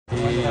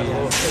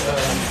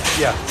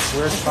Yeah.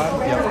 Where it's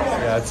 5? Yep.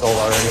 Yeah, it's sold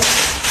already.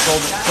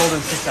 Sold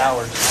in 6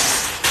 hours.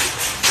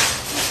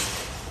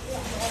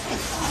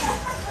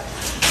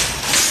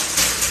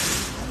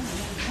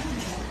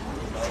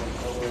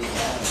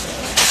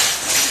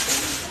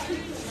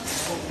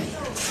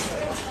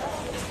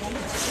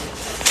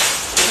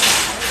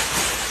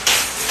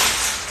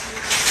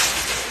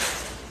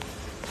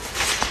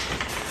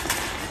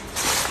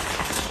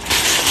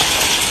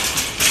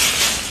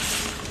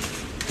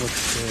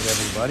 What's good,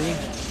 everybody?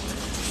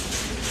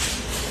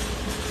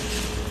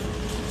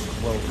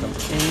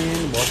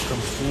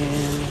 Welcome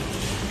in.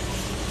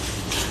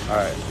 All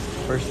right,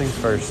 first things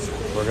first,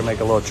 we're gonna make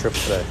a little trip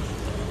today.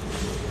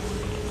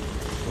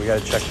 We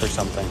gotta check for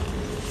something.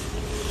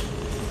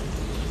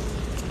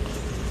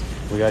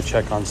 We gotta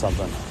check on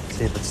something,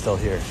 see if it's still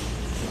here.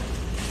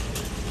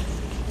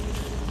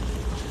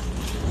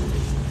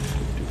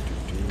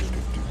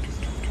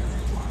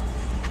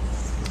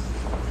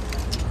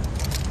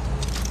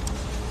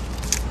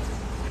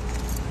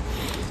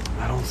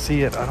 I don't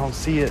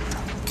see it.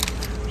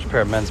 There's a pair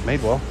of men's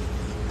Madewell.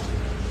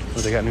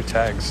 But they got new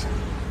tags.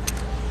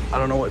 I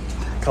don't know what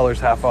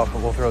color's half off,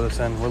 but we'll throw this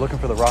in. We're looking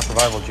for the Rock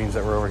Revival jeans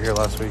that were over here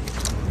last week.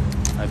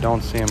 I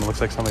don't see them. It looks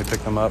like somebody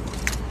picked them up.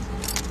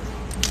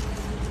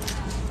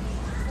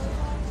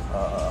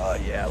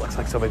 Yeah, it looks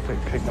like somebody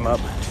picked them up.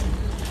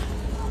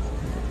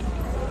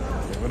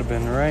 It would have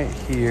been right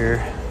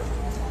here.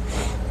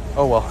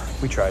 Oh well,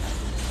 we tried.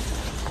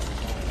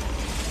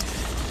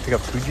 Pick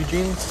up Fuji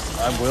jeans?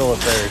 I will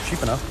if they're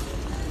cheap enough.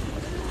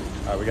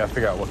 All right, we gotta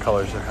figure out what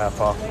colors are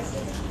half off.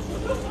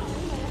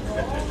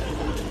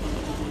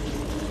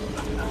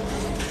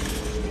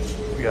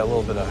 We got a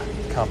little bit of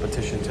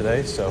competition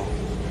today, so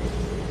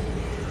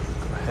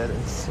go ahead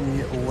and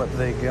see what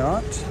they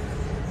got.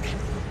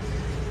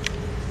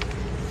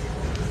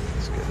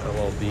 Let's get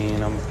LL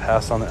Bean. I'm gonna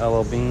pass on the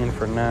LL Bean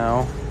for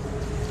now.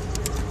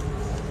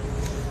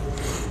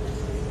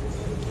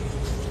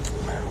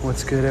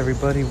 What's good,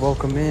 everybody?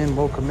 Welcome in.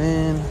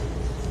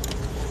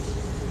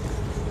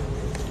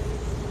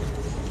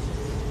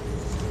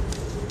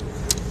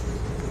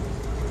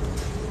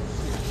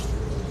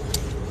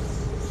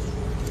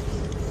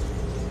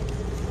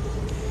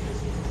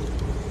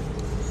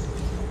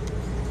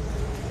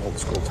 Old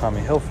school Tommy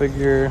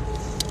Hilfiger.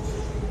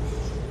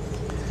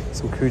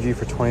 Some Kuji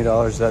for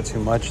 $20. Is that too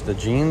much? The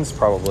jeans?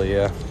 Probably,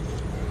 yeah.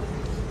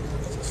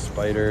 It's a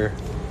Spider.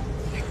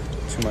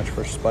 Too much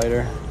for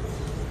Spider.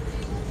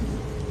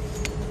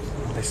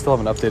 They still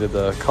haven't updated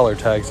the color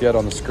tags yet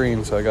on the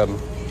screen, so I got them.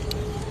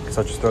 Because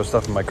I just throw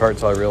stuff in my cart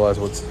until I realize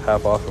what's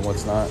half off and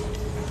what's not.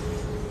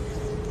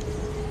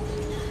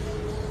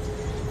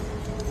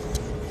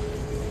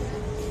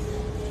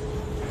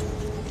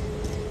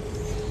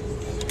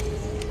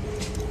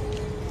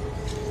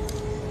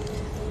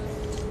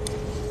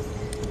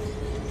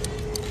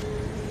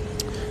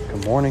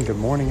 Good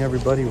morning,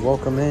 everybody.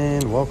 Welcome in.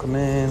 If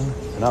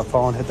you're not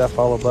following, hit that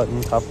follow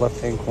button, top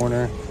left-hand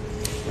corner.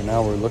 For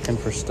now, we're looking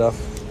for stuff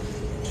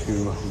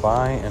to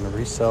buy and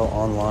resell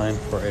online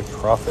for a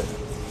profit.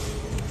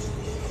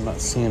 I'm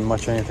not seeing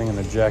much anything in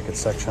the jacket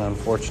section,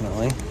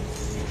 unfortunately.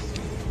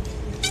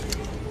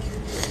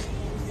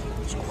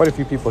 There's quite a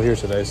few people here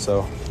today,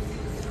 so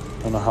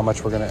I don't know how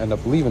much we're going to end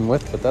up leaving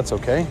with, but that's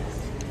okay.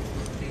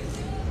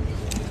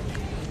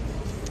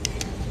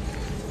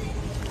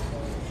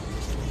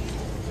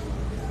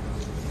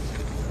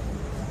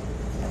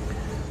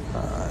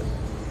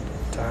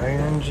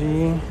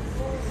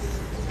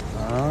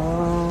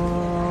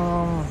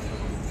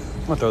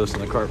 I'm gonna throw this in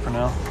the cart for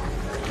now.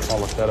 I'll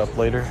look that up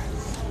later.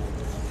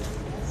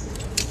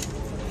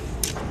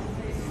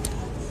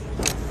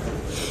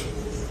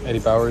 Eddie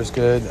Bauer is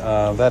good.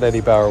 That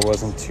Eddie Bauer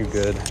wasn't too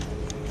good.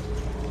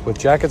 With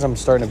jackets, I'm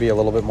starting to be a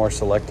little bit more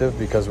selective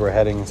because we're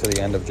heading to the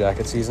end of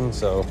jacket season.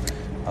 So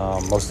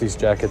most of these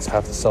jackets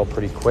have to sell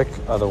pretty quick.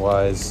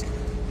 Otherwise,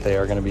 they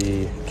are going to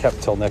be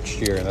kept till next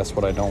year, and that's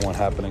what I don't want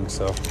happening.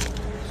 So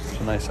it's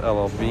a nice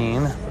LL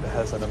Bean, but it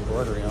has that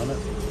embroidery on it.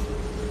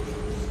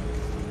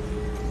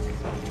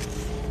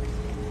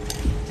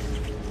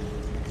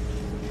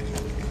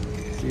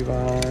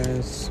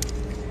 Levi's.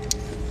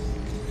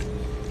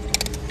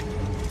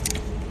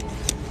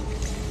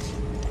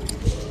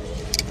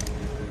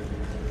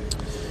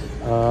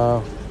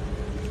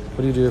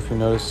 What do you do if you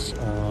notice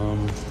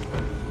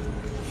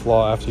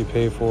flaw after you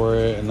pay for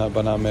it and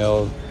but not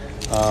mailed?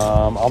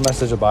 I'll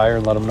message a buyer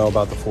and let them know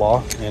about the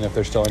flaw, and if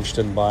they're still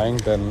interested in buying,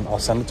 then I'll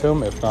send it to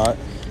them. If not,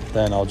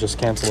 then I'll just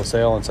cancel the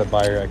sale and said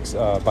buyer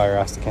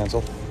asked to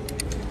cancel.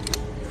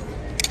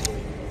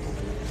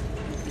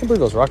 I can't believe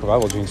those Rock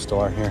Revival jeans still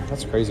aren't here.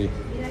 That's crazy.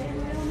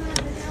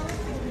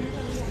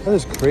 That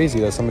is crazy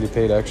that somebody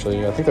paid,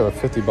 actually. I think they were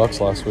 $50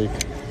 last week.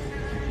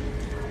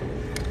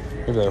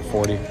 Maybe they were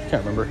 40.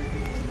 Can't remember.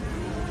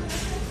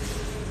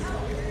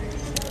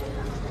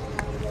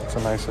 It's a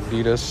nice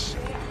Adidas.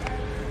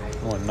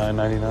 I want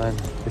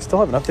 $9.99. They still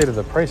haven't updated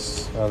the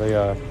price,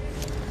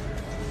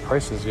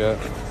 prices yet.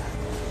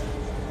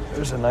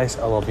 There's a nice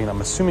LL Bean.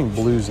 I'm assuming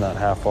blue's not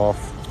half off.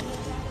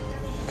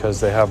 because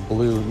they have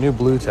new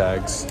blue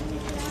tags.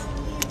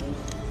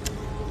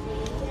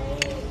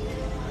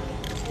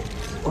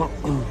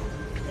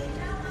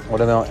 What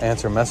if they don't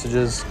answer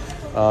messages?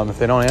 If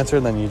they don't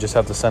answer, then you just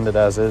have to send it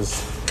as is.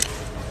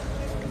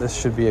 This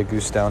should be a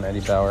goose down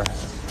Eddie Bauer.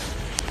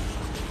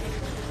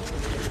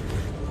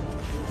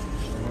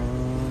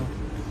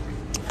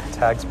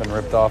 Tag's been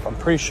ripped off. I'm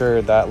pretty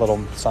sure that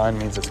little sign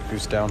means it's a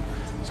goose down. So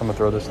I'm gonna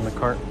throw this in the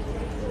cart.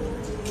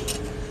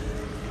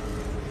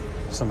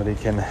 Somebody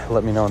can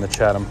let me know in the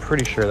chat. I'm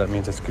pretty sure that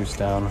means it's goose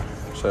down.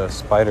 It's a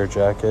spider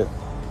jacket.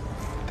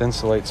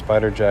 Thinsulate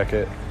spider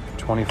jacket,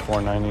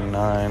 $24.99.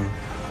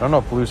 I don't know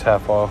if blue's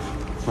half off.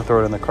 I'm gonna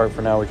throw it in the cart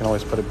for now. We can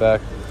always put it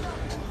back.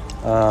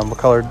 What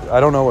color?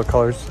 I don't know what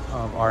colors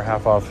are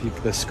half off.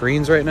 The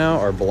screens right now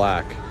are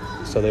black,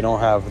 so they don't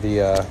have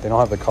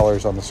the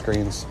colors on the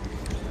screens.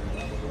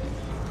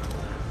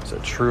 It's a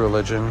True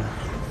Religion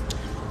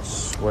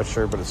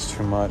sweatshirt, but it's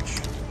too much.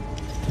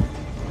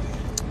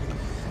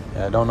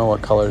 Yeah, I don't know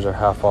what colors are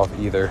half off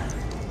either.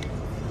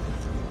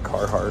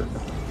 Carhartt.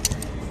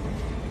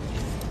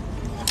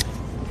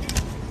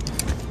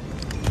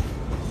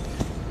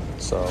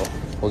 So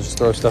we'll just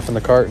throw stuff in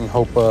the cart and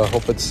hope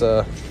it's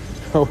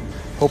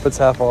hope it's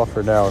half off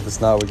for now. If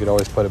it's not, we could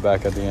always put it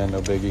back at the end.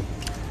 No biggie.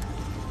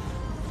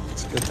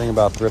 It's a good thing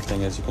about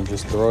thrifting is you can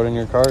just throw it in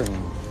your cart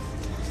and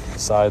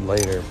decide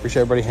later.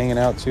 Appreciate everybody hanging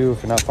out too.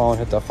 If you're not following,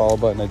 hit that follow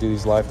button. I do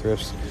these live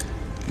thrifts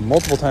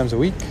multiple times a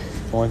week.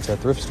 Going to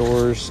thrift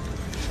stores,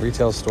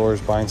 retail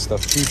stores, buying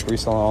stuff cheap,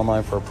 reselling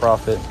online for a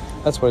profit.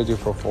 That's what I do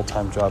for a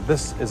full-time job.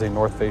 This is a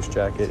North Face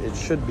jacket. It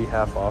should be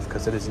half off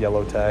because it is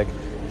yellow tag,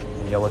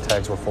 and yellow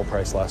tags were full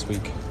price last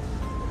week.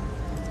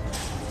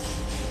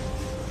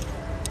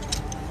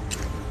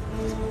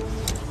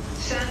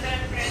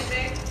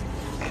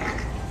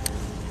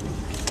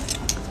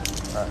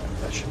 All right,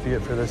 that should be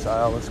it for this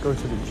aisle. Let's go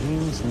to the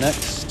jeans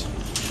next.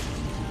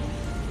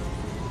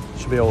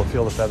 Should be able to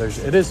feel the feathers.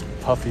 It is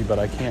puffy, but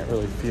I can't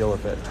really feel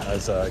if it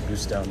has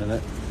goose down in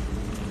it.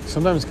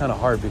 Sometimes it's kind of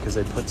hard because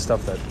they put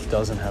stuff that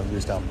doesn't have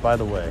goose down. By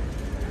the way,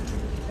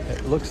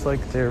 it looks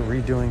like they're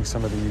redoing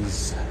some of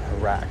these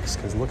racks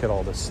because look at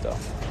all this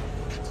stuff.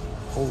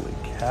 Holy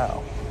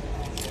cow.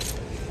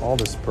 All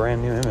this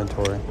brand new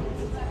inventory.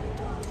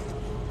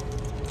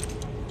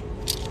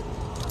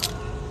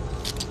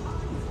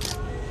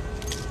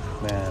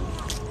 Man,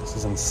 this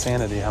is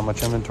insanity how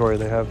much inventory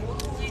they have.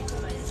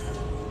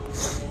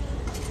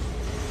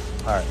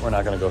 All right, we're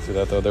not gonna go through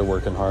that though. They're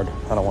working hard.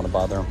 I don't want to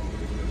bother them.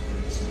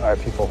 All right,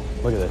 people,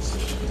 look at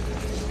this.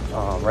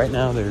 Right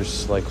now,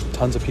 there's like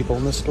tons of people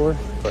in this store,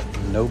 but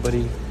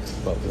nobody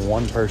but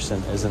one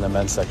person is in the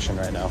men's section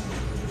right now.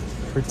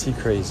 Pretty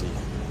crazy.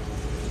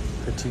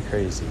 Pretty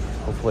crazy.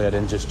 Hopefully, I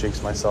didn't just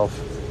jinx myself.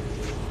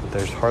 But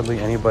there's hardly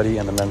anybody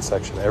in the men's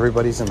section.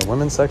 Everybody's in the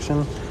women's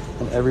section,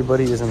 and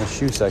everybody is in the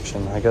shoe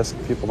section. I guess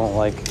people don't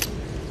like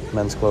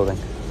men's clothing.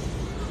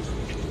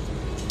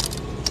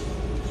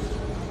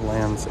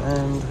 Land's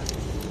End.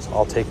 So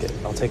I'll take it.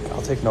 I'll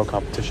take no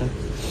competition.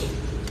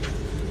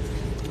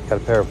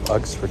 Got a pair of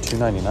Uggs for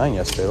 $2.99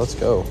 yesterday. Let's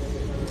go.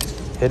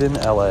 Hidden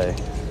LA.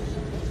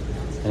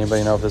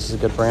 Anybody know if this is a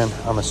good brand?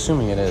 I'm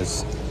assuming it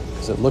is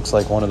because it looks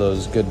like one of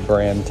those good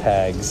brand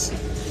tags.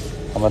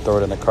 I'm gonna throw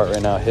it in the cart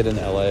right now. Hidden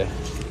LA.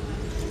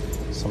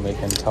 Somebody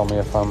can tell me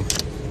if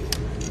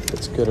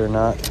it's good or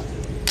not.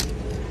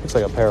 Looks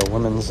like a pair of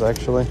women's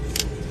actually.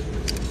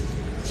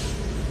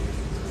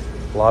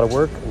 A lot of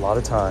work, a lot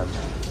of time.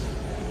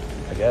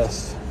 I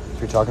guess if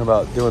you're talking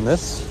about doing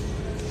this,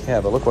 yeah,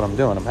 but look what I'm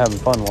doing. I'm having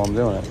fun while I'm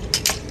doing it.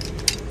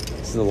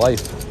 This is the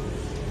life.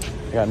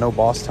 I got no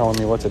boss telling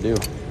me what to do.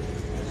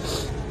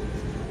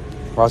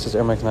 Ross's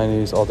Air Max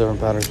 90s, all different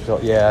patterns.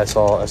 Yeah, I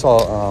saw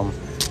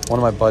one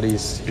of my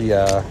buddies,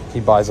 he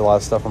buys a lot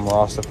of stuff from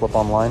Ross to flip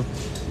online,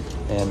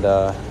 and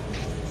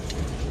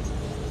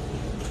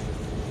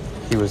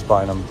he was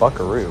buying them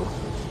Buckaroo.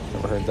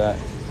 Never heard that.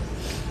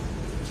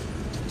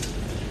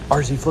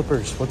 RZ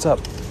Flippers, what's up?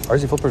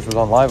 RZ Flippers was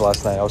on live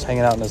last night. I was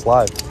hanging out in his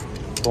live.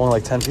 There's only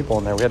like 10 people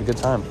in there. We had a good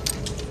time.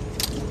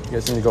 You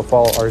guys need to go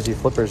follow RZ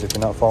Flippers if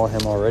you're not following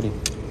him already.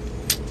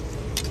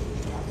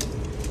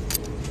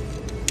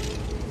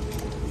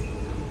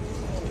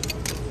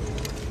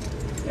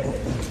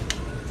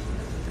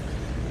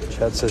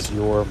 Chad says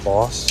your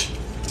boss.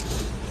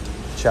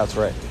 Chad's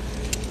right.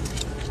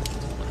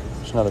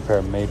 There's another pair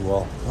of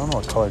Madewell. I don't know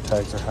what color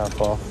tags are half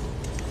off.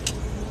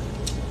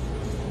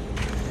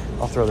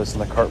 I'll throw this in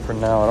the cart for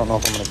now. I don't know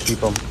if I'm going to keep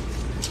them.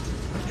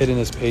 Hidden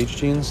is Page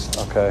jeans.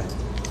 Okay.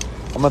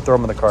 I'm going to throw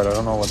them in the cart. I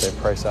don't know what they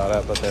price out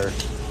at, but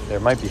they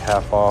might be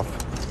half off.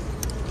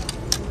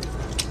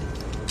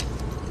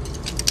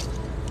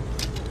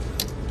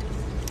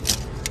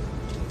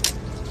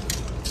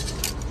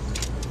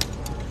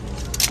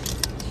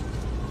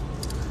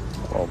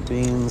 All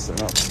beans. They're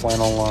not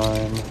flannel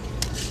line.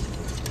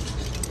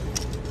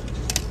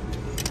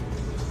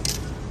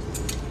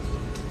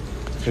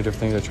 Two different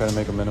things. I try to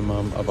make a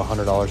minimum of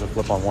 $100 a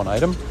flip on one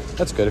item.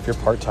 That's good. If you're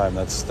part-time,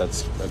 that's a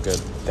good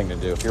thing to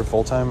do. If you're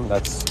full-time,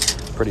 that's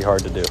pretty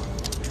hard to do.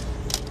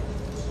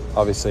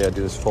 obviously I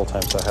do this full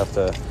time, so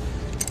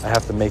I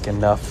have to make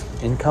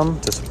enough income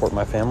to support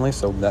my family.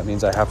 So that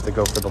means I have to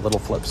go for the little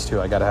flips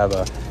too. I got to have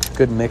a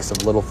good mix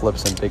of little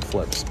flips and big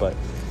flips. But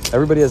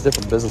everybody has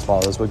different business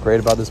models. What's great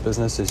about this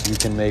business is you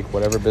can make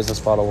whatever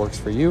business model works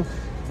for you,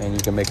 and you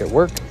can make it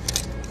work.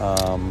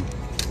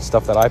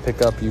 Stuff that I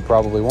pick up, you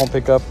probably won't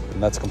pick up,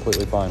 and that's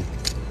completely fine.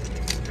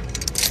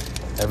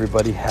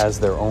 Everybody has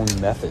their own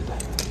method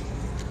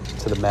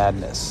to the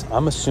madness.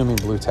 I'm assuming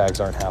blue tags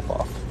aren't half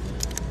off.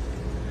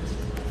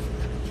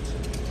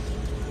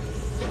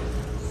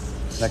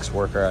 Next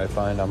worker I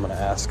find, I'm gonna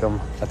ask them.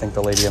 I think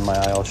the lady in my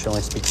aisle, she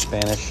only speaks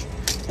Spanish,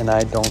 and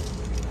I don't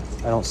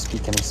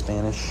speak any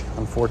Spanish,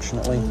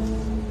 unfortunately.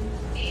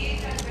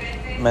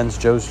 Men's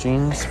Joe's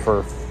jeans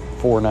for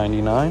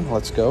 $4.99.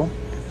 Let's go.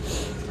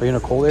 Are you in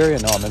a cold area?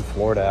 No, I'm in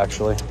Florida,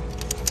 actually.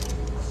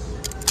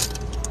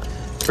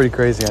 Pretty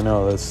crazy, I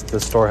know.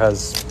 This store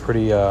has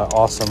pretty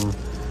awesome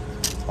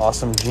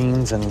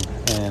jeans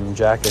and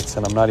jackets,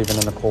 and I'm not even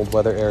in a cold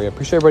weather area.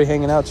 Appreciate everybody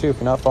hanging out too. If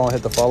you're not following,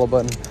 hit the follow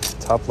button,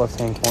 top left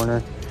hand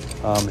corner.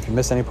 If you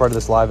miss any part of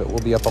this live, it will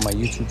be up on my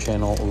YouTube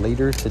channel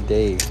later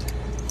today.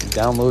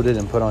 Downloaded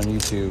and put on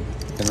YouTube.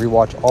 You can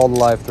rewatch all the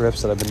live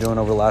thrifts that I've been doing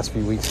over the last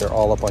few weeks. They're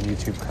all up on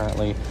YouTube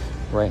currently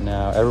right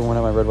now. Everyone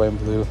at my red, white, and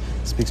blue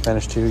speaks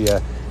Spanish too. Yeah,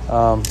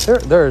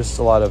 there's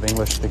a lot of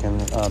English speaking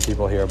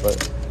people here,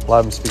 but a lot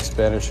of them speak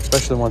Spanish,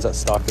 especially the ones that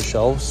stock the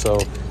shelves. So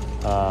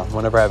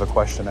whenever I have a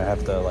question, I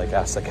have to like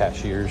ask the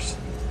cashiers.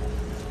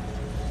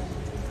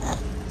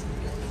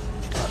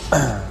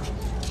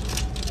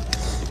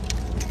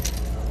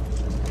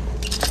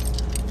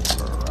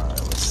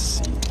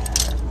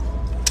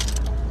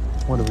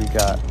 What do we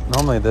got?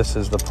 Normally this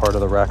is the part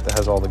of the rack that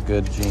has all the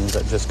good jeans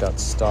that just got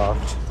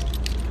stocked.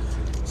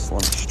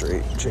 Slim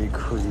Straight, J.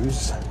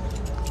 Cruz.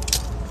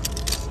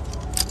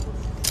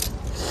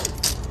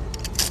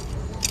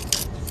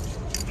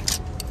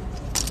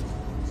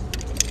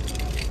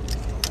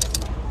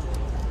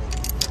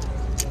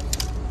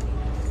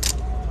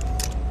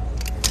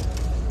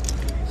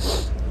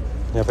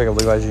 Yeah, pick up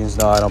Levi's jeans?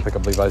 No, I don't pick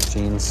up Levi's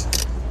jeans.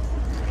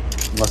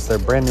 Unless they're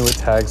brand new with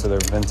tags or they're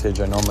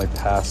vintage, I normally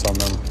pass on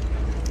them.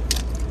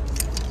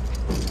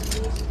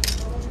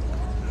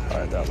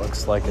 Alright, that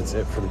looks like it's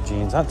it for the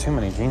jeans. Not too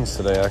many jeans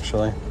today,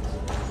 actually.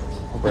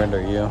 What brand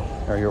are you?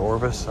 Are you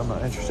Orvis? I'm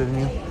not interested in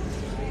you.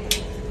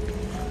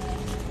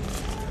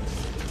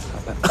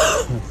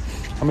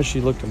 How much do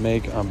you look to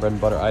make on bread and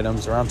butter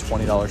items? Around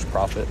 $20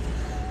 profit.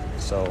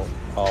 So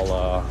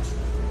I'll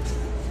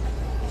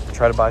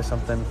try to buy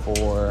something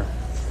for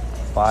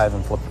 $5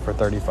 and flip it for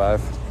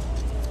 $35.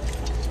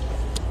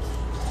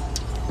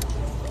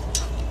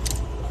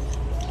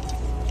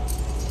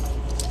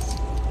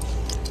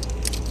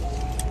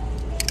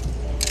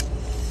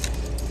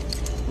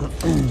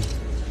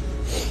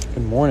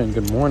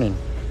 Good morning.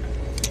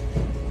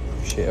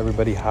 Appreciate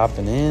everybody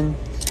hopping in.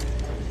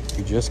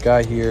 We just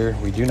got here.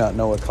 We do not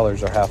know what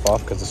colors are half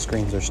off because the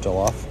screens are still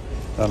off.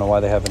 I don't know why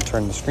they haven't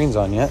turned the screens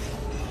on yet.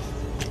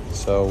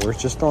 So we're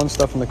just throwing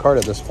stuff in the cart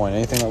at this point.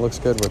 Anything that looks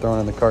good, we're throwing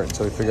in the cart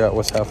until we figure out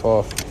what's half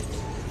off.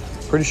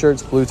 Pretty sure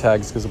it's blue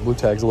tags because the blue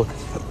tags look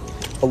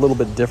a little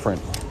bit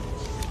different.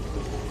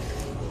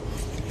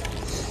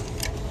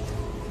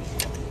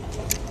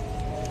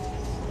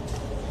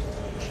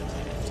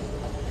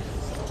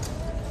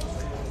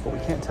 But we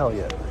can't tell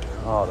yet.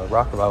 Oh, the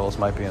rock revivals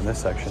might be in this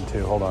section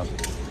too. Hold on.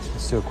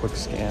 Let's do a quick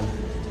scan.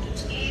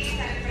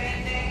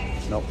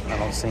 Nope, I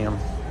don't see them.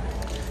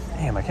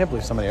 Damn, I can't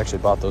believe somebody actually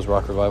bought those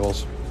rock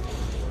revivals.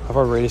 How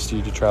far radius do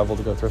you travel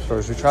to go thrift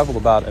stores? We traveled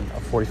about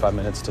 45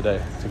 minutes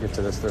today to get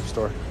to this thrift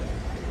store.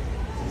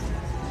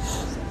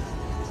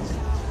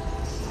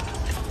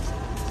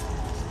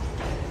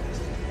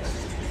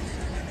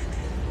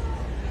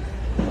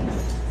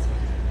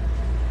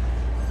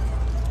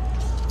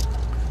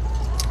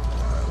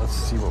 Alright, let's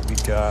see what we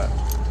got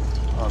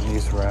on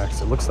these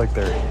racks. It looks like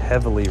they're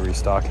heavily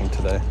restocking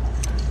today.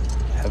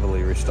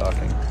 Heavily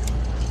restocking.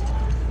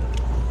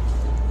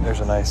 There's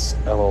a nice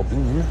LL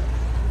Bean.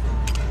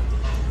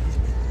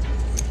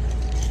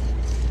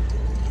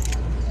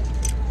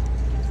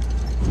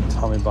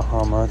 Tommy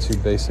Bahama, too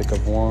basic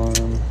of one.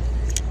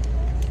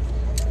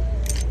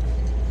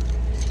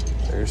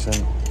 There's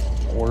an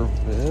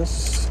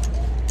Orvis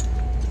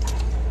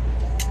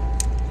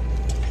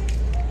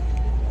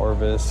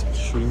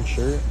shooting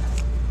shirt.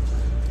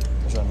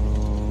 There's a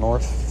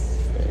North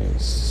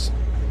Face,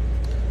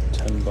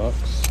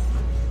 $10.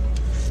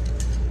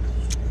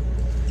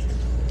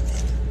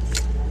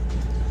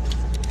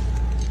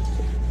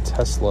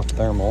 Tesla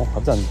thermal.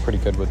 I've done pretty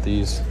good with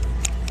these.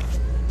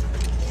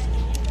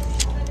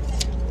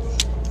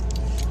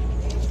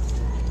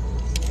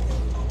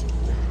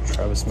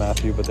 Travis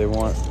Matthew, but they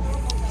want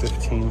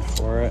 15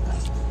 for it.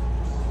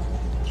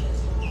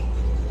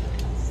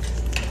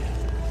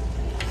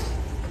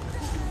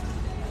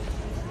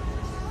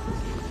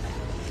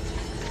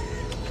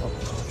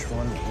 Which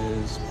one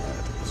is mine? I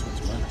think this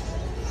one's mine.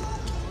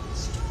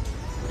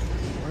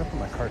 Where did I put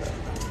my card at?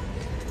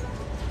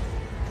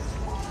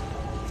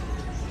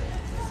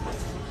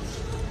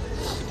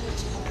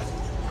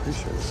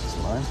 pretty sure this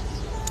is mine.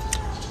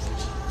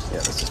 Yeah,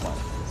 this is mine.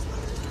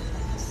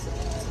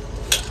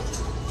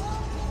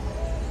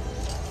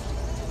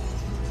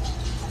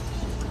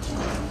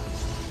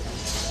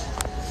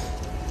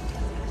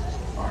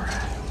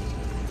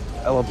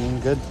 LL Bean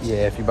good?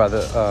 Yeah, if you buy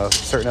the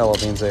certain LL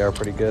Beans, they are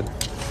pretty good.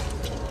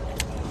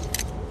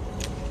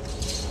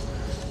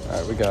 All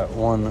right, we got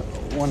one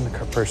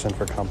person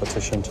for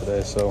competition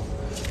today, so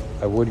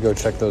I would go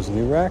check those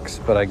new racks,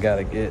 but I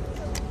gotta get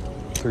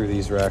through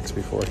these racks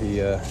before he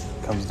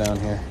comes down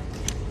here.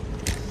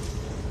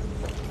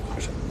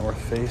 There's a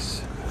North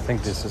Face. I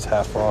think this is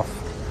half off.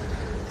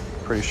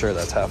 Pretty sure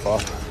that's half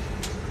off.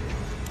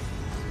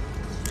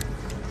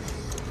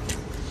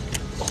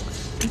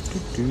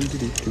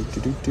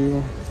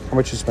 How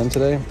much you spend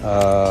today?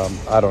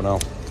 I don't know.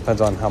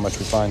 Depends on how much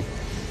we find.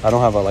 I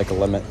don't have a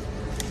limit.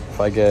 If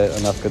I get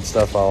enough good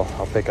stuff,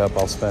 I'll pick up.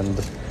 I'll spend.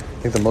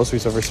 I think the most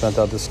we've ever spent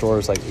out this store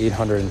is like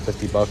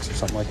 $850 or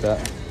something like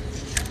that.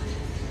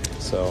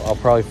 So I'll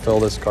probably fill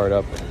this cart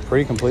up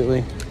pretty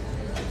completely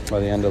by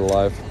the end of the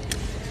live.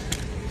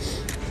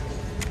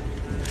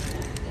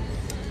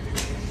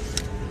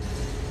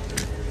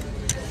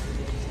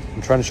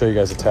 I'm trying to show you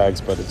guys the tags,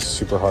 but it's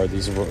super hard.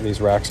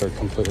 These racks are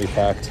completely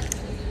packed.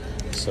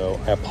 So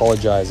I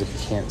apologize if you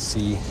can't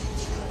see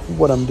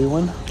what I'm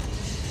doing.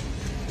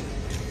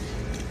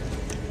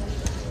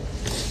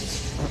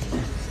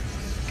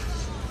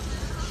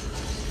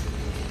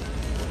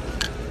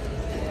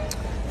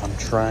 I'm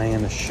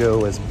trying to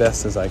show as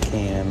best as I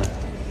can.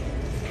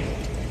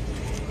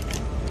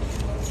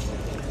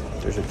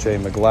 There's a J.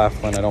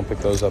 McLaughlin. I don't pick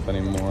those up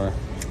anymore.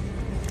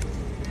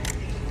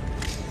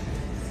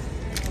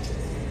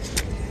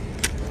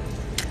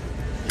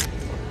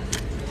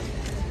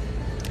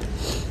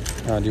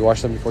 Do you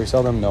wash them before you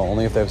sell them? No,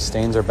 only if they have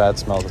stains or bad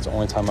smells. That's the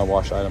only time I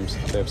wash items,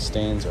 if they have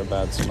stains or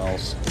bad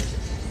smells.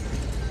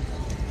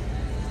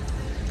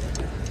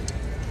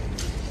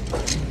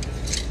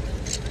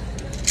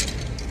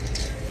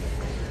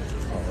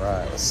 All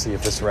right, let's see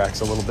if this rack's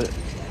a little bit...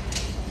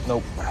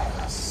 Nope.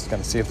 Just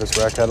gonna see if this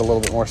rack had a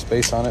little bit more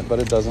space on it, but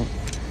it doesn't.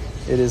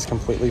 It is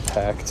completely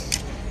packed.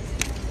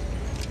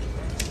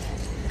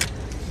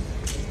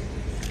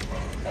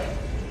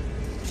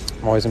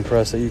 I'm always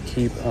impressed that you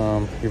keep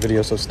your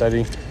video so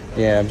steady.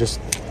 Yeah, I'm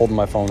just holding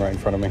my phone right in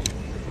front of me.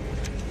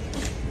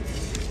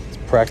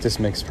 Practice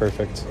makes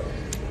perfect.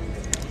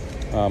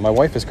 My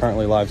wife is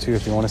currently live too.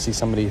 If you want to see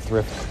somebody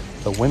thrift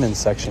the women's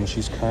section,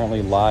 she's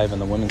currently live in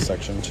the women's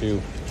section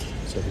too.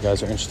 So if you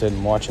guys are interested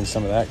in watching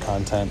some of that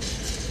content,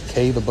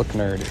 Kay the Book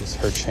Nerd is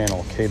her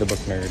channel, Kay the Book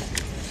Nerd.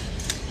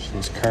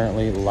 She's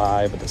currently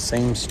live at the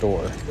same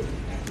store.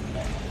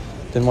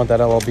 Didn't want that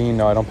LL Bean.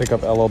 No, I don't pick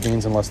up LL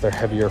Beans unless they're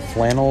heavier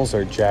flannels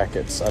or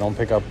jackets. I don't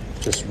pick up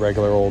just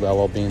regular old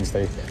LL Beans.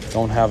 They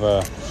don't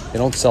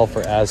sell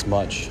for as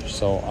much.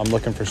 So I'm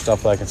looking for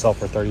stuff that I can sell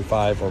for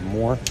 35 or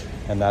more,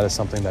 and that is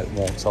something that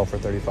won't sell for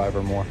 35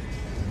 or more.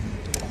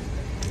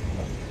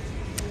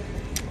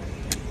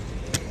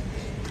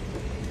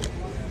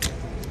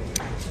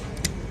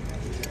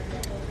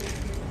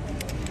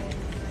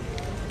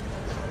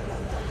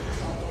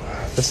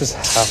 This is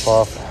half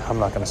off. I'm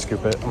not going to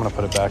scoop it. I'm going to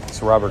put it back.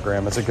 It's a Robert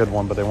Graham. It's a good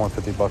one, but they want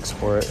 $50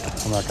 for it.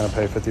 I'm not going to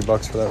pay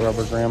 $50 for that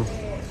Robert Graham.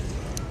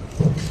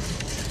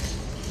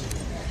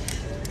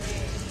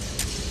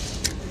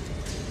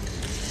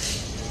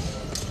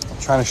 I'm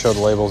trying to show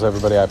the labels,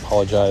 everybody. I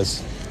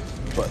apologize,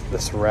 but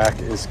this rack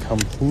is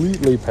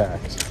completely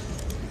packed.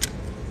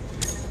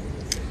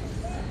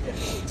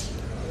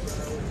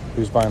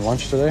 Who's buying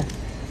lunch today?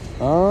 I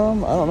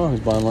don't know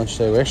who's buying lunch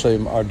today. We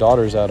actually, our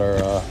daughter's at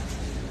our...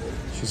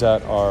 She's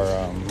at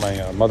our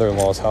my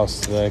mother-in-law's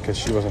house today because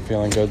she wasn't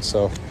feeling good.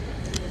 So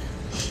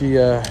she's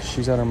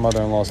at her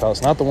mother-in-law's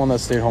house. Not the one that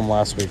stayed home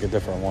last week, a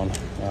different one,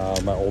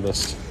 my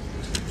oldest.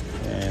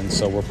 And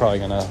so we're probably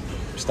going to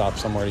stop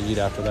somewhere to eat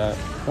after that.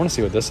 I want to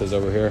see what this is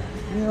over here.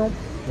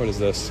 What is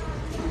this?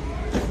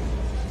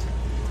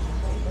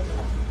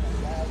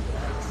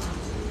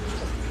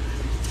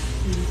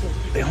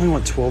 They only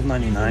want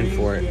 $12.99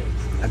 for it.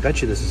 I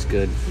bet you this is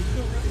good.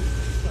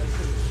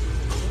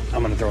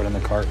 I'm gonna throw it in the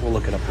cart. We'll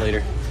look it up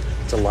later.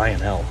 It's a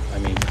Lionel. I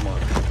mean, come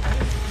on.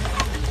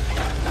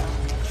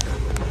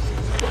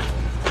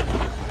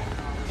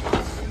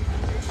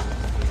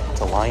 It's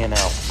a Lionel.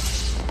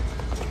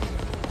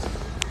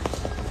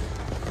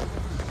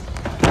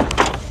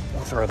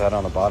 I'll throw that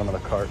on the bottom of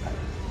the cart.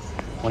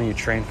 One of you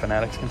train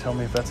fanatics can tell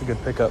me if that's a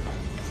good pickup.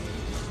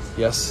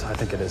 Yes, I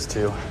think it is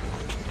too.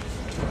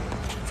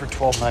 For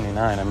 $12.99,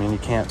 I mean, you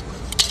can't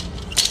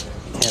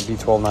be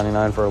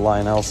 $12.99 for a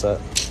Lionel set.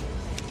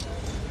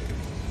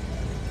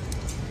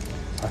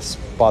 I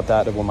spot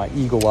that with my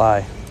eagle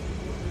eye.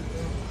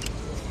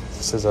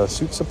 This is a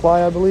Suit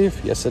Supply, I believe.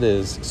 Yes, it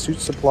is.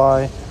 Suit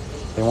Supply.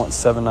 They want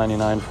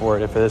 $7.99 for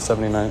it. If it is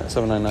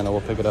 $7.99, I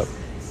will pick it up.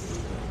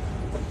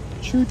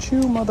 Choo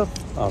choo, mother.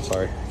 Oh,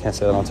 sorry. I can't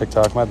say that on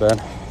TikTok. My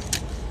bad.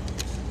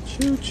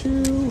 Choo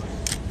choo.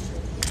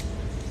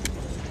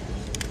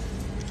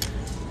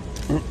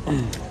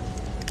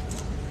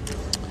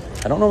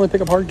 I don't normally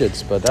pick up hard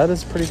goods, but that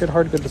is pretty good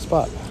hard good to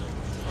spot.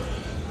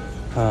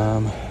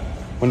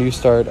 When you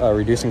start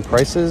reducing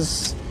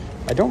prices,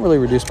 I don't really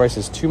reduce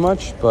prices too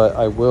much, but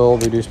I will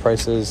reduce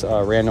prices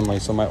randomly.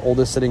 So my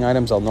oldest sitting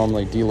items, I'll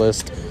normally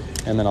delist,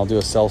 and then I'll do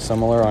a sell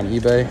similar on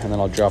eBay, and then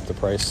I'll drop the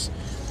price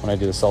when I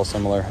do the sell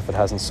similar if it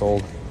hasn't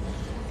sold.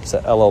 It's a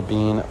LL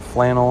Bean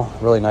flannel,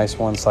 really nice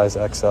one, size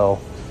XL.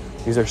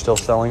 These are still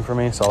selling for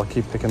me, so I'll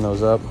keep picking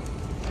those up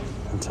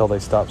until they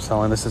stop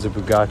selling. This is a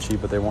Bugatti,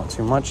 but they want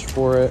too much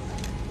for it.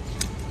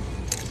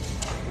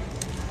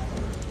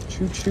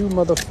 Choo choo,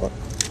 motherfucker.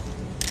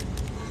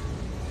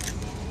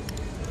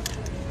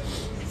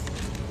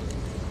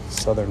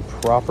 Southern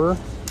Proper,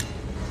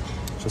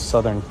 just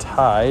Southern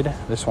Tide.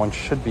 This one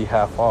should be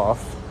half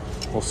off.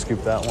 We'll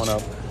scoop that one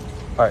up.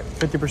 All right,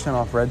 50%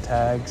 off red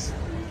tags,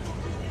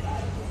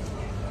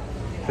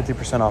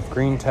 50% off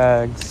green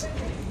tags.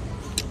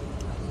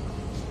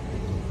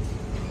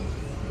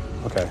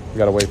 Okay, we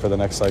gotta wait for the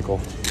next cycle.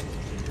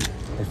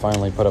 They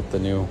finally put up the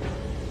new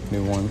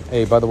one.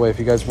 Hey, by the way, if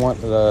you guys want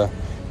the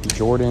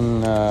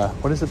Jordan,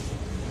 what is it?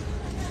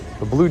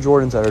 The blue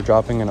Jordans that are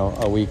dropping in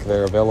a week,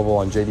 they're available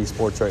on JD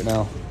Sports right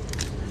now.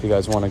 If you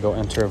guys want to go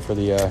enter for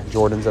the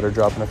Jordans that are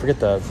dropping, I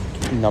forget the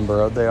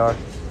number they are.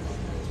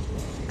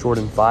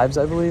 Jordan 5s,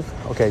 I believe.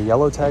 Okay,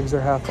 yellow tags are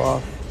half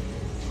off.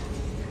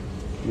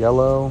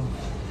 Yellow,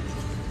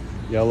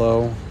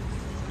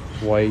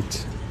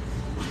 white,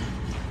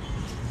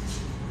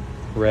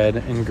 red,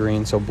 and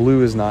green. So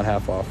blue is not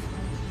half off.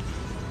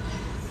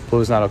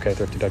 Blue is not okay,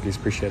 Thrifty Duckies,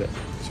 appreciate it.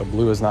 So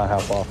blue is not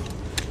half off,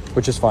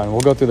 which is fine.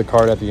 We'll go through the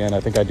card at the end. I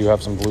think I do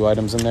have some blue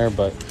items in there,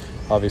 but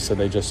obviously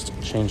they just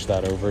changed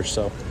that over,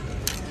 so.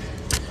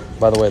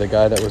 By the way, the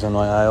guy that was in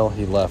my aisle,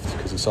 he left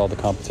because he saw the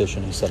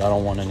competition. He said, I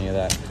don't want any of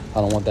that. I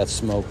don't want that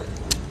smoke.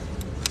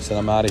 He said,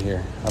 I'm out of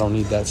here. I don't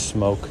need that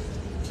smoke.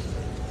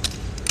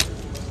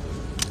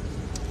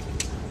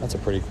 That's a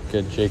pretty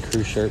good J.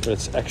 Crew shirt, but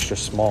it's extra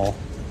small.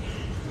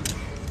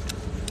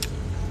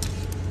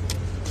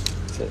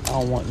 He said, I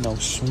don't want no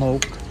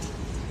smoke.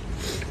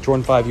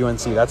 Jordan 5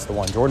 UNC, that's the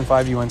one. Jordan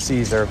 5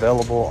 UNCs, they're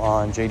available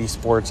on JD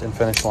Sports and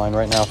Finish Line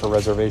right now for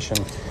reservation.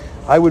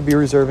 I would be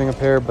reserving a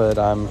pair, but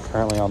I'm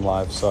currently on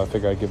live, so I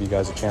figure I'd give you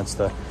guys a chance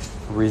to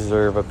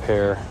reserve a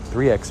pair.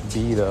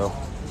 3XB though,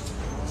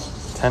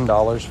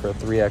 $10 for a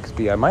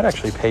 3XB. I might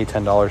actually pay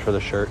 $10 for the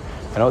shirt.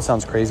 I know it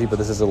sounds crazy, but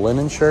this is a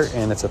linen shirt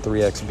and it's a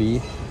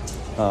 3XB.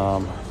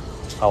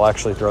 I'll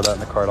actually throw that in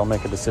the cart. I'll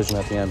make a decision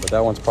at the end, but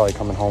that one's probably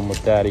coming home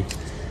with daddy.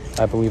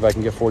 I believe I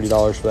can get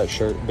 $40 for that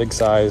shirt. Big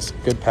size,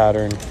 good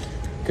pattern,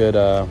 good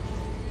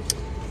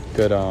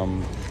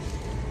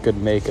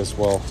make as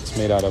well. It's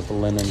made out of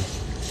linen.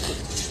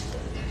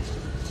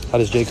 How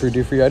does J. Crew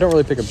do for you? I don't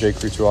really pick up J.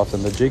 Crew too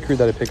often. The J. Crew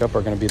that I pick up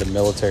are going to be the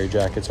military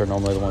jackets are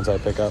normally the ones I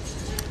pick up.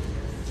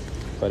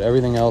 But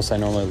everything else I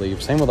normally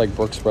leave. Same with like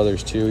Brooks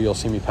Brothers too. You'll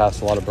see me pass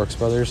a lot of Brooks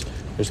Brothers.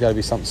 There's got to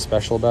be something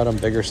special about them.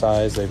 Bigger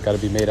size. They've got to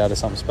be made out of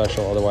something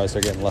special. Otherwise,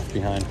 they're getting left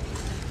behind.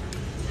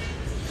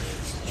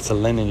 It's a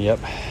linen, yep.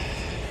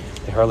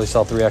 They hardly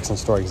sell 3X in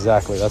store.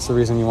 Exactly. That's the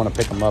reason you want to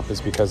pick them up, is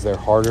because they're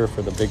harder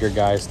for the bigger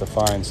guys to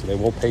find. So they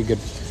will pay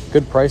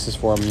good prices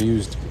for them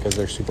used because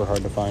they're super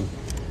hard to find.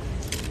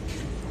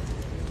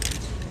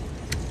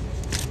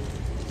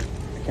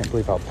 I can't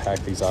believe how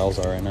packed these aisles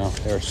are right now.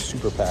 They are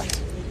super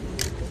packed.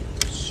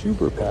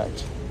 Super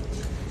packed.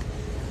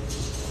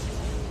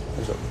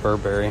 There's a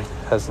Burberry.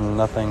 Has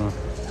nothing,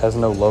 has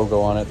no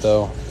logo on it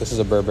though. This is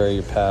a Burberry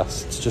you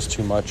pass. It's just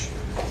too much.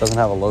 Doesn't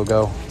have a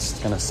logo. It's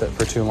gonna sit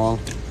for too long.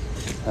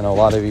 I know a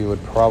lot of you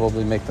would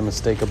probably make the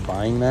mistake of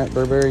buying that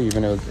Burberry,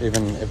 even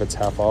if it's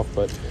half off,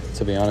 but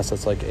to be honest,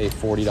 it's like a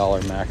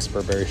 $40 max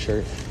Burberry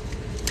shirt.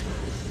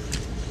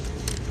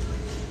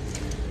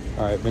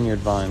 All right, Vineyard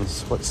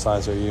Vines, what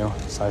size are you?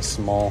 Size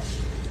small.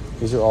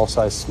 These are all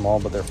size small,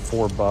 but they're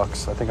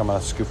 $4. I think I'm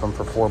gonna scoop them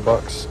for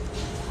 $4.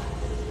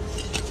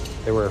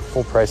 They were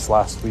full price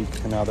last week,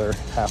 and now they're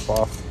half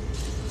off.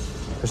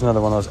 There's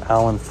another one of those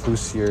Allen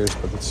Flusiers,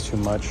 but it's too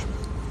much.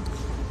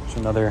 There's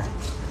another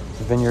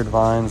Vineyard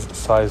Vines,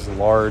 size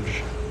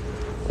large.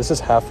 This is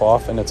half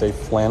off, and it's a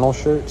flannel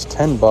shirt. It's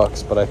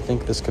 $10, but I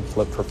think this could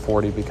flip for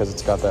 40 because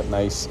it's got that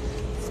nice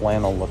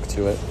flannel look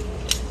to it.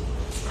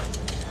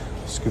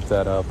 Scoop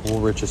that up.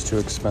 Woolrich is too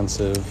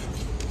expensive.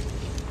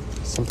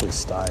 Simply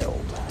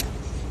Styled.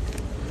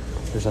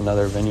 There's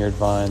another Vineyard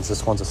Vines.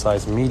 This one's a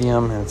size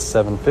medium and it's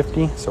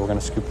 $7.50. So we're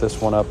gonna scoop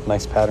this one up.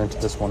 Nice pattern to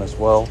this one as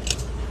well.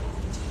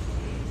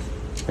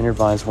 Vineyard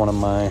Vines, one of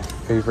my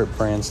favorite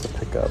brands to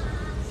pick up.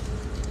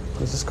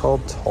 What is this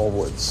called?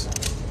 Tallwoods.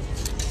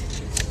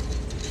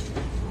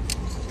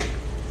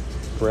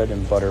 Bread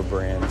and butter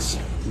brands.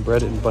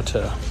 Bread and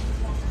butter.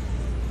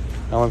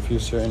 Allen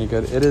Fuser, any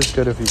good? It is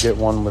good if you get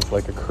one with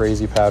like a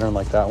crazy pattern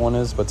like that one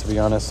is, but to be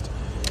honest,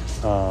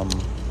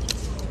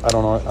 I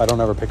don't know. I don't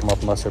ever pick them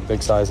up unless they're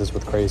big sizes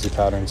with crazy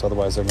patterns.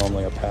 Otherwise, they're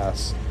normally a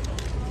pass.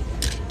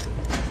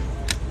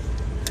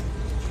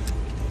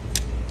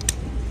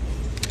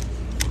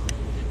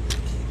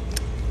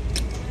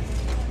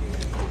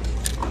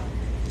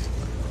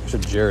 There's a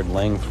Jared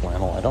Lang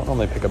flannel. I don't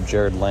normally pick up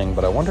Jared Lang,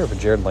 but I wonder if a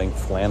Jared Lang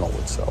flannel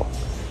would sell.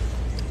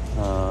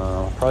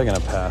 Probably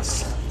gonna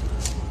pass.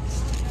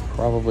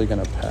 Probably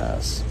gonna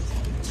pass.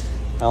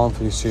 Allen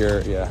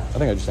Fleecier, yeah, I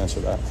think I just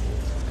answered that.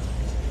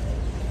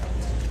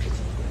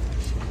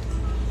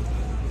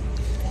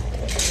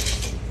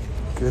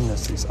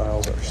 Goodness, these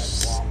aisles are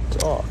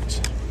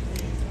stocked.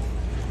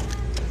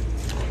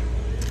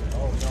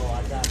 Oh no,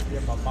 I got to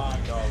get my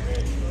mind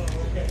already.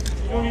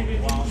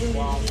 Womp.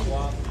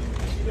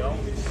 No,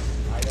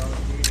 I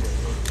don't need it.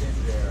 It's in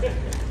there.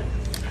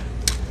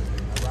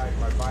 I ride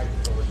my bike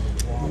so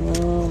it's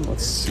womp.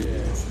 Let's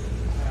see.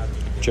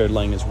 Jared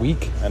Lang is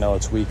weak. I know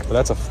it's weak, but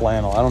that's a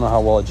flannel. I don't know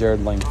how well a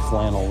Jared Lang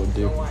flannel would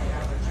do.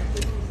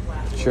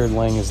 Jared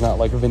Lang is not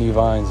like Vinnie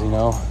Vines, you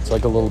know? It's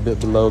like a little bit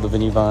below the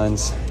Vinnie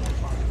Vines.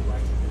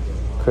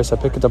 Chris, I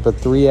picked it up a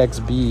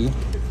 3XB.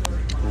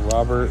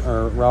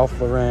 Ralph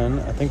Lauren.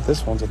 I think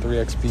this one's a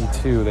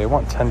 3XB too. They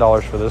want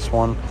 $10 for this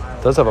one.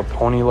 It does have a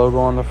pony logo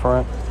on the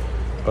front,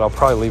 but I'll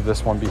probably leave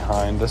this one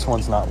behind. This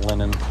one's not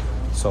linen,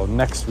 so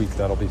next week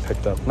that'll be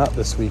picked up. Not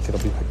this week,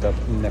 it'll be picked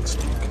up next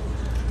week.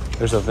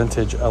 There's a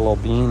vintage LL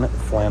Bean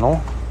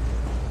flannel.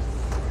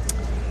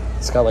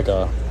 It's got like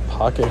a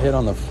pocket hit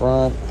on the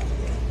front.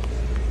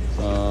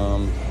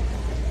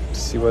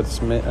 See what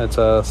it's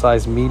a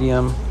size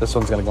medium. This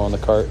one's gonna go in the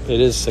cart. It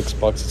is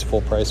 $6. It's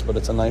full price, but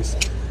it's a nice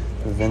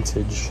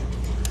vintage.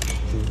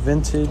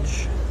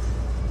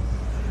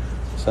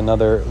 It's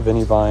another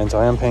Vinnie Vines.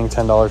 I am paying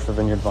 $10 for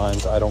Vineyard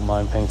Vines. I don't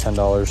mind paying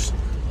 $10.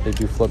 They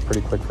do flip pretty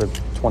quick for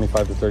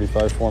 25 to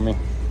 35 for me.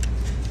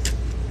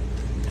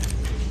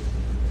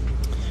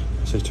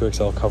 This is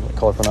 2XL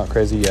color for not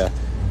crazy. Yeah,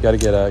 you gotta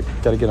get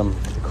them.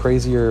 The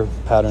crazier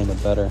pattern, the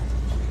better.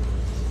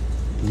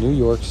 New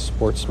York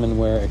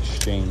Sportsmanwear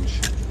Exchange.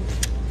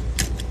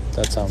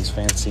 That sounds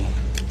fancy.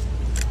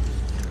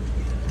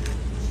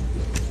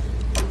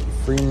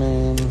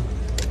 Freeman.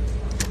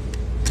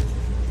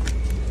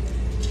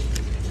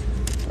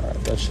 All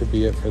right, that should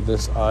be it for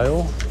this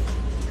aisle.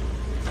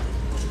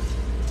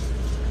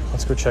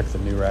 Let's go check the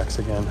new racks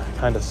again. I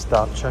kind of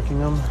stopped checking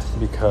them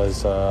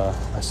because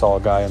I saw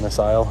a guy in this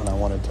aisle and I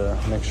wanted to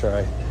make sure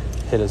I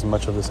hit as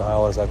much of this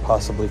aisle as I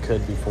possibly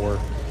could before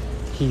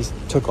he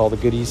took all the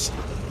goodies.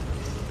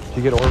 If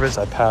you get Orvis,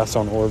 I pass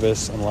on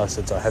Orvis unless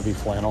it's a heavy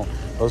flannel.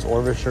 Those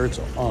Orvis shirts,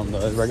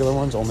 the regular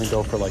ones, only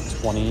go for like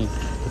 20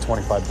 to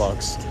 25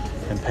 bucks.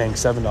 And paying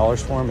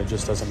 $7 for them, it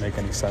just doesn't make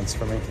any sense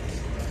for me.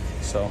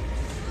 So,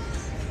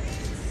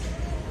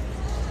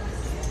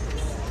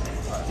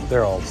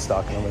 they're all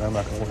stocking over there. I'm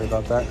not going to worry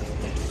about that.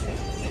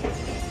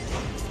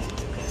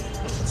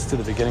 Let's do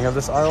the beginning of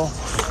this aisle,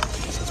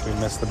 since we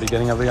missed the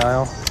beginning of the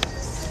aisle.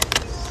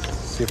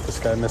 See if this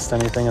guy missed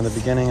anything in the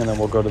beginning, and then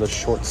we'll go to the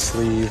short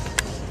sleeve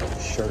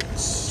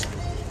shirts.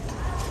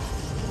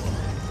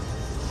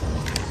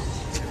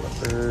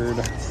 Leopard.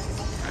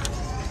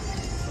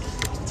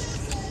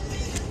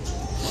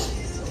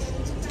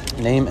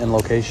 Name and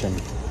location.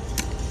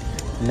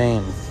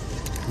 Name,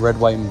 red,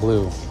 white, and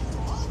blue.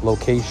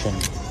 Location,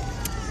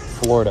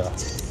 Florida.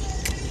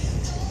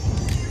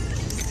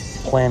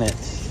 Planet,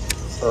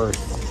 Earth.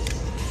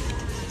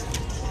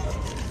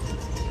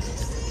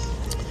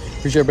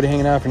 Appreciate everybody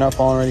hanging out. If you're not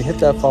following already, hit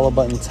that follow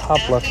button,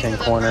 top left-hand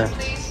corner.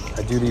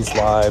 I do these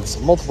lives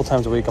multiple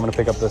times a week. I'm going to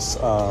pick up this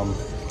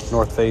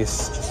North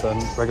Face, just a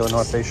regular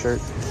North Face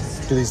shirt.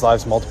 Do these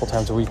lives multiple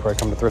times a week where I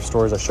come to thrift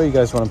stores. I show you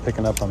guys what I'm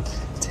picking up. I'm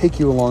take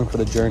you along for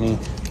the journey.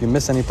 If you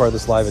miss any part of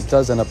this live, it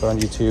does end up on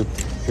YouTube.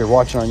 If you're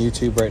watching on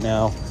YouTube right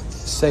now,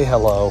 say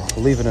hello,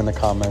 leave it in the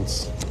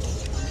comments.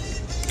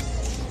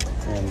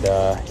 And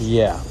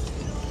yeah.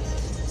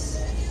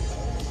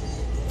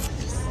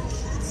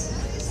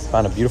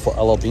 Found a beautiful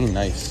LL Bean,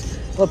 nice.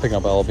 I love picking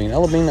up LL Bean.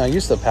 LL Bean I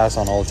used to pass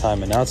on all the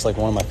time, and now it's like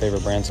one of my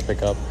favorite brands to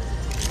pick up.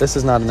 This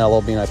is not an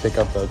LL Bean I pick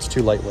up though, it's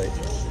too lightweight.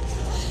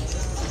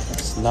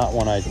 It's not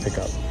one I'd pick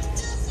up.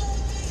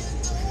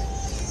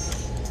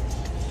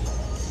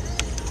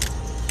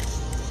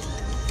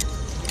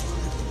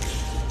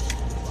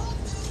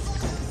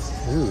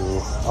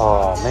 Ooh,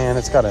 oh man,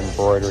 it's got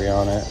embroidery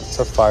on it. It's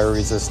a fire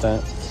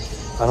resistant.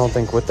 I don't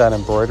think with that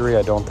embroidery,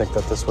 I don't think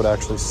that this would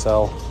actually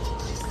sell.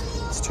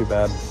 It's too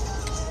bad.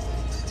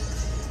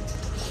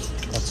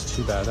 That's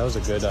too bad. That was a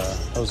good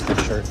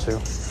shirt too.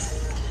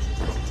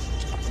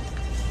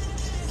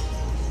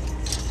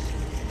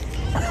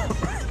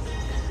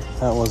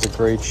 That was a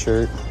great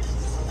shirt.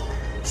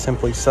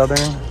 Simply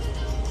Southern.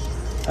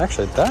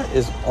 Actually, that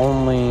is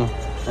only,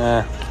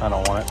 I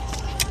don't want it.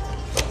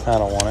 I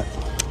don't want it.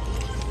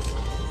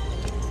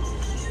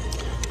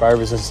 Fire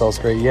resistance sells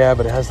great. Yeah,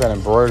 but it has that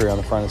embroidery on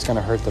the front. It's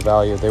gonna hurt the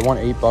value. They want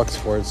 $8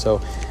 for it. So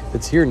if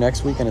it's here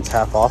next week and it's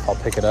half off, I'll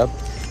pick it up.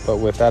 But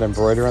with that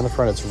embroidery on the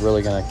front, it's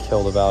really gonna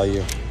kill the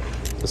value.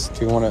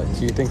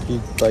 Do you think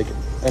you like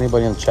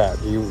anybody in the chat?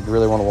 Do you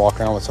really want to walk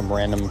around with some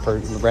random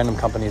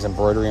company's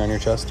embroidery on your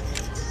chest?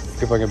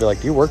 People are gonna be like,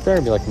 "Do you work there?"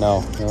 And be like, "No."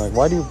 And you're like,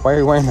 "Why are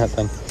you wearing that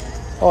then?"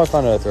 "Oh, I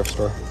found it at a thrift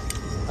store.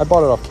 I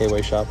bought it off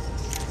KayWay shop."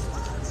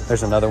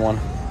 There's another one,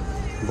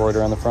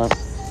 embroidery on the front.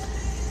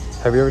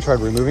 Have you ever tried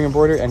removing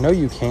embroidery? I know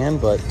you can,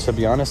 but to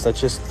be honest, that's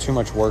just too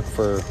much work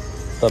for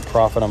the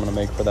profit I'm gonna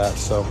make for that.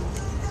 So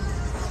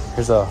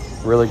here's a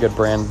really good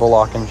brand,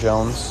 Bullock &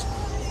 Jones.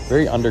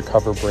 Very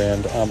undercover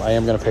brand. I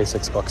am gonna pay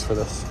 $6 for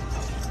this.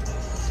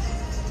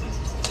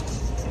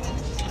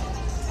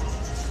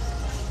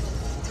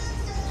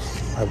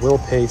 I will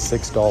pay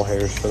 6 doll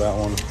hairs for that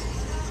one.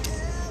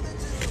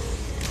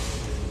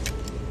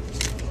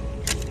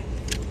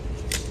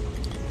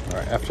 All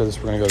right, after this,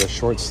 we're gonna go to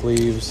short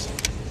sleeves.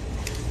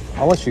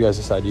 I'll let you guys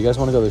decide. Do you guys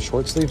wanna go to the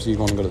short sleeves or do you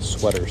wanna go to the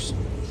sweaters?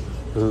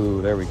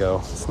 Ooh, there we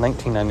go. It's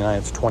 $19.99,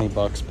 it's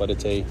 $20, but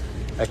it's a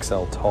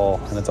XL tall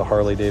and it's a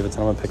Harley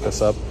Davidson. I'm gonna pick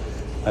this up.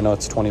 I know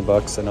it's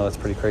 $20. I know that's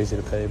pretty crazy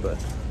to pay, but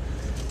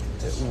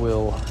it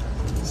will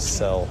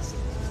sell.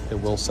 It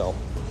will sell.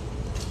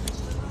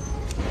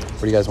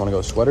 Where do you guys want to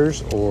go,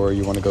 sweaters, or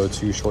you want to go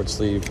to short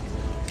sleeve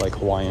like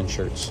Hawaiian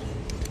shirts?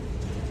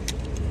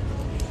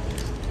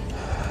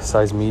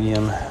 Size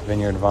medium,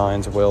 Vineyard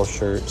Vines, whale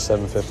shirt,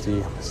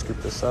 $7.50.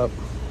 Scoop this up.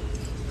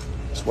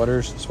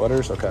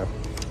 Sweaters, okay.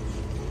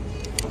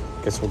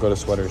 Guess we'll go to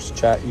sweaters.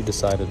 Chat, you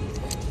decided.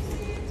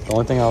 The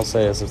only thing I'll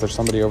say is if there's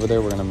somebody over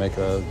there, we're gonna make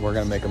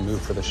a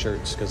move for the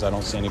shirts because I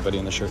don't see anybody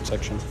in the shirt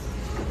section.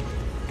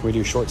 Can we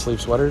do short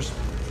sleeve sweaters?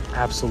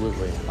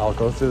 Absolutely. I'll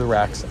go through the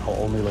racks.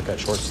 I'll only look at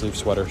short sleeve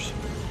sweaters.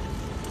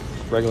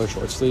 Regular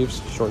short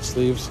sleeves.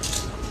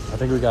 I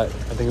think we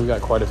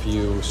got quite a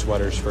few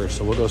sweaters first,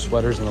 so we'll go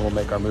sweaters and then we'll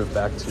make our move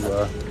back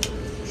to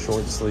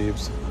short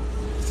sleeves.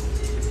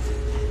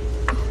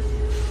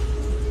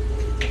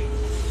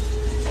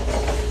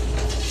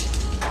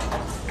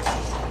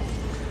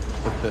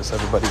 Look at this,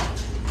 everybody.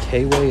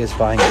 KayWay is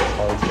buying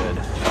hard good.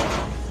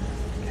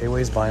 KayWay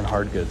is buying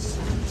hard goods.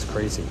 It's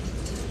crazy.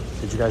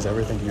 Did you guys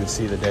ever think you would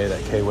see the day that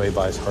KayWay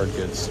buys hard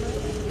goods?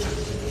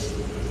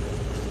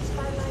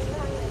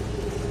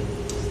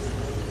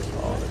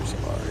 Oh,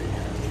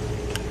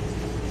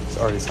 there's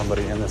already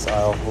somebody in this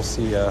aisle. We'll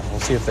see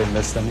if they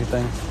missed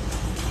anything.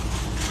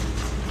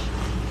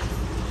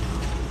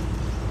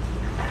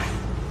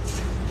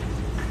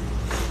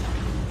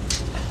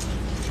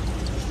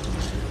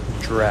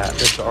 Drat.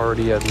 There's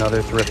already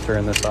another thrifter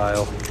in this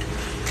aisle.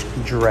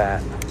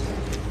 Drat.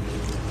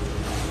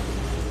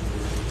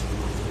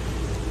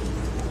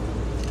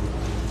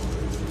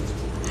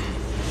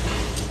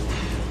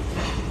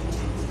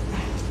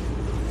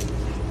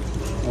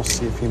 We'll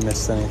see if he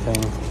missed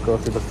anything. Go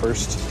through the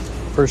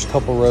first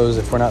couple rows.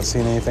 If we're not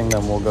seeing anything,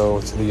 then we'll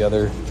go to the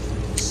other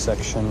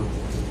section.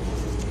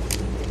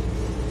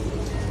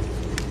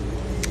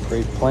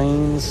 Great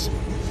Plains.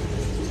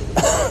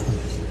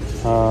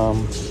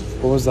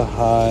 What was the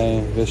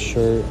high? This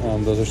shirt.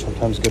 Those are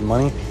sometimes good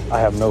money. I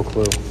have no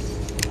clue.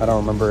 I don't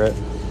remember it.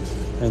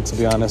 And to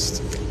be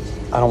honest,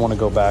 I don't want to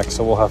go back.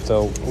 So we'll have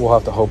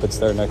to hope it's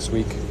there next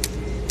week.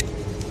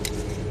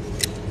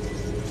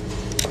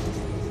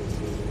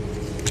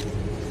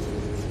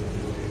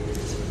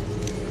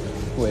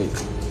 Wait,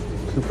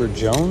 Cooper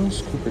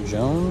Jones?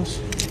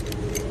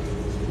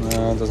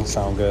 No, it doesn't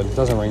sound good. It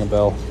doesn't ring a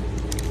bell.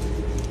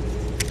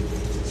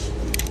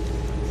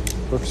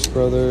 Brooks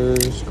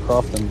Brothers,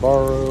 Croft and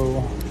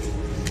Barrow,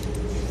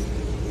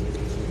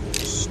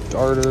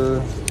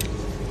 Starter.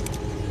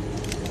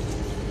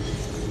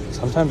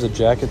 Sometimes the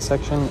jacket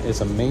section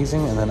is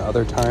amazing, and then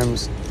other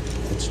times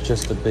it's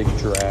just a big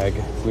drag.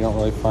 We don't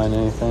really find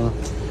anything.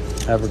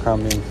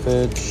 Abercrombie &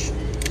 Fitch,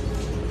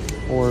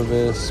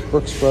 Orvis,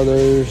 Brooks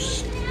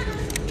Brothers.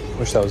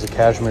 Wish that was a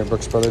cashmere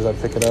Brooks Brothers. I'd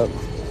pick it up.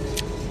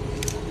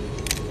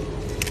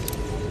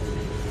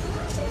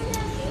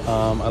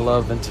 I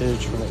love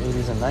vintage from the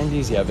 80s and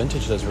 90s. Yeah,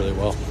 vintage does really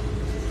well.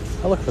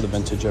 I look for the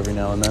vintage every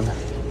now and then.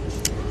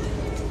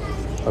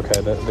 Okay,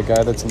 the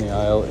guy that's in the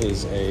aisle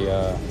is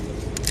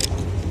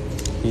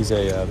he's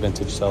a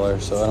vintage seller,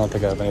 so I don't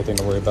think I have anything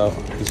to worry about.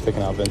 He's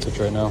picking out vintage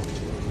right now.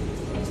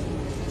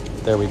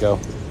 There we go.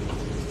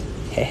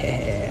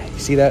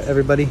 See that,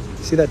 everybody?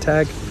 See that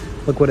tag?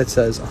 Look what it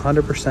says,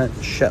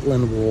 100%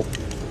 Shetland wool.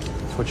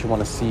 That's what you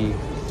want to see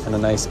in a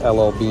nice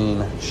LL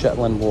Bean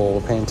Shetland wool.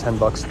 We're paying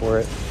 $10 for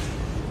it.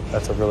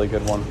 That's a really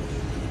good one.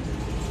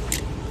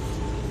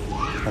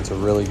 That's a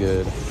really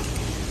good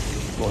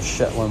little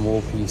Shetland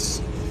wool piece.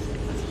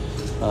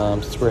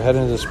 Since we're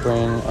heading into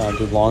spring,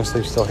 do long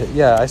sleeves still hit?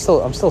 Yeah, I'm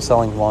still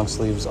selling long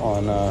sleeves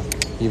on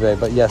eBay,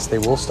 but yes, they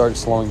will start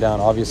slowing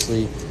down.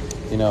 Obviously,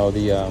 you know,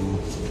 the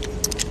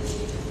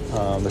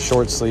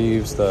short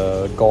sleeves,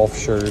 the golf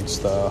shirts,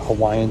 the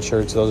Hawaiian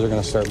shirts, those are going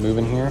to start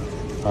moving here.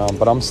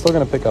 But I'll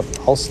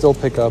still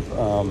pick up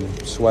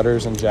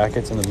sweaters and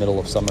jackets in the middle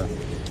of summer,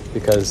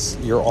 because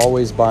you're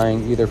always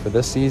buying either for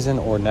this season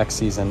or next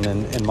season.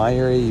 And in my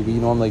area, we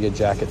normally get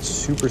jackets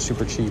super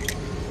cheap.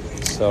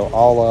 So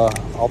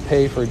I'll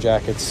pay for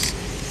jackets,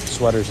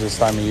 sweaters this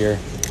time of year.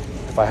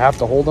 If I have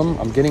to hold them,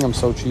 I'm getting them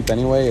so cheap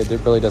anyway, it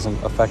really doesn't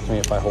affect me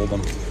if I hold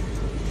them.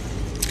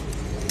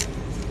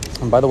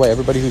 And by the way,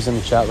 everybody who's in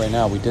the chat right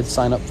now, we did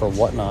sign up for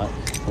Whatnot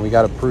and we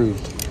got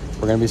approved.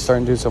 We're going to be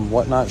starting to do some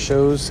Whatnot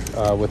shows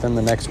within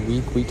the next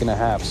week and a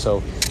half. So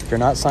if you're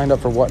not signed up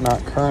for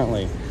Whatnot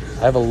currently,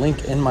 I have a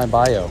link in my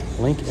bio.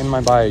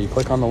 You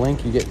click on the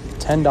link, you get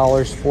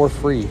 $10 for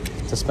free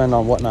to spend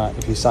on Whatnot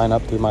if you sign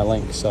up through my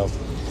link. So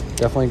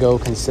definitely go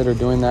consider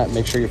doing that.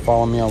 Make sure you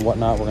follow me on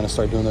Whatnot. We're going to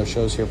start doing those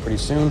shows here pretty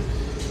soon.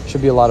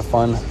 Should be a lot of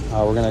fun.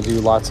 We're going to do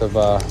lots of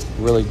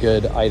really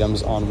good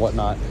items on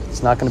Whatnot.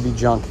 It's not going to be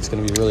junk. It's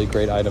going to be really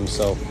great items.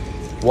 So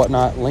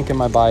Whatnot, link in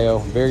my bio,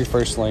 very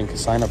first link,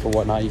 sign up for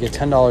Whatnot. You get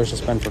 $10 to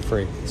spend for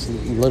free. It's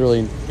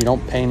literally, you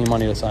don't pay any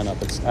money to sign up.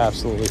 It's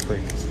absolutely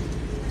free.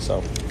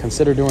 So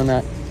consider doing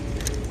that.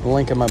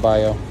 Link in my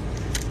bio.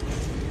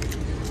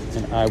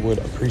 And I would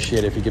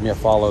appreciate it if you give me a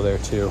follow there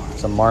too.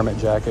 It's a Marmot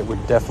jacket.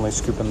 We're definitely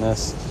scooping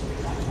this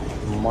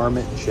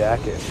Marmot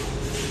jacket.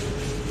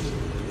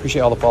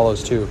 Appreciate all the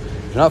follows too.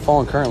 If you're not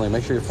following currently,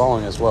 make sure you're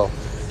following as well.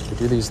 We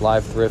do these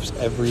live thrifts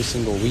every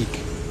single week.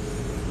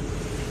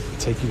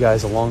 Take you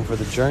guys along for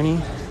the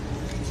journey.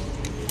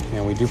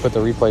 And we do put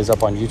the replays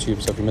up on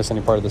YouTube, so if you miss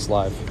any part of this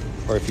live,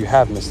 or if you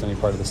have missed any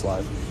part of this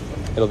live,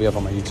 it'll be up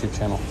on my YouTube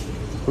channel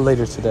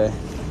later today.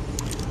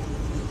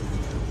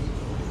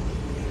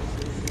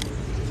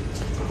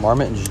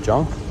 Marmot is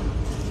junk.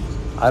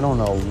 I don't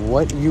know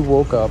what you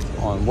woke up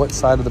on, what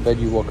side of the bed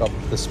you woke up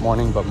this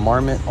morning, but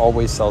Marmot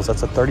always sells.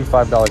 That's a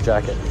 $35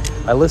 jacket.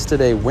 I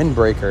listed a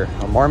windbreaker,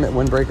 a Marmot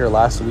windbreaker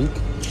last week,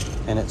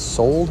 and it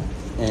sold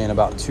in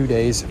about 2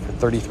 days for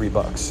 33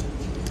 bucks.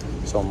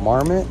 So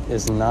Marmot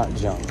is not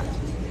junk.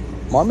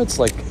 Marmot's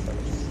like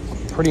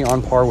pretty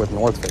on par with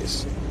North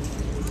Face.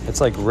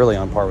 It's like really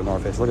on par with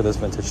North Face. Look at this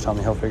vintage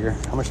Tommy Hilfiger.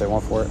 How much they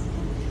want for it?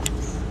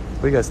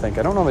 What do you guys think?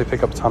 I don't normally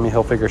pick up Tommy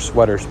Hilfiger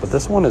sweaters, but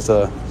this one's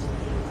a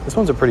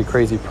pretty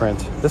crazy print.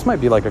 This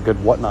might be like a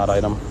good Whatnot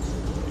item.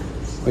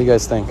 What do you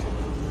guys think?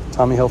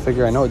 Tommy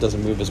Hilfiger, I know it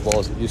doesn't move as well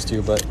as it used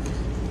to, but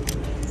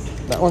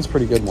that one's a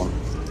pretty good one.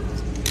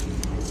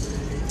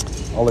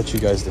 I'll let you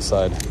guys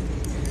decide.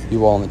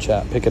 You all in the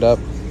chat, pick it up.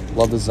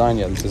 Love the design.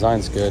 Yeah, the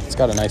design's good. It's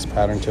got a nice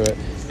pattern to it.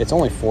 It's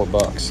only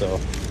 $4, so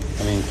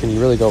I mean, can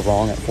you really go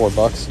wrong at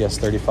 $4? Yes,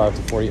 35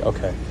 to 40.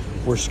 Okay,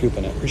 we're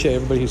scooping it. Appreciate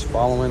everybody who's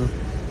following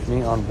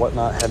me on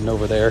Whatnot, heading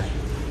over there.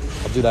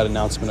 I'll do that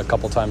announcement a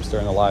couple times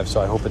during the live, so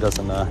I hope it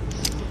doesn't I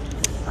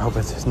hope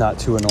it's not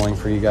too annoying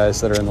for you guys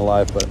that are in the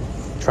live, but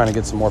I'm trying to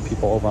get some more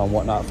people over on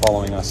Whatnot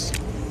following us.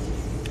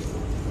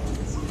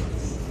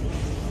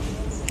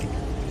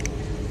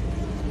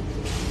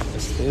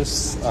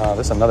 This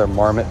is another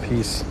Marmot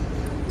piece.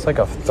 It's like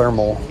a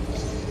thermal.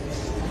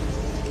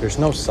 There's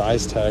no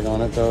size tag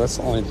on it though. That's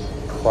the only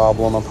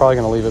problem. I'm probably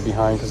gonna leave it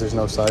behind because there's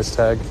no size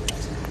tag.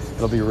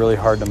 It'll be really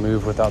hard to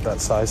move without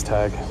that size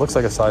tag. It looks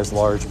like a size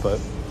large, but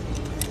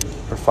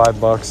for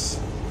 $5,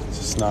 it's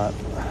just not,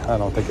 I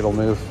don't think it'll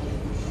move.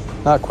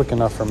 Not quick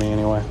enough for me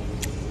anyway.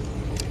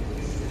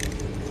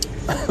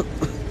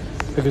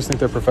 You guys think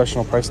they're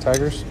professional price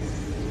taggers?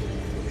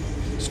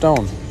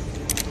 Stone.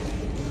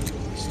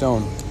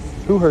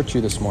 Who hurt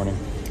you this morning?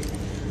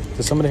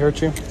 Did somebody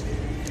hurt you?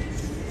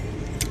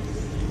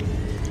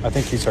 I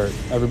think he's hurt.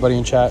 Everybody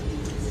in chat,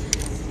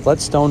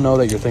 let Stone know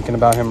that you're thinking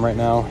about him right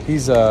now.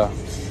 He's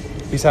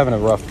having a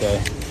rough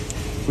day.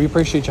 We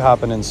appreciate you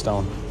hopping in,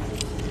 Stone.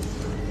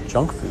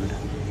 Junk food.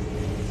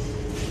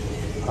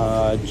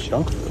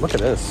 Junk food. Look at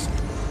this.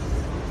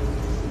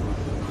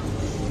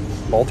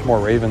 Baltimore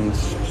Ravens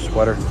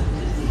sweater.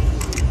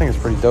 I think it's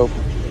pretty dope.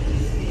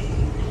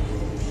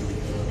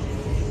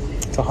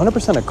 It's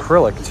 100%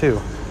 acrylic too.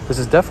 This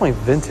is definitely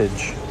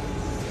vintage.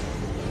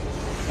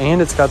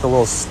 And it's got the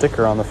little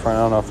sticker on the front.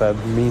 I don't know if that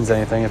means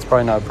anything. It's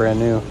probably not brand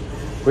new.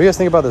 What do you guys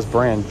think about this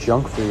brand,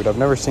 Junk Food? I've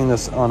never seen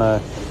this on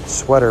a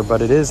sweater,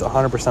 but it is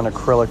 100%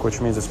 acrylic,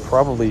 which means it's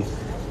probably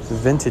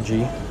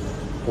vintagey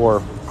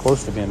or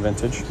close to being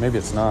vintage. Maybe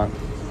it's not.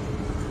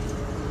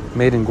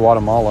 Made in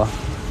Guatemala.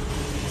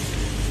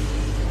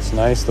 It's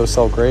nice. Those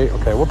sell great.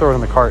 Okay, we'll throw it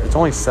in the cart. It's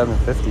only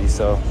 $7.50,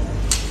 so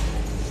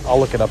I'll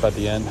look it up at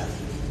the end.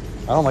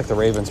 I don't like the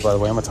Ravens, by the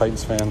way. I'm a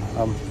Titans fan.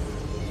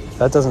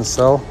 That doesn't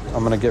sell.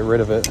 I'm going to get rid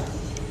of it.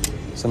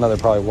 It's another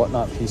probably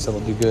Whatnot piece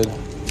that'll do good.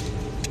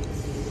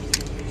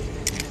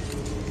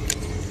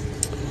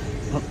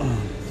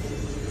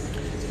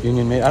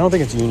 Union made. I don't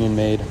think it's Union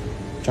made.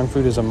 Junk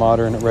Food is a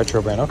modern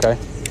retro brand. Okay.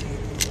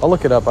 I'll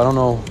look it up. I don't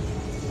know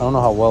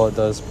how well it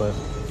does, but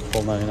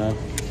 $12.99.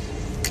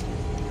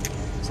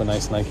 It's a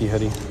nice Nike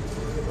hoodie.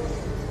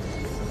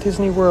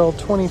 Disney World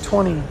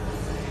 2020.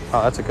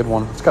 Oh, that's a good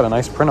one. It's got a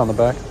nice print on the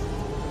back.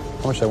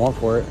 How much I want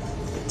for it?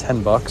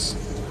 $10.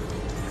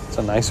 It's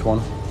a nice one.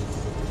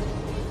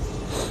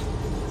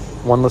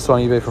 One listed on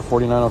eBay for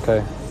 $49.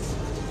 Okay.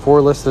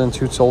 4 listed and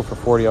 2 sold for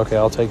 $40. Okay,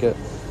 I'll take it.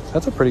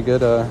 That's a pretty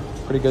good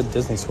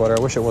Disney sweater. I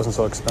wish it wasn't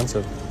so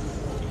expensive.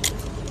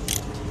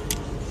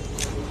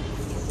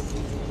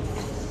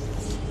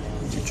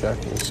 You check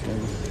this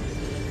skin.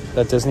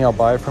 That Disney, I'll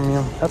buy it from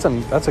you. That's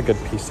a good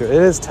piece too. It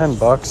is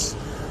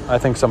 $10. I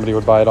think somebody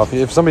would buy it off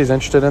you. If somebody's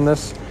interested in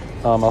this,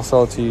 I'll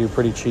sell it to you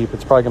pretty cheap.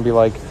 It's probably gonna be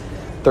like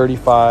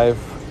 $35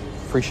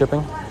 free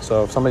shipping.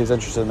 So if somebody's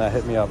interested in that,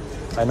 hit me up.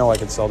 I know I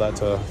could sell that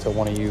to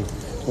one of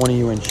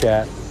you in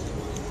chat.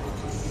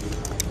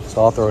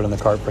 So I'll throw it in the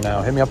cart for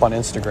now. Hit me up on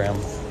Instagram.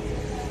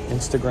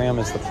 Instagram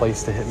is the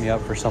place to hit me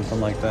up for something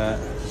like that.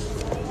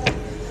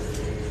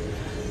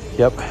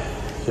 Yep.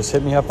 Just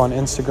hit me up on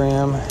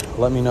Instagram.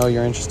 Let me know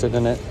you're interested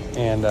in it.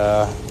 and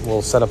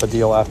we'll set up a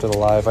deal after the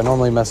live. I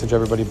normally message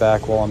everybody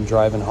back while I'm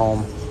driving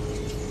home.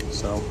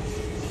 So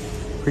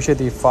appreciate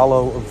the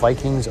follow,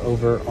 Vikings,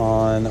 over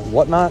on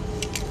Whatnot.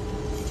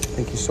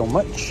 Thank you so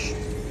much.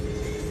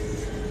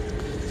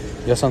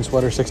 Yes on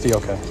sweater 60.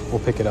 Okay, we'll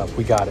pick it up.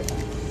 We got it.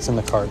 It's in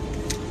the cart.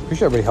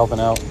 Appreciate everybody helping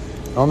out.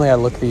 Normally I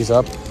look these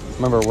up.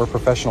 Remember, we're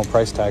professional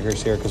price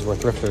taggers here because we're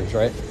thrifters,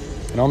 right?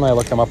 And normally I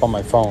look them up on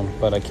my phone,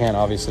 but I can't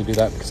obviously do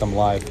that because I'm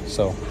live.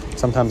 So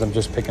sometimes I'm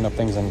just picking up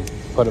things and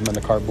put them in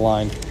the cart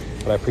blind.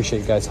 But I appreciate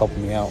you guys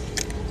helping me out.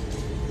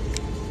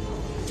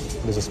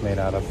 What is this made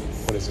out of?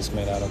 What is this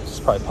made out of? This is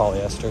probably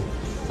polyester.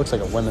 Looks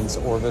like a women's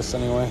Orvis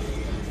anyway.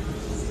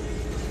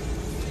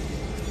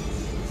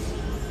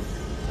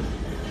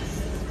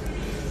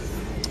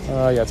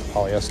 Yeah, it's a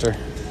polyester.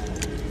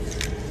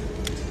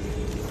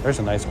 There's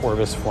a nice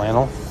Orvis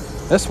flannel.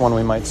 This one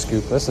we might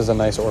scoop. This is a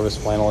nice Orvis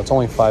flannel. It's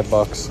only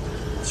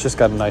 $5. It's just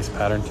got a nice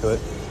pattern to it.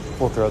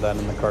 We'll throw that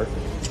in the cart.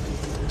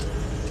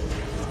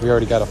 We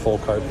already got a full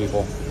cart,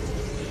 people.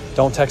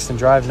 Don't text and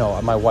drive. No,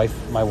 my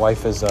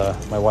wife is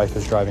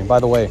driving. By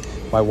the way,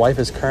 my wife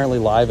is currently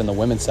live in the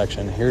women's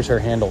section. Here's her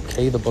handle,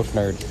 Kay the Book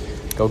Nerd.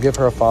 Go give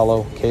her a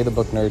follow, Kay the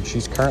Book Nerd.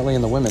 She's currently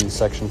in the women's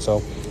section.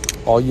 So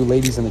all you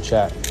ladies in the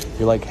chat,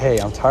 you're like, hey,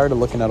 I'm tired of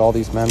looking at all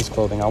these men's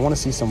clothing. I want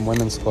to see some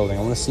women's clothing.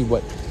 I want to see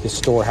what this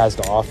store has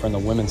to offer in the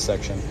women's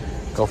section.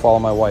 Go follow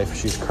my wife.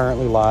 She's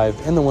currently live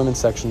in the women's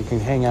section. You can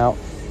hang out.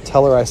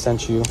 Tell her I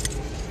sent you.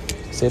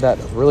 Say that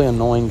really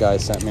annoying guy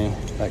sent me.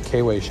 That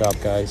KayWay shop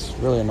guy's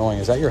really annoying.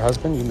 Is that your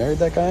husband? You married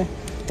that guy?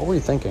 What were you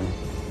thinking?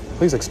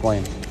 Please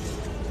explain.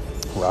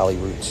 Rally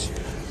Roots.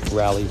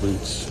 Rally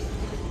Roots.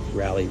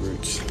 Rally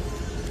Roots.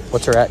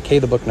 What's her at? Kay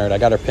the Book Nerd. I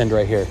got her pinned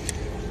right here.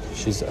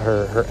 She's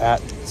her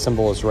at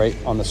symbol is right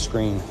on the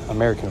screen.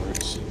 American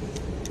Roots.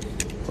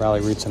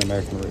 Rally Roots and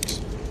American Roots.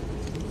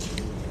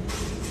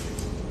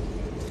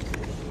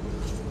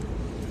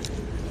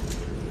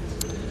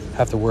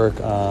 Have to work.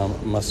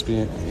 Must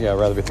be. Yeah,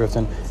 rather be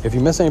thrifting. If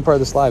you miss any part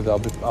of this live,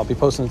 I'll be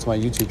posting it to my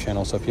YouTube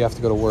channel. So if you have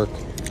to go to work,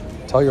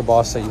 tell your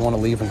boss that you want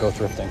to leave and go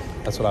thrifting.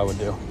 That's what I would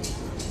do.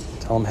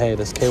 Tell him, hey,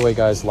 this KayWay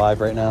guy's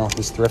live right now.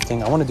 He's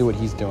thrifting. I want to do what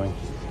he's doing.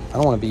 I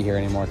don't want to be here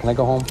anymore. Can I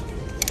go home?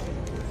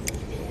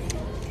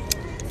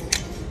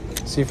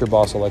 See if your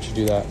boss will let you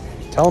do that.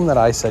 Tell him that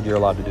I said you're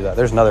allowed to do that.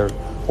 There's another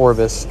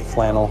Orvis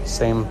flannel,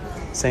 same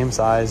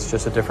size,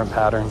 just a different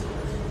pattern.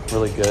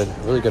 Really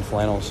good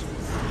flannels.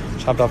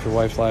 Chopped off your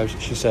wife's lives.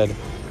 She said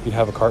you'd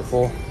have a cart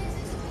full.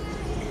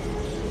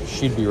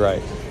 She'd be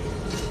right.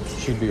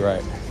 She'd be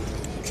right.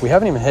 We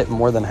haven't even hit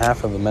more than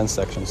half of the men's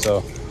section,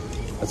 so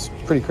that's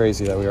pretty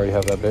crazy that we already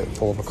have that bit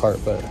full of a cart.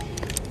 But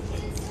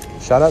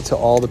shout out to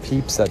all the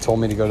peeps that told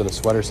me to go to the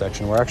sweater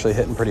section. We're actually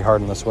hitting pretty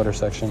hard in the sweater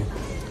section.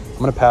 I'm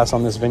gonna pass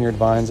on this Vineyard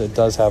Vines. It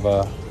does have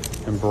a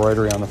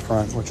embroidery on the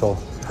front, which will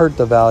hurt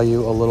the value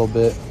a little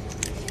bit.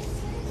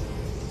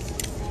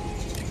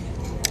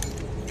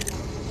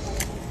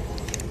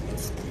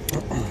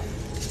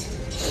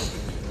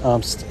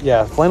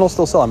 Yeah, flannels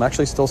still sell. I'm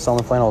actually still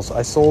selling flannels.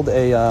 I sold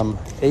a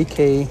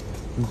AK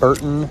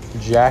Burton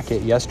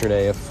jacket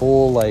yesterday, a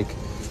full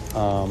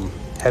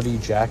heavy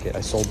jacket.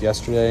 I sold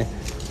yesterday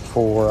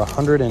for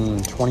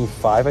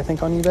 125, I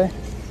think, on eBay,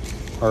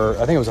 or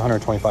I think it was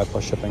 125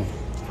 plus shipping,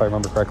 if I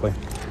remember correctly.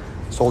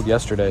 Sold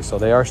yesterday, so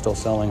they are still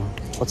selling.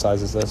 What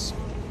size is this?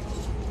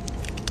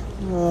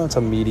 It's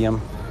a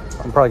medium.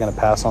 I'm probably gonna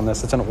pass on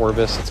this. It's an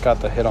Orvis. It's got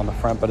the hit on the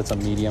front, but it's a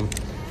medium.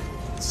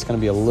 It's going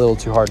to be a little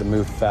too hard to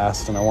move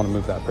fast, and I want to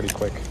move that pretty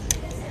quick.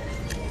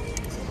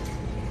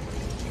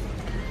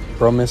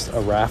 Bro missed a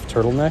raft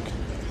turtleneck.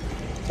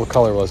 What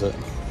color was it?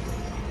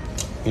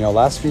 You know,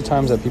 last few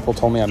times that people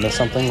told me I missed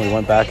something, we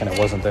went back and it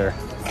wasn't there.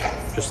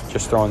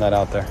 Just throwing that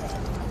out there.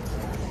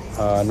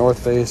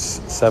 North Face,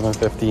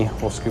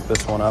 $7.50. We'll scoop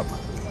this one up.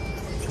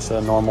 Just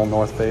a normal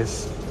North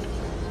Face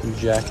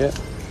jacket.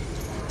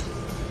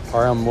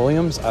 RM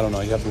Williams, I don't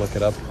know. You have to look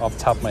it up. Off the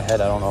top of my head,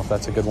 I don't know if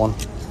that's a good one.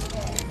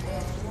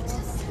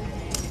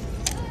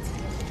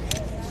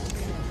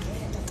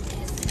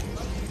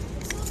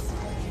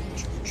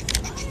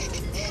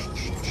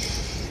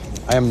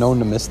 I am known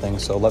to miss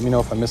things, so let me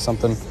know if I miss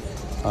something.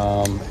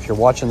 If you're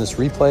watching this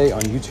replay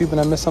on YouTube and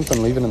I miss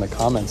something, leave it in the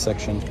comments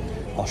section.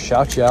 I'll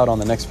shout you out on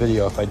the next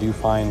video if I do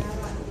find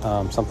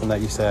something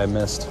that you say I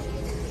missed.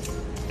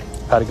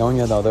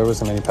 Patagonia? No, there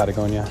wasn't any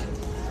Patagonia.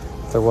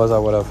 If there was, I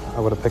would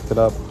have picked it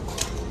up.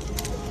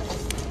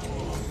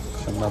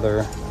 There's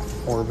another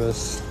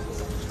Orvis.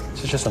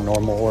 This is just a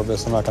normal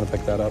Orvis. I'm not going to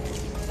pick that up.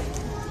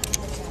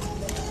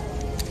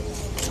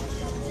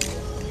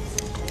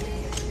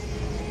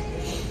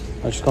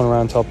 I'm just going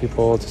around and tell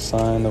people to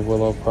sign the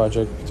Willow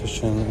Project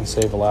petition and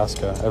save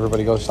Alaska.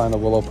 Everybody go sign the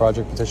Willow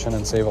Project petition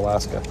and save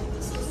Alaska.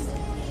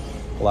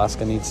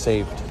 Alaska needs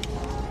saved.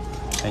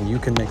 And you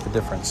can make the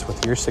difference.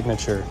 With your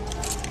signature,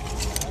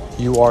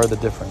 you are the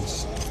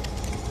difference.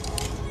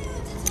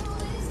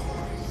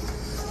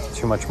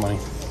 Too much money.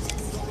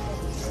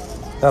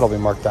 That'll be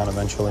marked down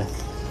eventually.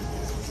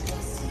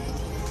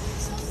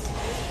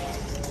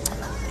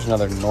 There's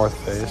another North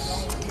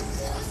Face.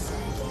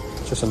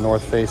 Just a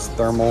North Face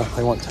thermal.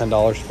 They want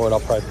 $10 for it. I'll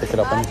probably pick it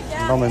up and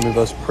normally move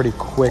those pretty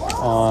quick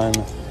on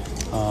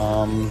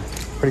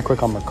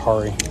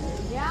Mercari.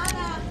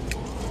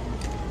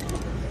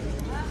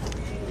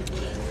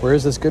 Where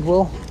is this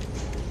Goodwill?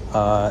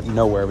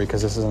 Nowhere,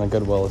 because this isn't a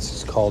Goodwill. It's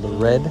just called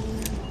Red,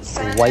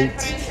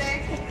 White,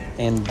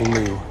 and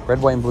Blue.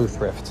 Red, White, and Blue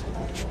Thrift.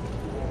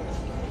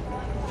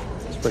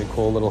 It's a pretty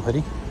cool little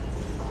hoodie.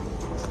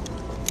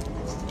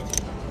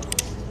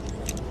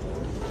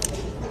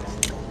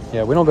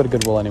 Yeah, we don't go to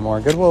Goodwill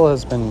anymore. Goodwill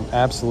has been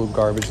absolute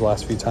garbage the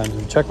last few times.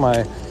 If you check one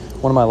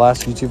of my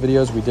last YouTube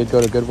videos, we did go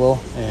to Goodwill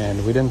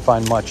and we didn't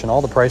find much, and all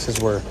the prices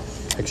were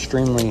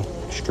extremely,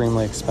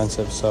 extremely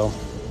expensive. So,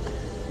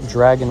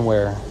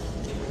 Dragonwear.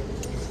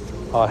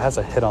 Oh, it has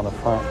a hit on the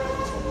front.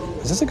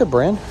 Is this a good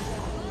brand?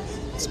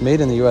 It's made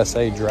in the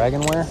USA,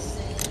 Dragonwear.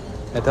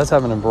 It does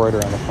have an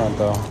embroidery on the front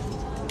though.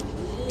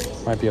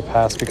 Might be a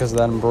pass because of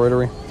that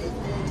embroidery.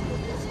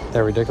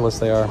 They're ridiculous,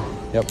 they are.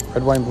 Yep,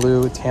 Red, White, and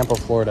Blue, Tampa,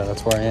 Florida.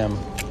 That's where I am.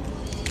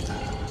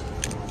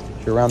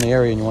 If you're around the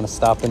area and you want to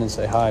stop in and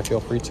say hi, feel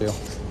free to. You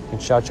can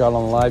shout you out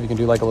on the live. You can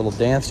do like a little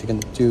dance. You can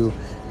do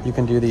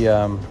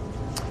the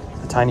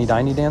tiny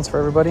diny dance for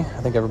everybody.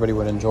 I think everybody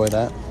would enjoy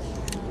that.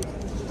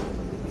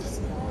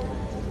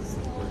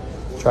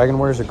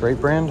 Dragonwear is a great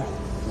brand.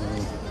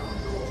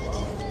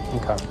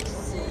 Okay.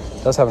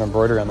 It does have an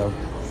embroidery on the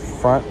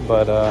front,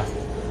 but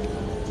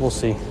we'll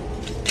see.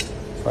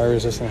 Fire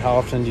resistant. How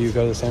often do you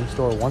go to the same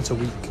store? Once a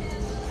week.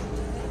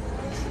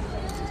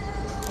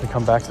 We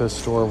come back to the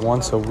store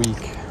once a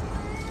week.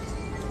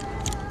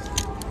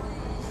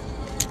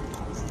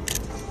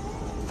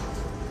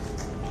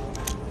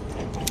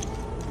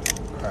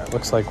 All right,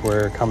 looks like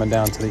we're coming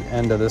down to the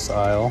end of this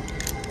aisle.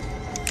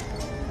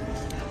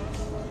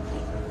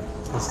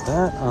 Is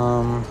that,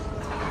 no.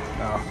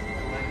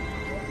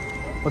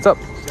 What's up?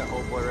 It's that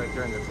old boy right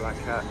there in the black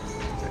hat.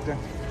 Right there?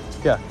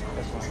 Yeah.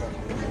 That's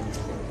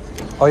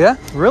one. Oh yeah?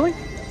 Really?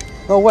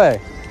 No way.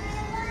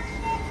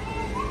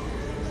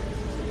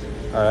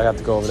 All right, I have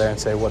to go over there and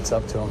say what's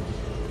up to him.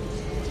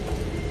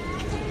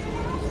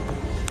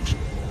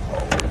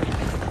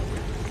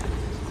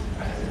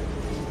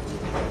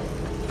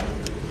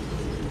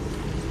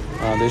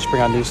 They just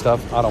bring out new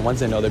stuff out on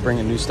Wednesday. No, they bring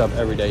in new stuff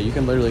every day. You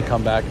can literally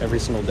come back every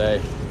single day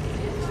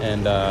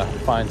and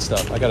find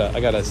stuff. I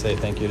gotta say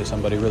thank you to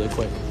somebody really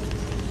quick.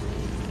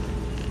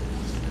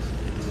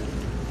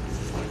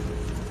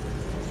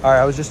 All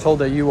right, I was just told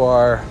that you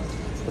are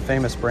the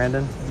famous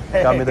Brandon.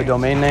 Got me the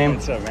domain name.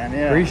 What's up, man?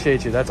 Yeah.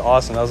 Appreciate you. That's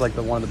awesome. That was like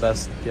one of the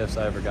best gifts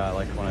I ever got.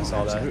 Like when I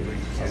saw Absolutely.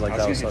 that, I was like,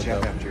 that was so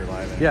dope. After your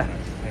live. Yeah.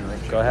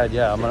 Go ahead.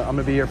 Yeah, I'm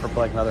gonna be here for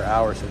like another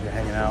hour. So if you're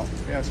hanging out,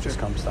 Yeah, just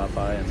come stop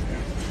by, and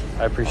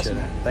I appreciate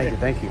it.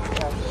 Thank you.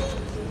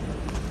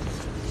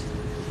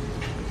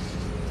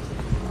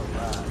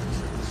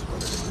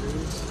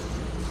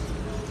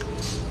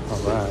 All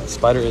right.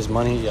 Spider is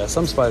money. Yeah,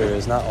 some spider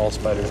is. Not all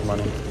spider is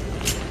money.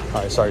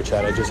 All right, sorry,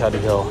 Chad. I just had to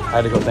go. I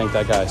had to go thank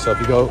that guy. So if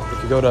you go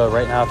to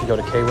right now, if you go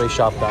to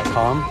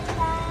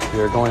KayWayShop.com,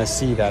 you're going to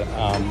see that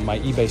my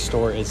eBay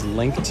store is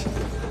linked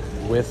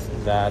with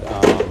that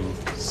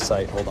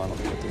site. Hold on, let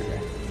me get through here.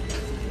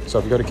 So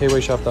if you go to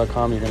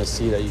KayWayShop.com, you're going to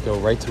see that you go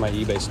right to my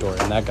eBay store,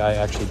 and that guy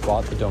actually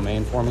bought the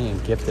domain for me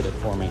and gifted it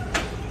for me.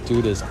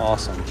 Dude is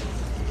awesome.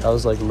 That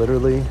was like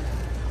literally,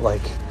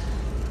 like,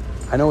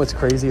 I know it's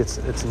crazy.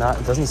 It's not.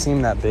 It doesn't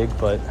seem that big,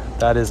 but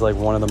that is like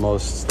one of the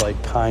most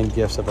like kind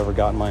gifts I've ever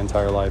gotten in my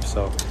entire life.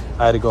 So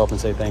I had to go up and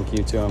say thank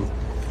you to him.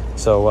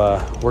 So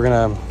we're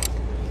gonna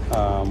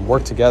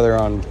work together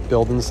on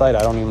building the site.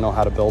 I don't even know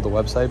how to build a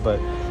website, but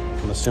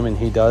I'm assuming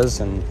he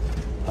does, and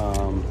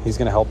he's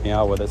gonna help me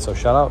out with it. So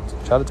shout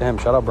out to him.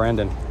 Shout out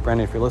Brandon.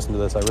 Brandon, if you're listening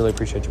to this, I really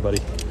appreciate you,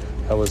 buddy.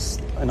 That was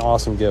an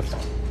awesome gift.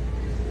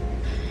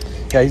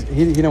 Yeah,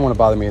 he didn't want to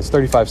bother me. It's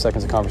 35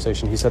 seconds of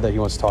conversation. He said that he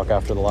wants to talk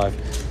after the live.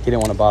 He didn't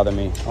want to bother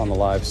me on the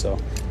live, so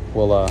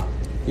we'll,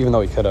 even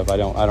though he could have, I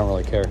don't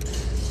really care.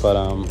 But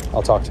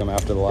I'll talk to him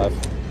after the live.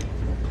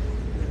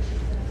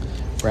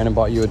 Brandon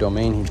bought you a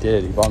domain. He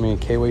did. He bought me a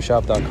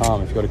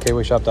KayWayShop.com. If you go to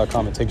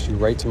KayWayShop.com, it takes you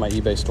right to my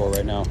eBay store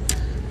right now.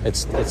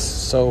 It's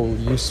so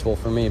useful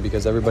for me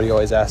because everybody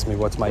always asks me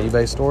what's my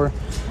eBay store,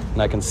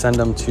 and I can send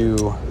them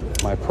to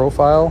my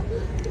profile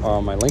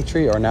or my link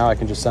tree, or now I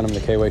can just send them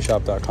to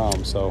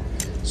KayWayShop.com. So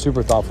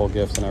super thoughtful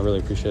gift, and I really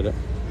appreciate it.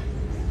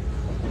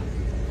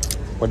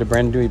 What did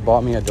Brandon do? He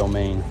bought me a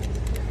domain.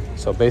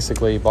 So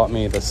basically, he bought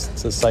me the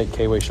site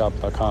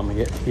KayWayShop.com.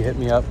 He hit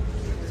me up.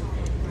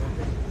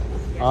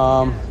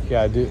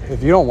 Yeah, I do.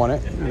 If you don't want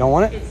it, you don't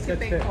want it? It's too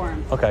big for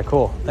him. Okay,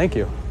 cool. Thank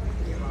you.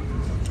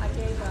 I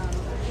gave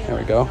There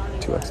we go.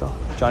 2XL.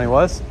 Johnny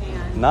was?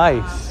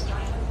 Nice.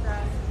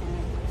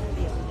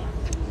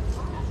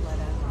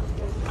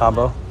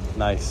 Combo?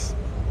 Nice.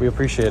 We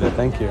appreciate it.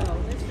 Thank you.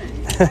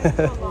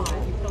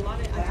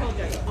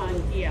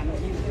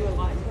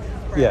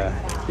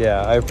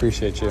 Yeah, I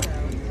appreciate you.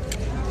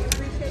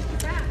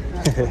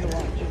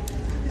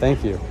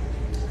 Thank you.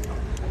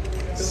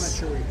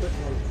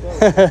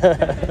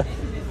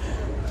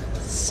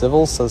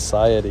 Civil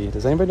Society.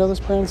 Does anybody know this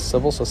brand?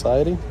 Civil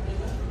Society?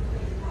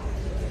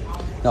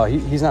 No,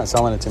 he's not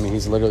selling it to me.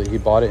 He's literally, he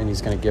bought it and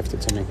he's going to gift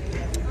it to me.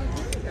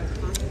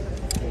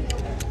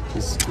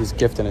 He's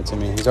gifting it to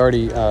me. He's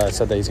already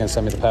said that he's going to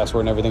send me the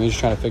password and everything. He's just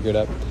trying to figure it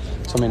out.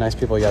 So many nice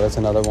people. Yeah, that's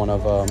another one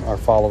of our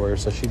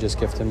followers. So she just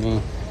gifted me.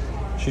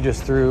 She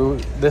just threw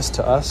this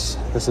to us.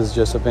 This is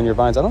just a Vineyard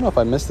Vines. I don't know if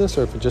I missed this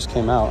or if it just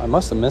came out. I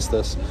must have missed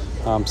this.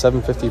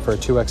 $7.50 for a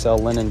 2XL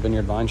linen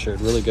Vineyard Vine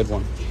shirt. Really good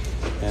one.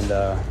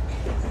 And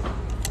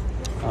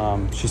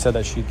she said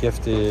that she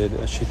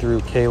threw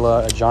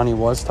Kayla a Johnny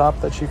Was top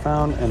that she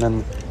found, and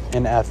then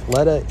an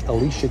Athleta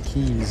Alicia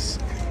Keys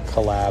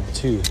collab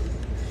too.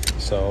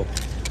 So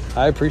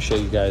I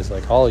appreciate you guys,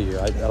 like all of you.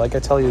 I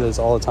tell you this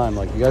all the time.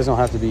 Like, you guys don't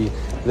have to be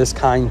this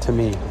kind to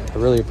me. I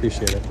really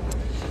appreciate it.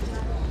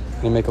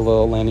 I'm gonna make a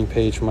little landing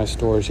page for my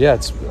stores. Yeah,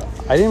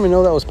 I didn't even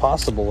know that was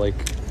possible. Like,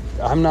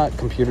 I'm not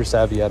computer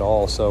savvy at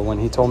all. So when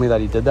he told me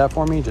that he did that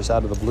for me just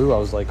out of the blue, I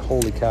was like,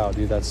 holy cow,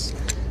 dude, that's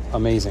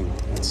amazing.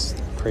 It's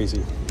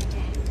crazy.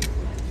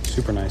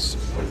 Super nice.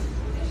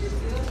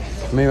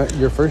 Maybe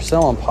your first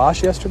sell on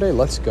Posh yesterday?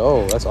 Let's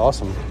go. That's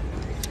awesome.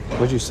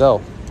 What'd you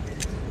sell?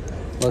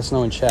 Let us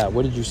know in chat.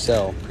 What did you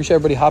sell? Appreciate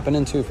everybody hopping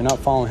in too. If you're not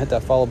following, hit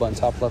that follow button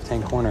top left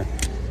hand corner.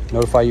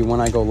 Notify you when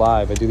I go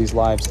live. I do these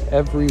lives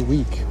every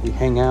week. We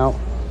hang out,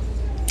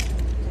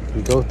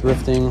 we go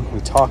thrifting, we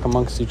talk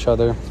amongst each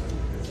other.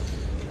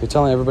 You're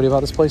telling everybody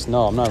about this place?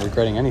 No, I'm not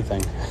regretting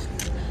anything.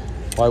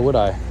 Why would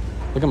I?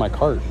 Look at my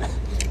cart.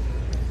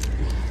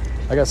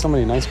 I got so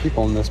many nice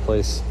people in this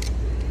place.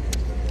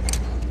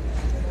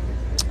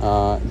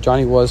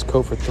 Johnny Was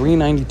coat for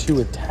 $3.92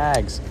 with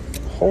tags.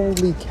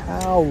 Holy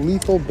cow,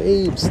 Lethal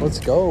Babes, let's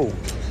go.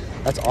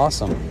 That's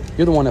awesome.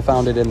 You're the one that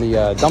found it in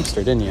the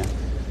dumpster, didn't you?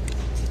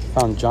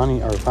 Found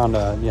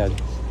that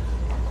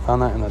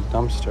in the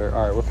dumpster.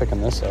 All right, we're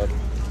picking this up.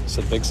 It's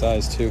a big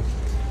size too.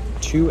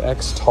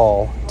 2X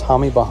tall,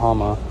 Tommy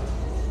Bahama.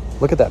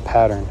 Look at that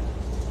pattern.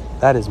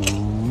 That is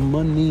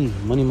money.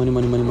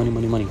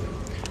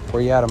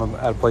 Where you at? I'm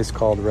at a place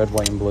called Red,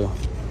 White, and Blue.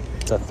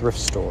 It's a thrift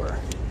store.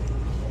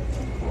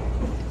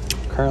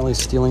 Currently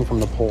stealing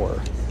from the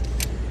poor.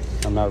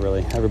 I'm not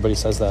really. Everybody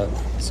says that.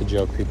 It's a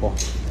joke, people.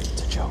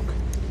 It's a joke.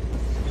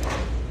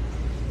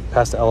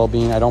 Past LL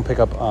Bean. I don't pick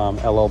up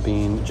LL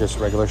Bean, just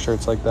regular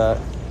shirts like that.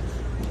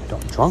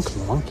 Drunk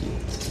Monkey.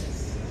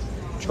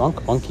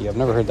 I've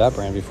never heard that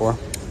brand before.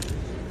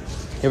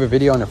 You have a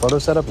video on your photo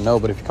setup? No,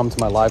 but if you come to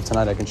my live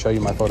tonight, I can show you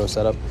my photo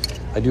setup.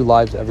 I do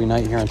lives every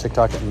night here on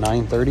TikTok at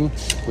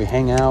 9:30. We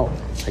hang out.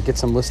 I get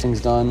some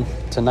listings done.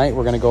 Tonight,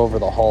 we're going to go over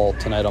the haul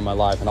tonight on my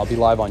live, and I'll be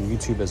live on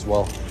YouTube as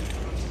well.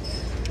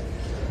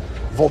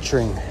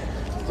 Vulturing.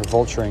 We're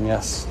vulturing,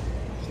 yes.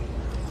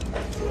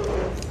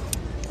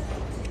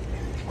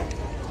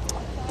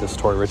 This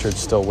Tory Richard's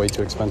still way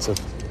too expensive.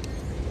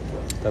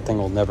 That thing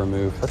will never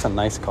move. That's a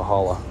nice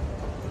Kahala.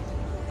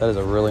 That is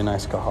a really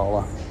nice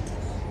Kahala.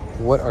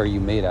 What are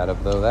you made out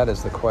of, though? That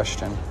is the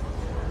question.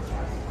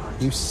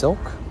 You silk?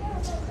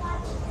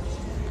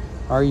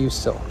 Are you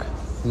silk?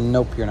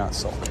 Nope, you're not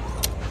silk.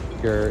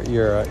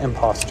 You're an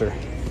imposter.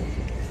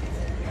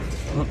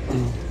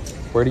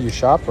 Where do you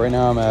shop? Right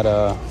now I'm at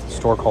a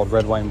store called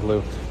Red, White, and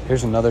Blue.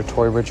 Here's another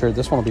Tory Richard.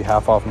 This one will be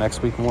half off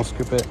next week and we'll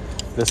scoop it.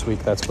 This week,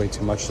 that's way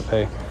too much to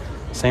pay.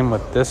 Same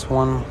with this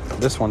one.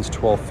 This one's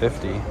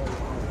 $12.50.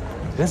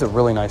 It is a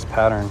really nice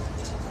pattern.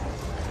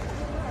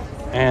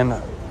 And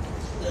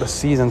the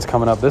season's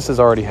coming up. This is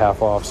already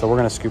half off, so we're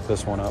gonna scoop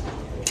this one up.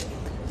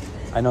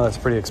 I know that's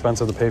pretty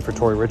expensive to pay for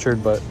Tory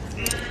Richard, but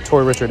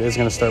Tory Richard is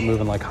gonna start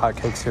moving like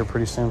hotcakes here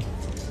pretty soon.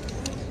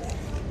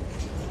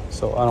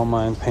 So I don't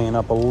mind paying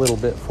up a little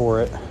bit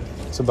for it.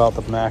 It's about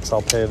the max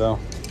I'll pay though.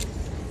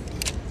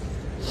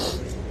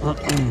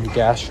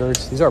 Gas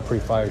shirts. These are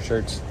pretty fire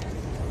shirts.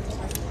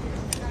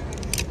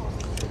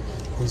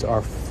 These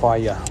are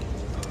fire.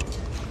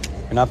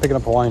 If you're not picking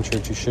up Hawaiian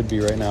shirts, you should be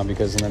right now,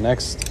 because in the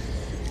next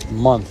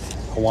month,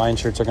 Hawaiian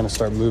shirts are going to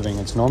start moving.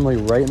 It's normally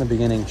right in the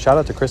beginning. Shout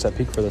out to Chris at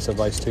Peak for this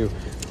advice too.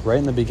 Right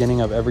in the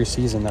beginning of every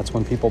season, that's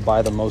when people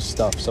buy the most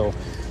stuff. So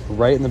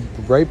right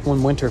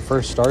when winter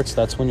first starts,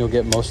 that's when you'll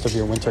get most of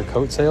your winter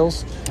coat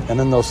sales, and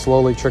then they'll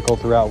slowly trickle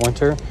throughout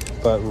winter.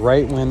 But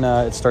right when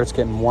it starts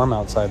getting warm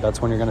outside,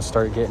 that's when you're going to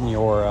start getting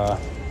your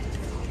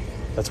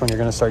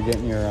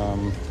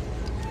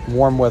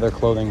warm weather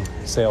clothing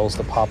sales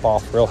to pop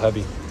off real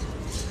heavy.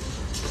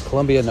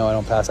 Columbia, no, I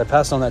don't pass. I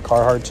passed on that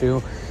Carhartt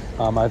too.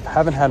 I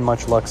haven't had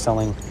much luck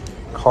selling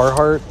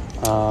Carhartt,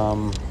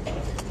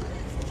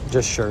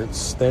 just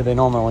shirts. They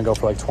normally only go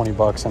for like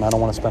 $20, and I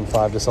don't want to spend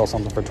 $5 to sell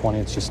something for $20.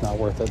 It's just not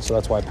worth it. So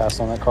that's why I passed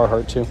on that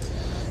Carhartt too.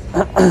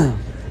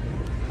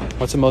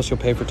 What's the most you'll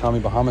pay for Tommy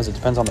Bahamas? It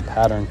depends on the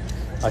pattern.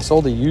 I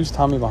sold a used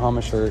Tommy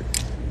Bahama shirt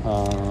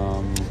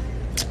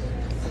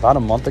about a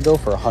month ago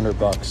for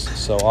 $100.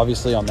 So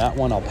obviously on that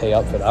one, I'll pay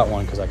up for that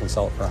one because I can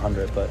sell it for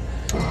 $100. But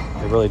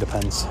it really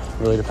depends. It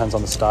really depends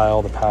on the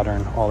style, the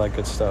pattern, all that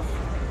good stuff.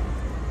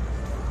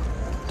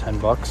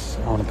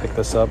 $10. I want to pick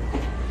this up.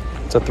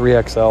 It's a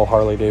 3XL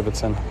Harley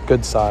Davidson.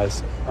 Good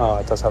size.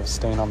 It does have a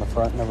stain on the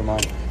front. Never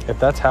mind. If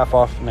that's half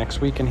off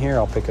next week in here,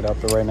 I'll pick it up.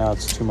 But right now,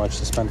 it's too much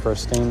to spend for a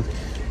stain.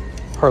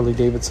 Harley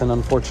Davidson,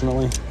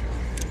 unfortunately.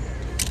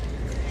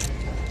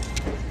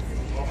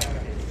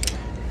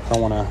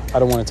 I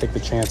don't wanna take the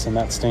chance in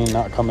that stain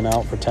not coming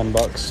out for 10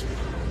 bucks.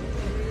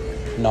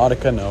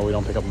 Nautica, no, we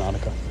don't pick up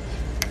Nautica.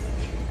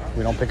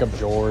 We don't pick up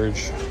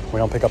George. We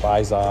don't pick up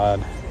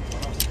Izod.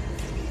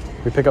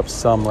 We pick up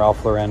some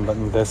Ralph Lauren, but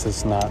this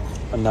is not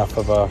enough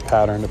of a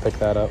pattern to pick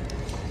that up.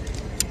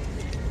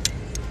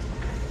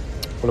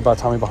 What about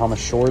Tommy Bahama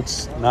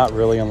shorts? Not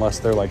really, unless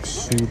they're like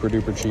super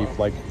duper cheap,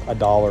 like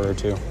 $1 or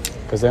 $2,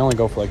 because they only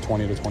go for like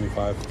 20 to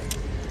 25.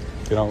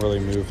 They don't really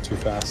move too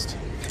fast.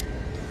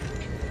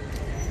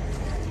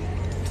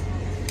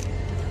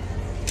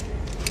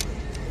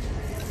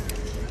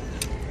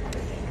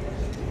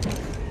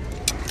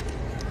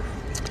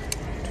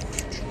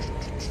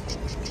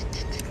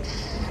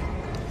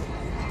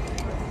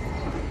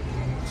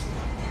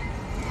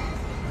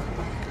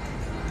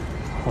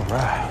 All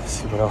right, let's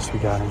see what else we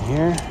got in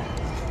here.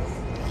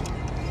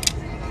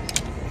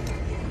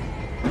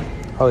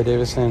 Harley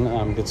Davidson,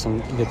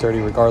 get dirty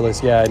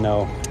regardless. Yeah, I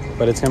know,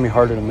 but it's gonna be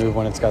harder to move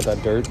when it's got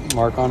that dirt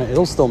mark on it.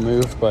 It'll still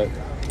move, but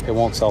it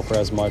won't sell for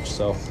as much,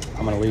 so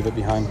I'm gonna leave it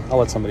behind. I'll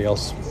let somebody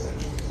else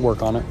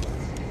work on it.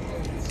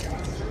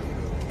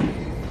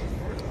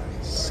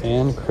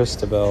 San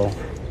Cristobal.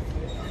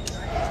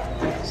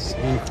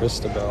 San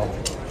Cristobal.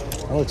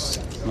 That looks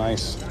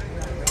nice.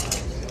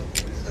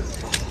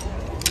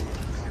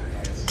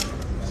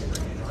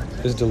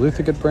 Is Duluth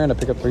a good brand? I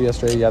picked up 3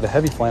 yesterday. Yeah, the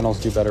heavy flannels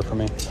do better for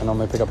me. I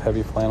normally pick up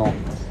heavy flannel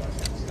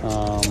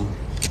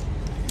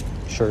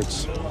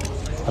shirts.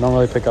 I don't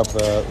really pick up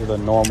the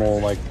normal,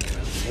 like,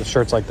 the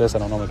shirts like this. I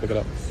don't normally pick it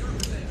up.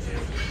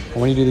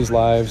 When you do these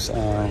lives,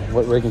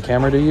 what rig and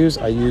camera do you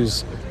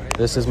use?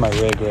 This is my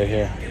rig right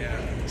here.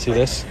 See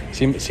this?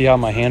 See how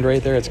my hand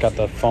right there, it's got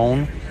the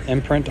phone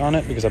imprint on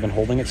it because I've been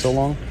holding it so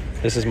long?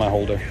 This is my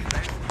holder.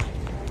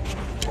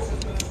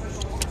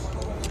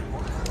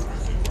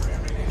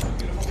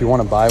 If you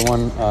want to buy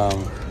one,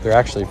 they're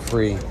actually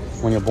free.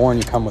 When you're born,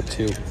 you come with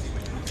 2.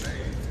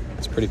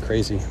 It's pretty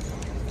crazy.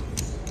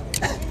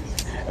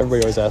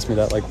 Everybody always asks me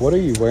that, like, what are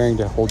you wearing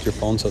to hold your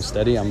phone so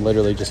steady? I'm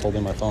literally just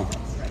holding my phone.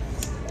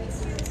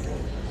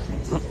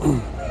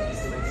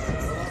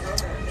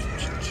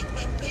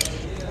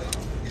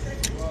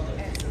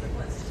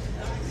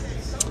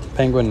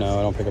 Penguin? No,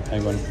 I don't pick a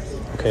Penguin.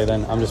 Okay,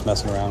 then I'm just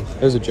messing around.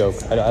 It was a joke.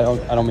 I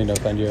don't mean to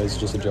offend you. It's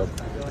just a joke.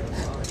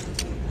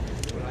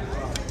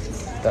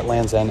 That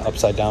Land's End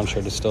upside down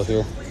shirt is still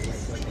here.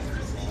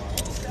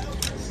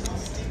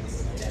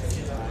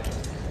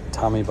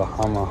 Tommy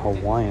Bahama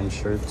Hawaiian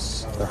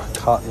shirts. They're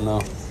cotton though.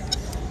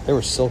 If they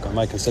were silk, I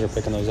might consider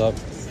picking those up.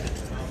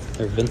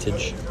 They're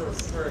vintage.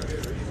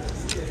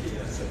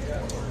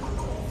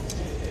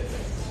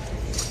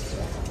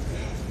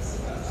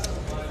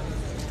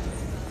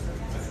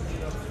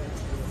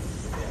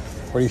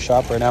 Where do you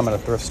shop right now? I'm at a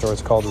thrift store.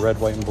 It's called Red,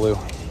 White, and Blue.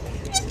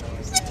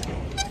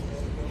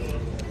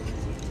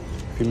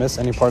 If you miss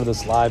any part of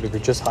this live, if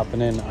you're just hopping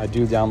in, I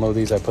do download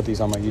these. I put these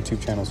on my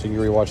YouTube channel, so you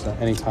can rewatch them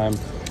anytime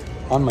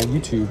on my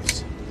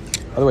YouTubes.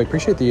 By the way,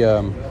 appreciate the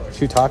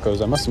 2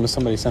 tacos. I must have missed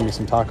somebody send me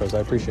some tacos. I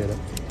appreciate it.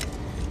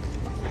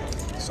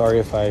 Sorry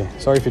if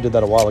you did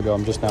that a while ago.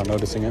 I'm just now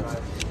noticing it.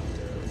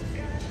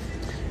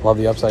 Love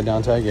the upside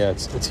down tag. Yeah,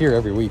 it's here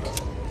every week.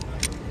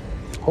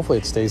 Hopefully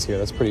it stays here.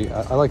 That's pretty.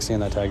 I like seeing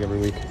that tag every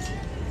week.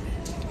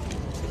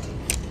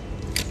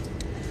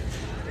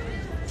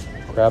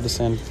 Grab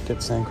the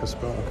get San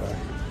Cristobal. Okay.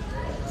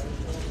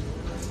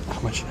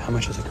 How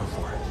much does it go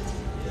for?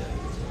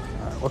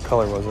 All right, what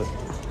color was it?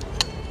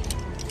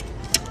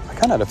 I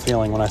kind of had a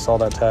feeling when I saw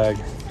that tag.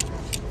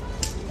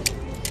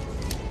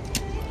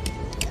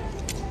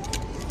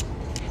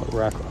 What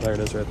rack? There it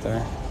is, right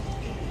there.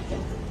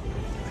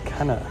 I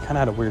kind of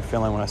had a weird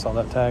feeling when I saw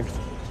that tag.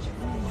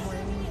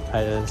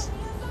 It is.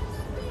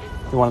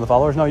 You one of the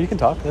followers? No, you can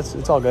talk.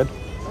 It's all good.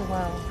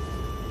 Well,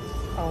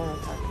 I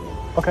want to talk to you.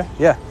 Okay.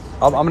 Yeah.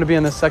 I'm going to be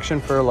in this section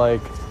for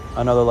like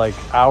another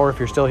hour. If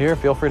you're still here,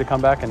 feel free to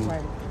come back and...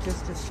 Right.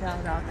 Just a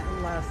shout out to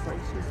Leslie.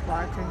 She's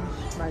watching.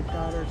 My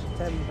daughter's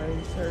having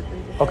brain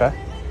surgery today. Okay.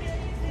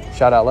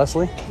 Shout out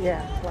Leslie.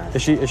 Yeah,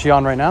 Leslie. Is she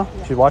on right now?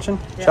 Yeah. She's watching?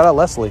 Yeah. Shout out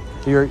Leslie.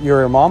 You're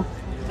her mom?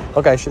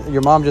 Okay.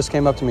 Your mom just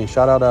came up to me.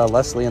 Shout out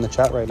Leslie in the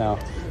chat right now.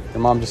 Your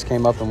mom just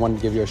came up and wanted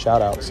to give you a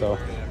shout out. So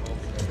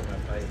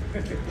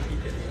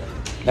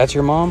that's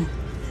your mom?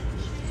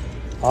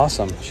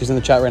 Awesome. She's in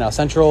the chat right now.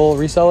 Central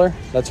Reseller?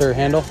 That's her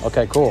handle?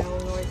 Okay, cool.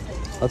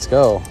 Let's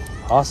go.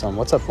 Awesome.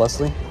 What's up,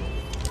 Leslie?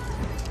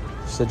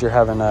 She said you're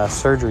having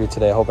surgery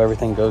today. I hope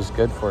everything goes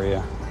good for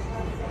you.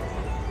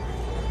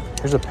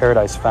 Here's a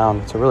Paradise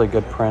Found. It's a really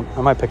good print.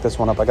 I might pick this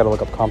one up. I got to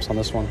look up comps on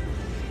this one.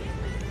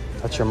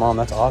 That's your mom.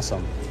 That's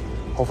awesome.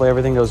 Hopefully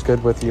everything goes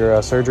good with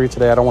your surgery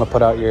today. I don't want to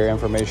put out your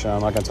information.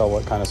 I'm not going to tell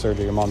what kind of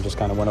surgery. Your mom just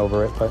kind of went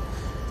over it, but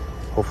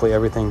hopefully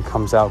everything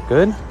comes out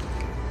good.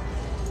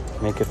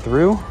 Make it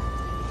through.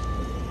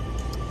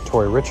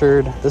 Tory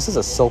Richard. This is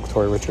a silk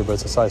Tory Richard, but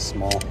it's a size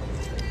small.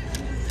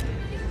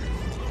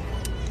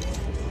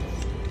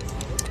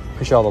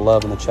 Appreciate all the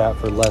love in the chat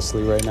for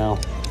Leslie right now.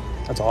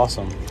 That's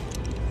awesome.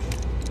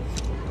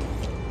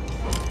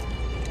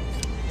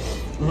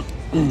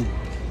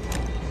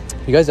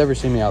 If you guys ever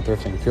see me out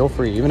thrifting, feel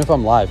free. Even if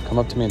I'm live, come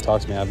up to me and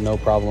talk to me. I have no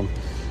problem.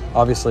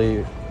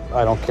 Obviously,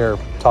 I don't care.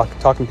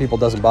 Talking to people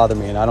doesn't bother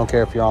me, and I don't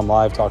care if you're on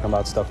live talking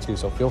about stuff too.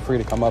 So feel free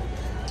to come up.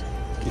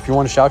 If you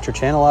want to shout your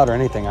channel out or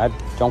anything, I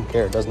don't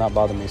care. It does not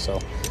bother me. So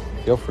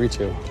feel free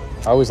to.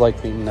 I always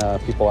like meeting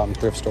people out in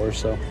thrift stores.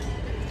 So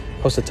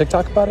post a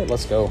TikTok about it.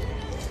 Let's go.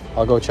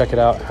 I'll go check it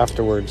out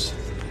afterwards.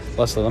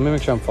 Leslie, let me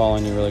make sure I'm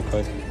following you really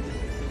quick.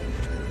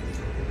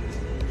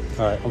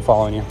 All right, I'm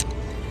following you.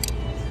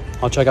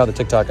 I'll check out the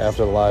TikTok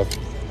after the live.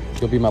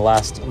 You'll be my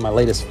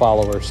latest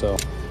follower, so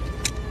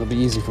it'll be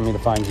easy for me to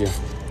find you.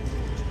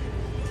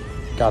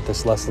 Got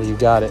this, Leslie. You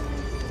got it.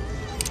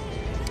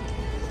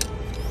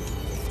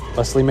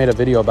 Leslie made a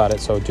video about it,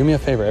 so do me a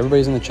favor.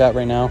 Everybody's in the chat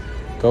right now.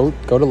 Go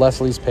to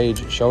Leslie's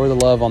page. Show her the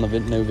love on the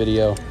new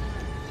video.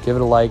 Give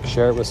it a like.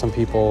 Share it with some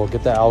people.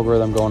 Get the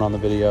algorithm going on the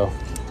video.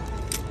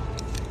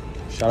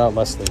 Shout out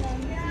Leslie.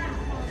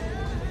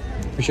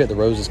 Appreciate the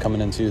roses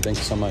coming in too. Thank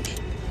you so much.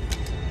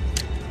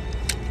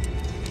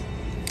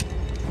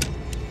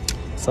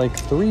 It's like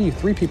three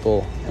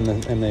people in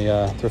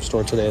the thrift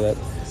store today that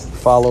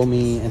follow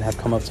me and have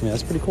come up to me.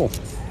 That's pretty cool.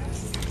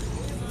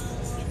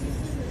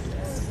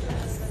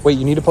 Wait,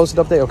 you need a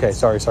posted update? Okay,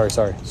 sorry.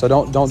 So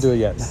don't do it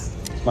yet.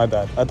 My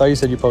bad. I thought you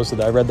said you posted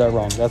it. I read that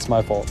wrong. That's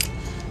my fault.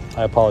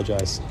 I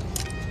apologize.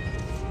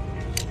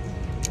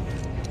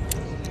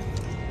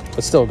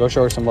 But still, go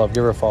show her some love.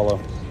 Give her a follow.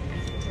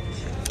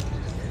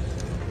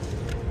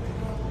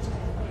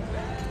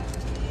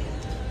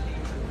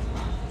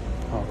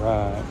 All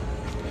right.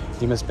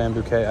 You miss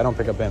Bamboo K? I don't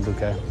pick up Bamboo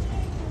K.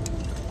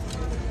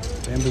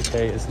 Bamboo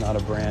K is not a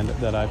brand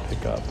that I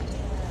pick up.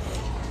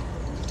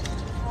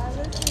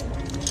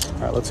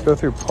 All right, let's go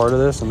through part of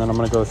this, and then I'm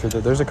going to go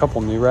through there's a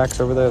couple new racks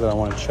over there that I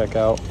want to check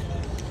out.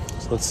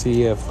 So let's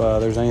see if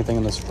there's anything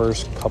in this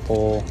first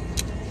couple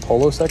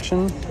polo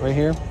section right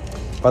here.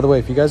 By the way,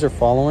 if you guys are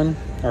following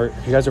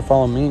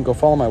me, go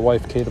follow my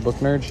wife, Kay the Book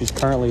Nerd. She's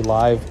currently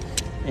live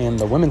in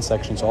the women's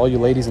section. So all you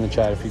ladies in the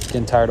chat, if you're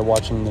getting tired of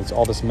watching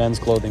all this men's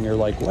clothing, you're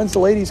like, when's the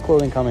ladies'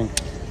 clothing coming?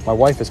 My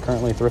wife is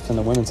currently thrifting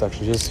the women's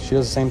section. She does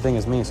the same thing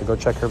as me, so go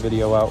check her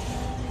video out.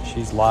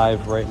 She's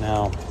live right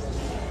now.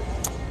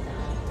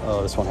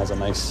 Oh, this one has a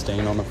nice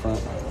stain on the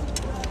front.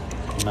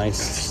 Nice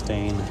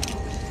stain.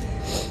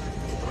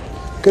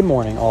 Good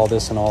morning, all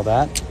this and all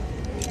that.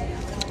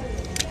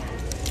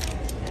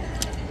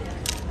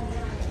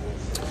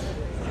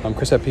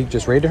 Chris at Peak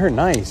just raided her.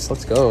 Nice,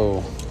 let's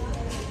go.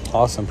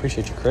 Awesome,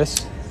 appreciate you,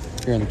 Chris.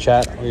 If you're in the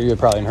chat, or you're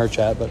probably in her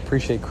chat, but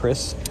appreciate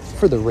Chris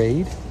for the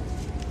raid.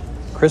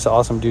 Chris,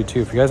 awesome dude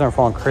too. If you guys aren't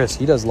following Chris,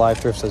 he does live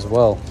thrifts as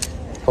well.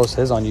 He posts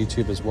his on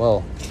YouTube as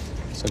well.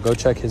 So go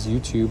check his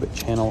YouTube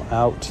channel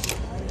out.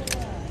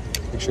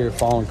 Make sure you're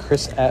following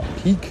Chris at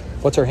Peak.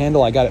 What's her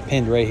handle? I got it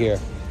pinned right here.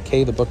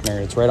 Kay the Book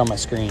Nerd. It's right on my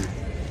screen.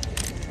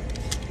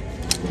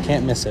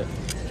 Can't miss it.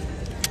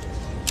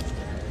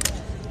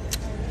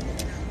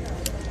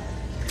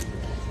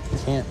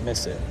 Can't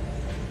miss it.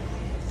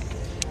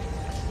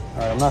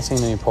 All right, I'm not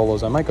seeing any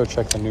polos. I might go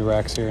check the new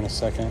racks here in a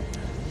second.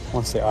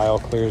 Once the aisle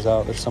clears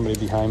out, there's somebody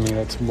behind me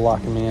that's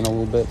blocking me in a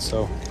little bit.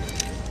 So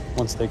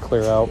once they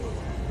clear out.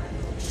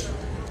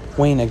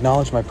 Wayne,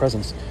 acknowledge my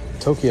presence.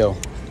 Tokyo.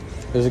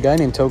 There's a guy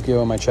named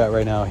Tokyo in my chat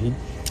right now.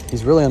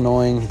 He's really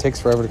annoying. He takes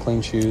forever to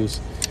clean shoes.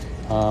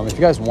 If you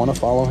guys want to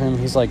follow him,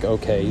 he's like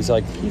okay. He's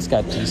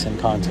got decent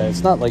content.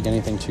 It's not like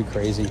anything too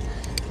crazy,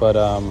 but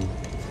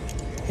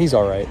he's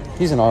all right.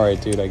 He's an all right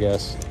dude, I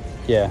guess.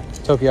 Yeah,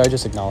 Tokyo, I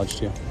just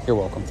acknowledged you. You're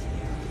welcome.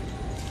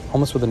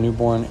 Homeless with a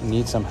newborn,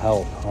 need some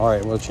help. All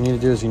right, what you need to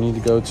do is you need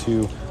to go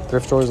to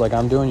thrift stores like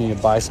I'm doing. You need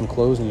to buy some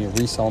clothes and you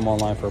resell them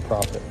online for a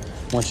profit.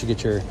 Once you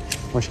get your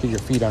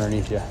feet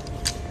underneath you.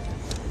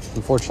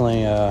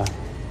 Unfortunately,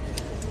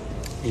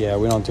 yeah,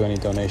 we don't do any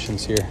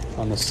donations here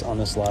on this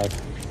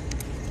live.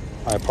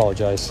 I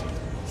apologize.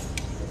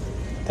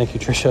 Thank you,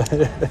 Trisha.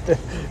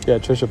 Yeah,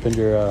 Trisha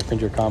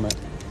pinned your comment.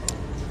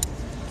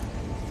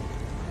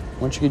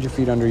 Once you get your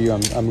feet under you,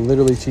 I'm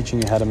literally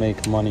teaching you how to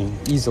make money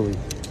easily.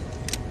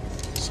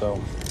 So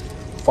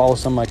follow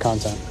some of my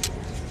content.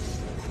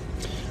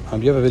 Do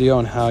you have a video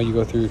on how you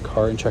go through your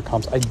cart and check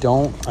comps? I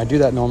don't. I do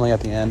that normally at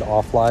the end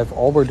off live.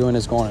 All we're doing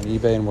is going on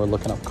eBay and we're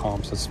looking up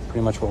comps. That's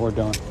pretty much what we're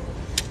doing.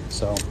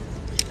 So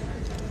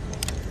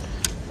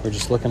we're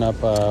just looking up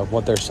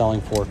what they're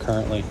selling for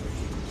currently.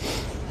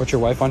 What's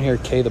your wife on here?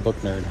 Kay the Book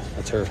Nerd.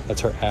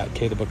 That's her at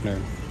Kay the Book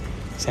Nerd.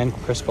 San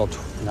Cristobal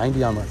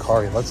 90 on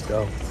Mercari. Let's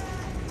go.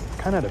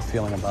 Kind of had a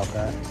feeling about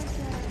that.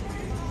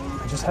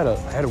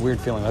 I had a weird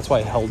feeling. That's why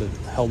I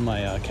held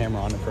my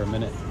camera on it for a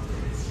minute.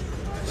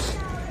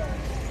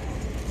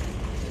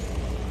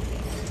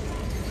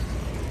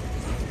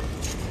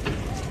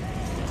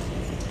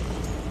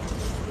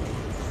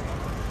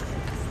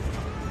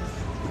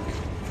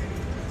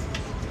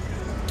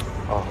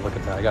 Oh, look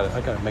at that.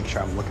 I gotta make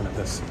sure I'm looking at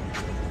this.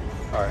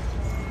 All right.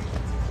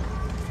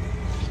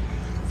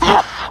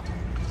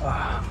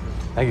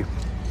 Thank you.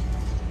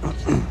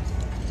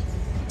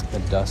 The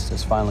dust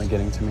is finally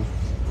getting to me.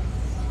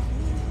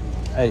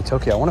 Hey,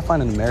 Tokyo, I want to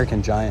find an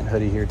American Giant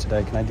hoodie here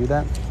today. Can I do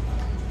that?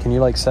 Can you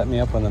like set me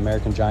up with an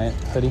American Giant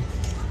hoodie?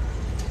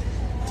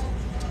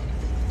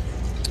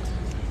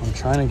 I'm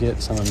trying to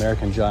get some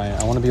American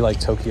Giant. I want to be like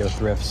Tokyo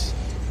Thrifts.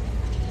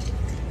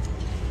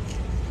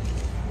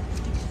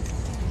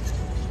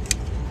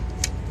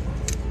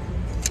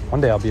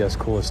 One day I'll be as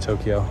cool as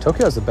Tokyo.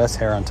 Tokyo has the best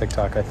hair on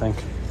TikTok, I think.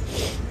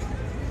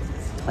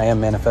 I am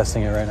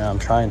manifesting it right now. I'm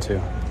trying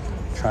to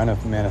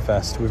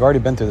manifest. We've already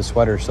been through the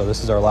sweater, so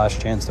this is our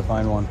last chance to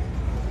find one.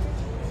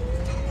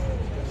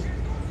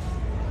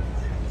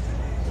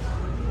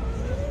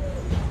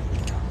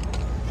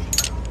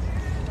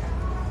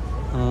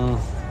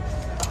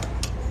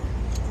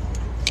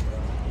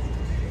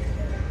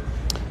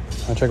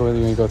 I'll check with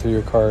you when you go through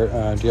your cart.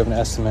 Do you have an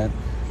estimate?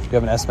 Do you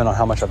have an estimate on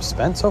how much I've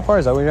spent so far?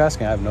 Is that what you're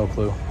asking? I have no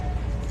clue.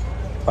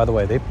 By the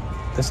way,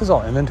 this is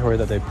all inventory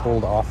that they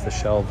pulled off the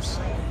shelves.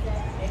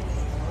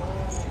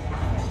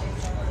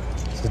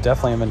 This is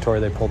definitely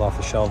inventory they pulled off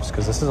the shelves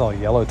because this is all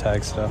yellow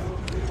tag stuff.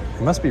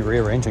 They must be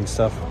rearranging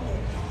stuff,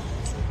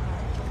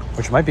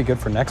 which might be good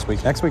for next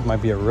week. Next week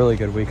might be a really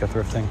good week of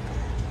thrifting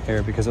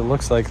here because it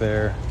looks like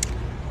they're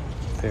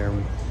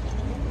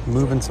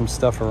moving some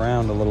stuff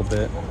around a little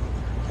bit.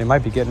 They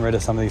might be getting rid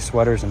of some of these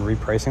sweaters and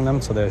repricing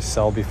them so they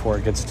sell before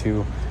it gets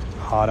too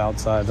hot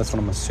outside. That's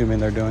what I'm assuming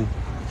they're doing.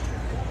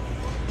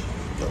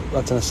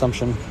 That's an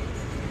assumption.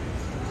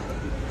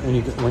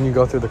 When you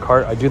go through the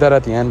cart, I do that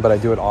at the end, but I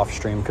do it off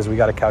stream because we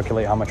got to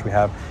calculate how much we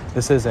have.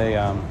 This is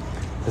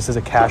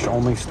a cash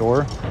only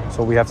store, so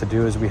what we have to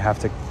do is we have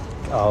to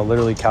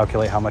literally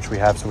calculate how much we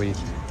have so we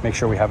make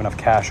sure we have enough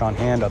cash on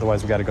hand.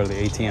 Otherwise, we got to go to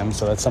the ATM.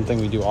 So that's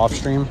something we do off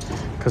stream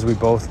because we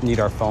both need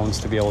our phones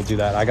to be able to do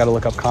that. I got to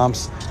look up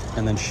comps,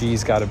 and then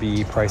she's got to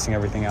be pricing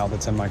everything out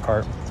that's in my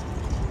cart.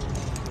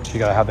 She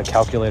got to have the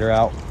calculator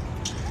out.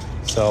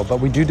 So, but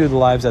we do the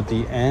lives at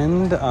the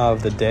end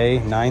of the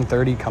day,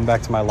 9:30. Come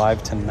back to my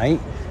live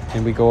tonight,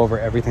 and we go over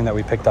everything that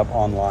we picked up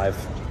on live.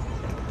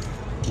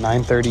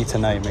 9:30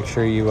 tonight. Make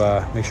sure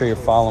you're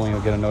following.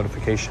 You'll get a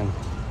notification.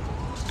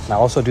 And I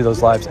also do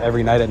those lives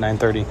every night at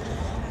 9:30.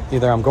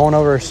 Either I'm going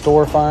over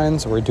store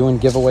finds, or we're doing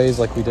giveaways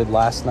like we did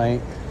last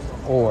night,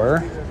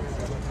 or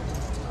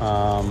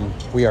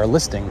we are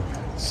listing.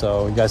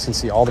 So you guys can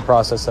see all the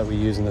process that we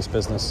use in this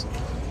business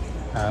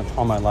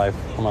on my live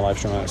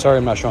stream. Sorry,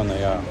 I'm not showing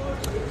the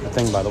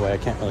thing, by the way. I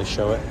can't really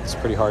show it. It's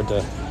pretty hard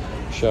to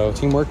show.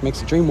 Teamwork makes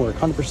the dream work,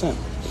 100%.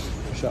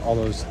 Show all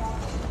those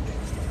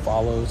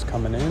follows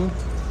coming in.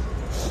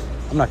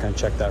 I'm not going to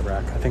check that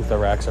rack. I think the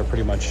racks are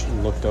pretty much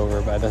looked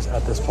over at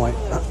this point.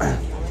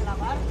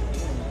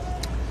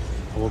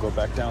 We'll go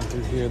back down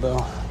through here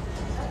though.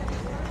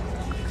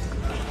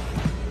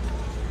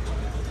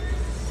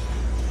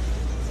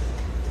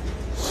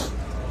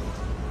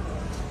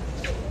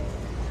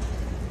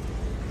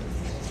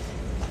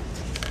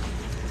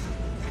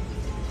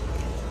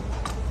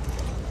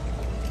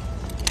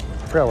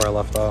 I forgot where I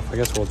left off. I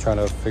guess we'll try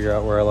to figure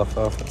out where I left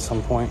off at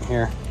some point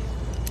here.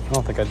 I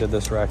don't think I did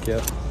this rack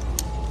yet.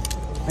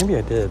 Maybe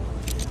I did.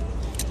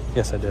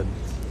 Yes, I did.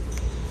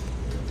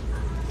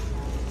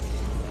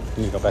 Let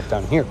me go back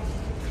down here.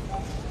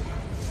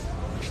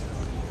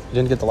 You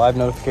didn't get the live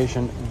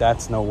notification?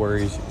 That's no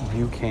worries.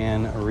 You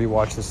can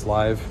rewatch this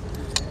live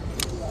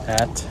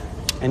at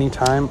any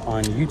time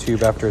on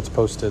YouTube after it's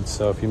posted.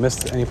 So if you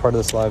missed any part of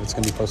this live, it's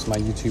going to be posted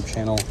on my YouTube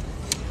channel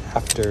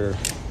after.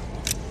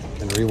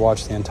 And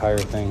rewatch the entire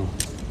thing.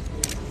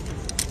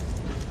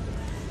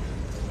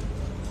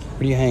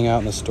 Where do you hang out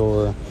in the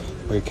store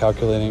where you're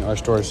calculating? Our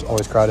store is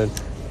always crowded.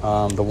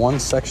 The one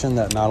section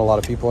that not a lot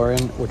of people are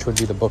in, which would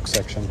be the book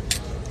section.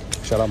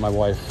 Shout out my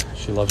wife.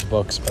 She loves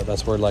books, but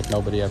that's where like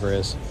nobody ever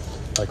is.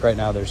 Like right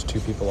now, there's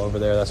 2 people over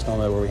there. That's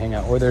normally where we hang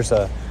out. Or there's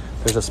a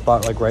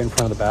spot like right in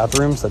front of the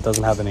bathrooms that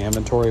doesn't have any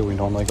inventory. We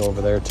normally go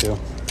over there too.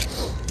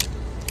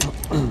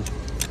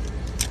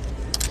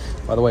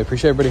 By the way,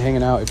 appreciate everybody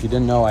hanging out. If you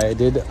didn't know, I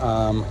did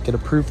get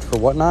approved for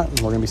Whatnot, and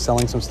we're going to be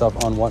selling some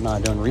stuff on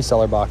Whatnot, doing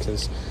reseller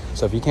boxes.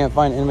 So if you can't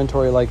find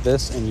inventory like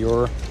this in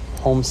your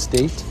home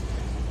state,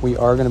 we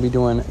are going to be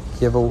doing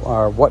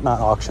Whatnot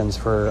auctions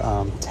for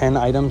 10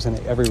 items in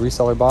every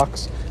reseller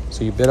box.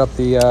 So you bid up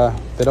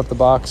the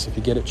box. If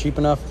you get it cheap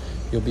enough,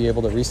 you'll be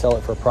able to resell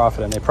it for a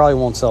profit, and they probably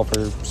won't sell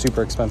for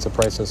super expensive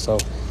prices. So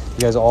you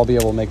guys will all be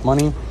able to make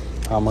money.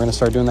 We're going to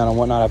start doing that on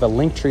Whatnot. I have a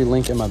Linktree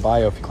link in my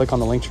bio. If you click on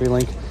the Linktree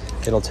link,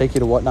 it'll take you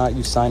to Whatnot.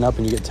 You sign up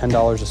and you get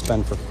 $10 to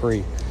spend for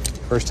free.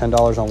 First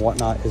 $10 on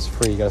Whatnot is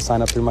free. You got to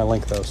sign up through my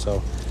link though.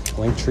 So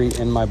Linktree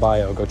in my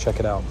bio. Go check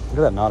it out.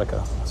 Look at that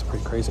Nautica. That's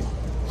pretty crazy.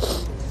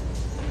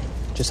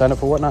 Just sign up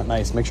for Whatnot.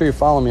 Nice. Make sure you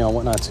follow me on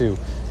Whatnot too.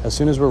 As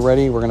soon as we're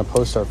ready, we're going to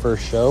post our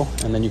first show,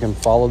 and then you can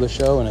follow the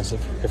show. And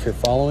if you're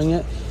following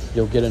it,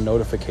 you'll get a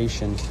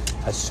notification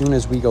as soon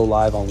as we go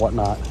live on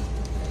Whatnot.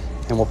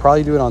 And we'll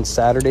probably do it on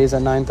Saturdays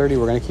at 9:30.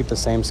 We're going to keep the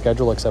same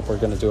schedule, except we're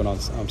going to do it on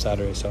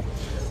Saturdays. So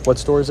what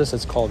store is this?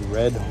 It's called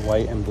Red,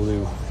 White, and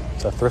Blue.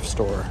 It's a thrift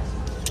store.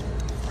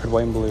 Red,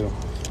 White, and Blue.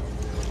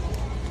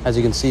 As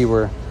you can see,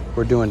 we're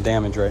doing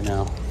damage right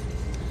now.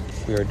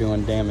 We are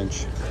doing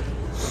damage.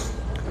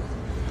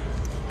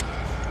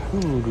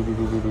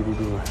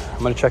 I'm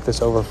gonna check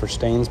this over for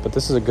stains, but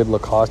this is a good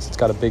Lacoste. It's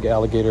got a big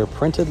alligator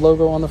printed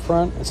logo on the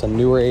front. It's a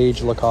newer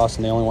age Lacoste,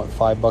 and they only want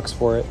 $5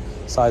 for it.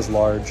 Size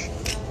large.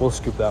 We'll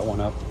scoop that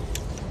one up.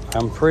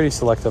 I'm pretty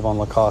selective on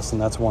Lacoste,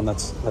 and that's one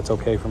that's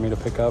okay for me to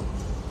pick up.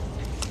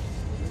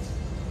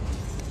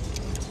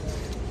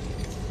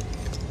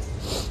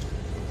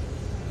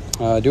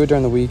 Do it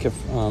during the week if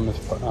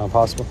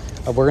possible.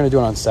 We're going to do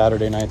it on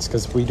Saturday nights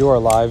because we do our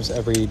lives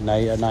every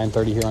night at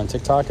 9:30 here on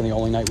TikTok, and the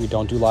only night we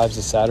don't do lives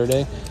is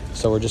Saturday.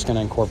 So we're just going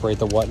to incorporate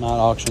the Whatnot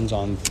auctions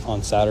on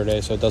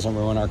Saturday so it doesn't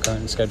ruin our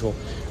current schedule.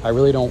 I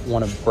really don't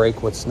want to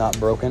break what's not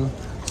broken,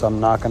 so I'm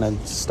not going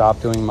to stop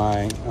doing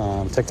my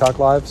TikTok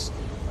lives.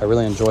 I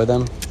really enjoy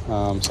them,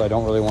 so I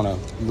don't really want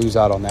to lose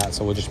out on that,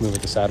 so we'll just move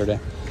it to Saturday.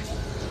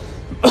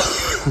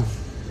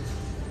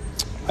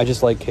 I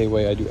just like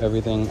KayWay. I do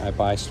everything. I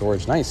buy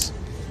storage. Nice.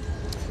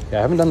 Yeah,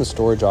 I haven't done the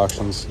storage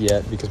auctions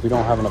yet because we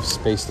don't have enough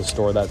space to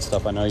store that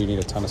stuff. I know you need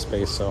a ton of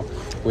space, so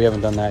we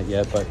haven't done that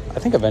yet, but I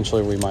think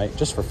eventually we might,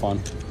 just for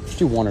fun. Just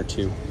do one or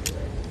two.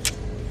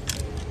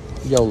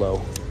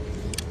 YOLO.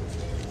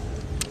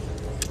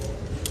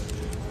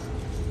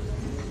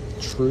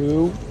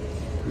 True.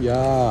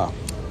 Yeah.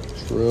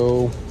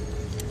 True.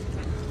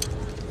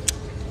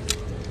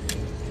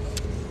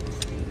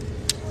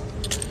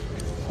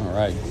 All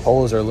right,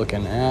 polos are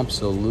looking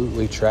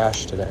absolutely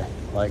trash today,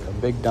 like a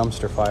big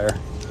dumpster fire.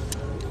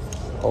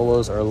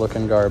 Polos are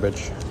looking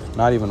garbage.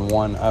 Not even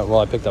one. Well,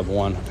 I picked up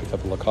one. I picked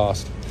up a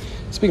Lacoste.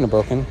 Speaking of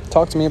broken,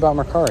 talk to me about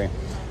Mercari.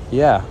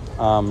 Yeah,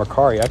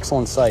 Mercari,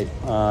 excellent site.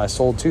 I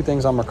sold 2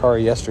 things on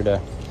Mercari yesterday.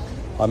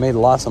 I made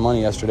lots of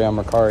money yesterday on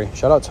Mercari.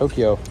 Shout out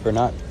Tokyo for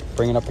not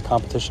bringing up the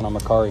competition on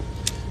Mercari.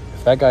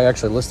 If that guy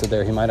actually listed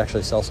there, he might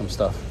actually sell some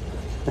stuff.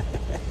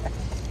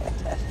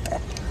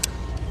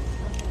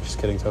 Just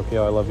kidding,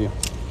 Tokyo. I love you.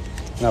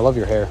 And I love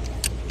your hair.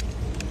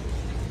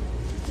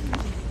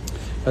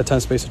 Got a ton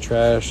of space of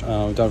trash.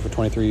 We've done it for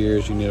 23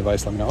 years. You need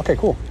advice, let me know. Okay,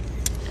 cool.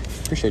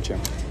 Appreciate you.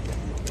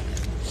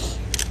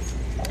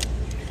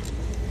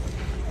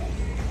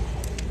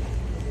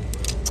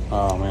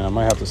 Oh, man, I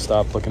might have to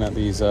stop looking at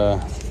these. There's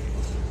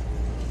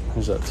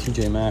a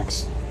TJ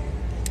Maxx.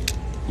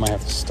 Might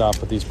have to stop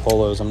with these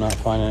polos. I'm not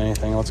finding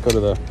anything. Let's go to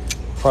the,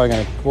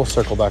 we'll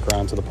circle back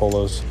around to the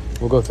polos.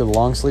 We'll go through the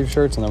long sleeve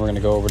shirts, and then we're going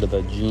to go over to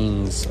the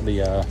jeans,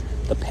 the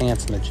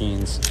pants and the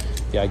jeans.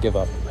 Yeah, I give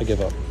up.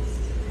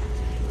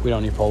 We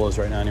don't need polos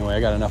right now anyway. I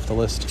got enough to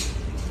list.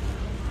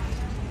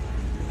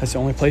 That's the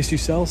only place you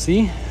sell?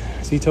 See,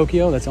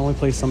 Tokyo? That's the only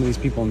place some of these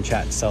people in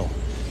chat sell.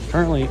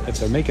 Currently, if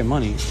they're making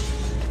money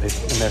and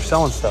they're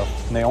selling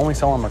stuff, and they only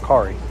sell on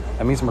Mercari,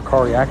 that means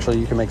Mercari, actually,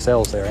 you can make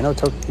sales there. I know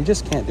he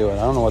just can't do it.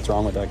 I don't know what's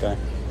wrong with that guy.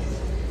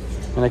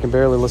 And I can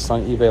barely list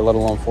on eBay, let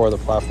alone 4 other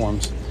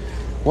platforms.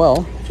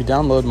 Well, if you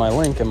download my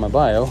link in my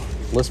bio,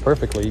 list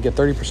perfectly. You get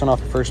 30% off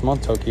your first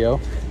month, Tokyo,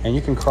 and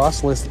you can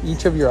cross-list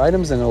each of your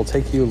items, and it'll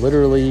take you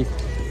literally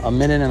a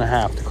minute and a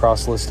half to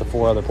cross-list to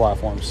 4 other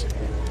platforms.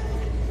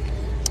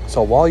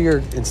 So while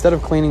instead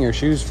of cleaning your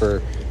shoes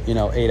for,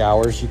 8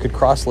 hours, you could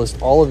cross-list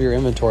all of your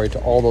inventory to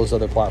all those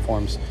other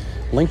platforms.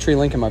 Linktree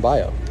link in my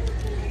bio.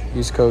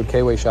 Use code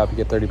KayWay Shop, you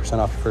get 30%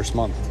 off your first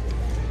month.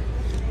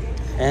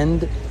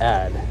 End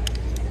ad.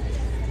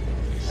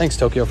 Thanks,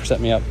 Tokyo, for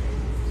setting me up.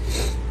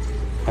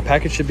 My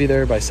package should be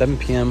there by 7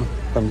 p.m.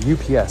 from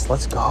UPS.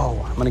 Let's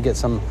go. I'm gonna get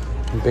some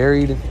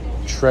buried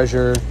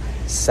treasure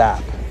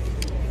sap.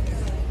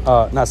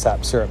 Not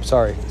sap, syrup.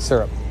 Sorry,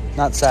 syrup.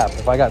 Not sap.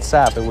 If I got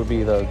sap, it would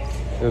be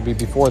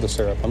before the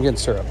syrup. I'm getting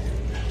syrup.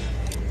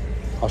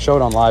 I'll show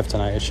it on live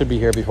tonight. It should be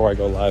here before I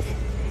go live.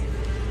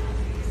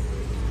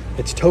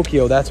 It's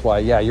Tokyo, that's why.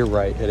 Yeah, you're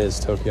right. It is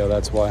Tokyo,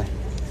 that's why.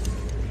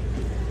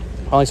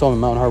 Finally sold a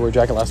Mountain Hardwear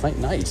jacket last night.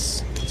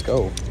 Nice. Let's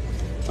go.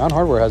 Mountain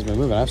Hardwear has been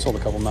moving. I've sold a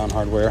couple Mountain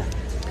Hardwear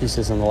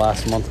pieces in the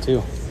last month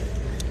too.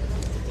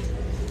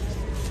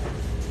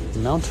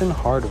 Mountain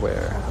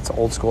Hardwear. That's an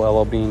old school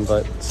LL Bean,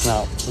 but it's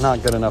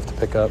not good enough to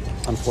pick up,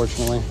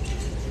 unfortunately.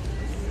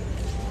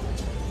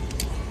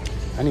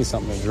 I need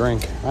something to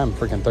drink. I'm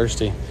freaking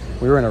thirsty.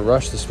 We were in a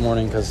rush this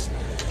morning because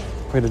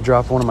we had to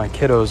drop one of my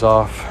kiddos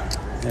off,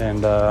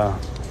 and I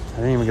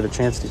didn't even get a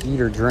chance to eat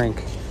or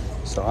drink.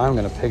 So I'm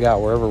gonna pig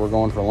out wherever we're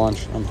going for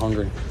lunch. I'm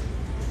hungry.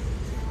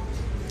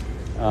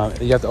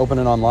 You have to open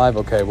it on live.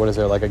 Okay, what is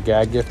there, like a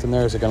gag gift in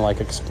there? Is it gonna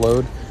like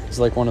explode? It's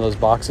like one of those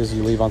boxes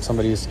you leave on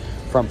somebody's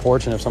front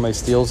porch, and if somebody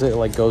steals it, it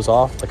like goes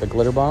off like a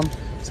glitter bomb.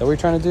 Is that what you're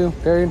trying to do,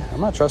 Buried?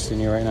 I'm not trusting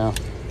you right now.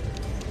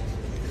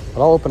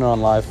 But I'll open it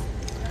on live.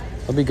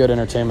 It'll be good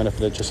entertainment if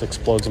it just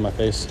explodes in my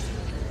face.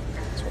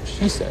 That's what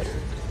she said.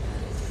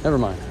 Never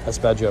mind. That's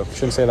a bad joke.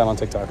 Shouldn't say that on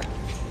TikTok.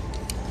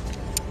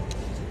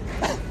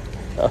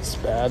 That was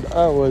bad.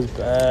 That was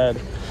bad.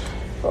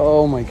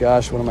 Oh my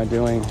gosh, what am I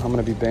doing? I'm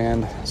gonna be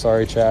banned.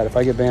 Sorry, chat. If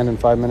I get banned in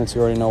 5 minutes,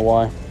 you already know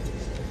why.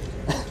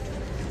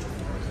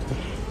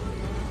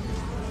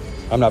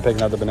 I'm not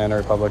picking up the Banana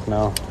Republic,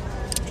 no.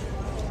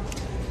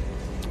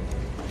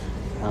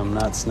 I'm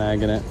not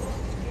snagging it.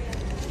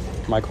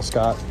 Michael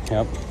Scott.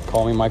 Yep.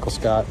 Call me Michael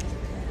Scott.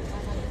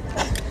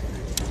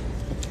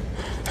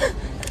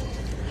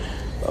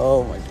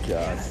 Oh my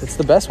God. It's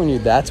the best when you,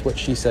 that's what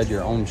she said,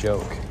 your own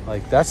joke.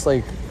 Like, that's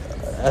like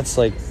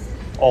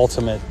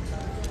ultimate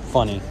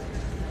funny.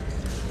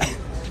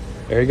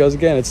 There he goes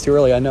again. It's too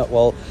early. I know.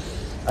 Well,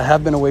 I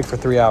have been awake for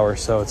 3 hours,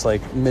 so it's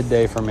like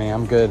midday for me.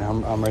 I'm good.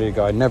 I'm ready to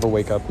go. I never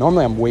wake up.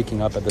 Normally, I'm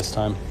waking up at this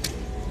time.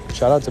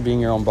 Shout out to being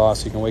your own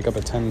boss. You can wake up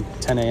at 10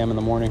 a.m. in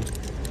the morning.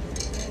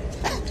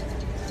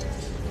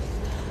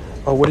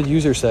 Oh, what did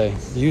user say?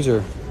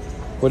 User.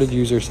 What did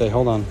user say?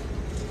 Hold on.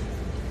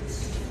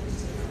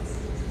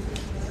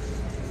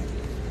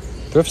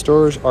 Thrift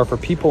stores are for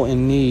people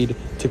in need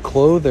to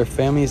clothe their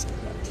families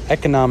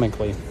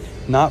economically,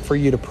 not for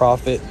you to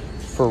profit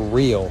for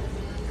real.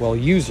 Well,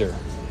 user,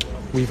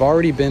 we've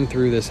already been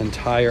through this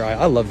entire aisle.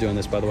 I love doing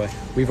this, by the way.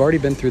 We've already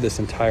been through this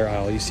entire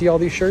aisle. You see all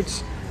these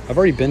shirts? I've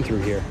already been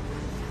through here.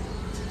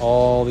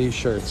 All these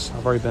shirts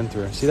I've already been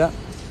through. See that?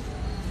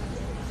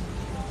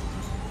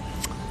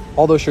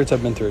 All those shirts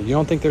I've been through. You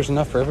don't think there's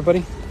enough for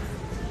everybody?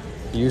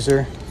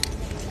 User,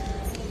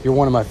 you're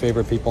one of my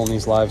favorite people in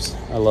these lives.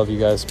 I love you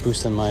guys,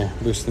 boosting me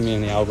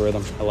in the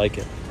algorithm. I like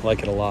it. I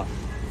like it a lot.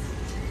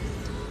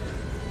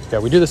 Yeah,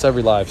 we do this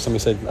every live. Somebody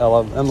said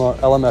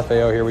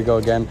LMFAO, here we go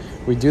again.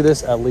 We do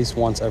this at least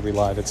once every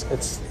live.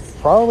 It's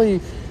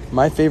probably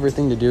my favorite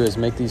thing to do is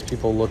make these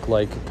people look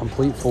like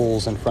complete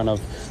fools in front of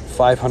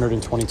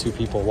 522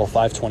 people. Well,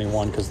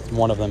 521, because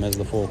one of them is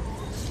the fool.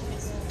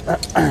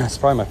 It's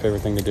probably my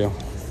favorite thing to do.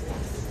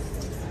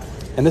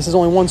 And this is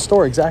only one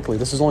store, exactly.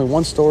 This is only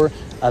one store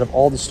out of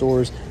all the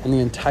stores in the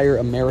entire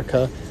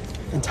Americas.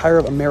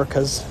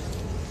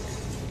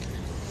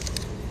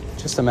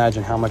 Just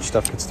imagine how much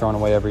stuff gets thrown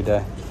away every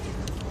day.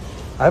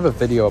 I have a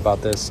video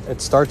about this.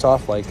 It starts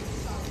off like,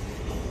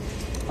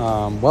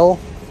 what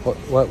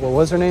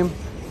was her name?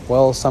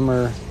 Well,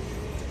 Summer,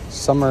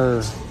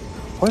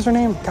 what was her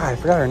name? God, I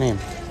forgot her name.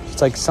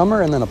 It's like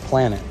Summer and then a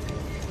planet.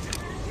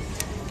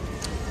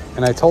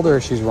 And I told her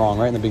she's wrong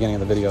right in the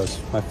beginning of the videos.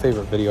 My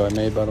favorite video I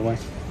made, by the way.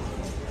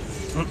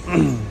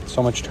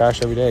 So much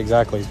trash every day,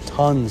 exactly.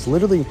 Tons,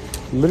 literally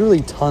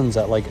tons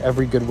at like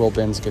every Goodwill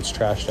bins gets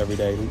trashed every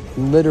day.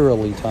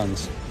 Literally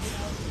tons.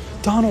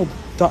 Donald,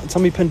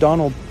 somebody pin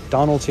Donald.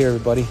 Donald's here,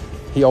 everybody.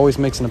 He always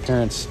makes an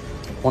appearance.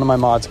 One of my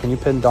mods, can you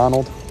pin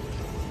Donald?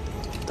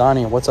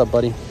 Donnie, what's up,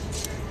 buddy?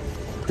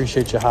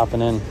 Appreciate you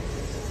hopping in.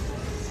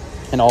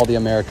 And all the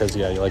Americas,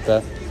 yeah, you like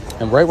that?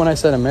 And right when I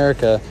said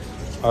America,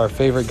 our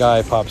favorite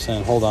guy pops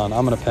in. Hold on,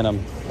 I'm gonna pin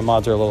him. The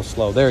mods are a little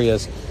slow. There he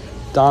is.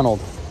 Donald,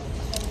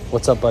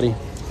 what's up, buddy?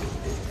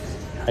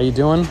 How you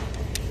doing?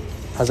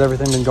 How's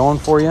everything been going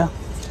for you?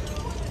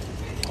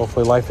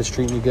 Hopefully life is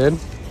treating you good.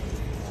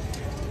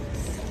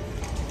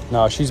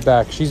 No, she's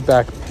back,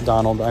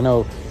 Donald. I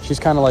know she's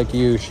kind of like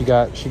you. She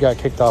got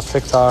kicked off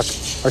TikTok,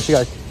 or she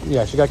got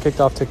kicked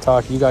off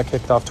TikTok. You got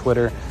kicked off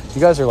Twitter.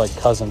 You guys are like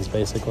cousins,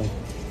 basically.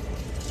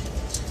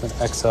 An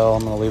XL,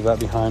 I'm gonna leave that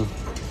behind.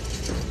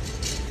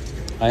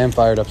 I am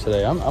fired up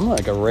today. I'm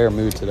like a rare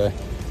mood today.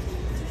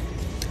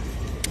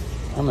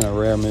 I'm in a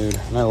rare mood,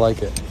 and I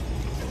like it.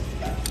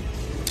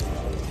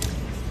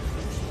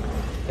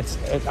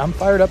 I'm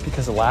fired up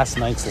because of last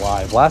night's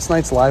live. Last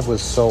night's live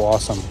was so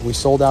awesome. We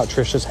sold out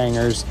Trisha's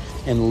hangers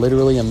in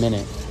literally a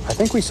minute. I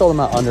think we sold them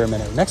out under a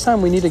minute. Next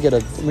time we need to get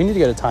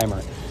a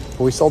timer.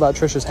 But we sold out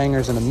Trisha's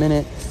hangers in a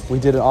minute. We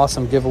did an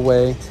awesome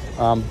giveaway.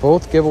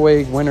 Both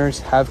giveaway winners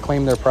have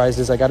claimed their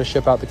prizes. I got to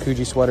ship out the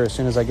Coogee sweater as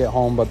soon as I get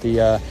home, but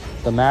the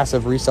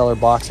massive reseller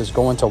box is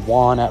going to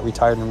Juan at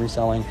Retired and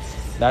Reselling.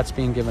 That's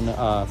being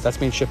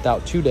shipped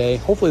out today.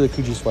 Hopefully the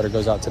Coogee sweater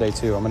goes out today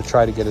too. I'm going to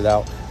try to get it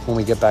out when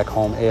we get back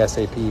home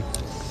ASAP.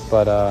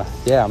 But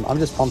yeah, I'm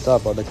just pumped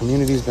up. The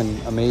community's been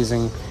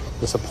amazing.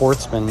 The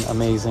support's been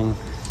amazing.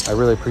 I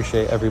really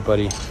appreciate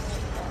everybody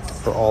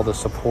for all the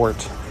support.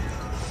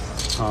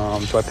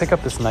 Do I pick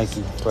up this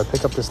Nike? Do I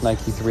pick up this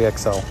Nike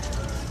 3XL?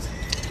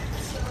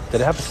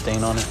 Did it have a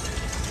stain on it?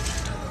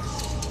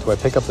 Do I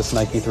pick up this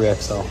Nike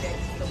 3XL?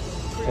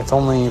 It's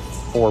only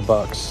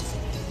 $4.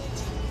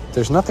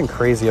 There's nothing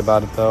crazy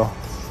about it though.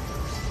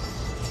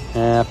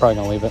 I'm probably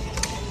gonna leave it.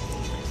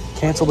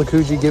 Cancel the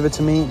Coogee, give it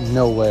to me?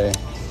 No way.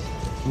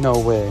 No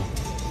way.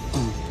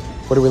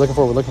 What are we looking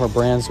for? We're looking for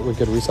brands with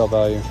good resale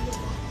value.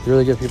 You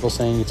really get people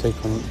saying you take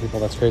from people,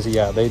 that's crazy.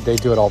 Yeah, they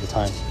do it all the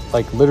time.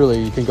 Like literally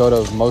you can go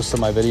to most of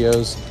my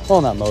videos.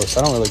 Well, not most,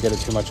 I don't really get it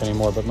too much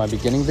anymore, but my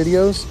beginning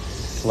videos,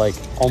 like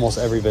almost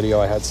every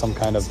video I had some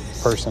kind of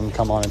person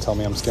come on and tell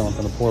me I'm stealing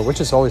from the poor, which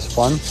is always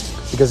fun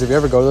because if you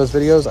ever go to those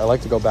videos, I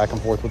like to go back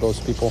and forth with those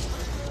people.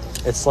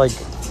 It's like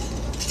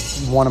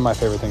one of my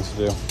favorite things to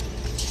do.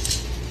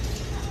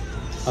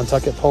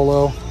 Untuck It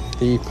polo.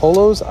 The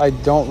polos I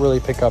don't really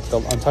pick up. The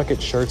Untuck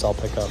It shirts I'll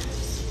pick up.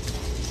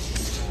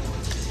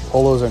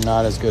 Polos are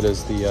not as good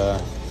as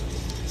the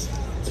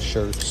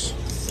shirts.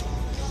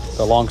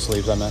 The long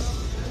sleeves I meant,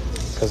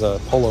 because a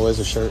polo is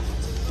a shirt.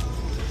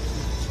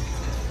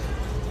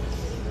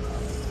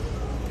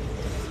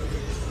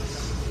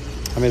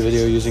 I made a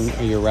video using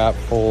your wrap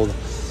fold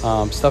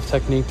stuff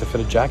technique to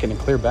fit a jacket in a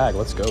clear bag.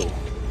 Let's go.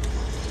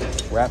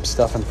 Wrap,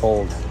 stuff, and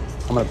fold.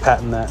 I'm gonna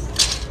patent that.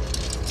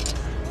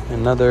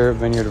 Another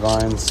Vineyard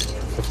Vines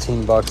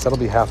 15 bucks. That'll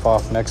be half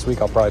off next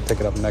week. I'll probably pick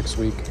it up next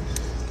week.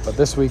 But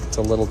this week it's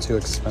a little too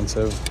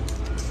expensive.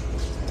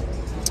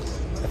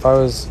 If I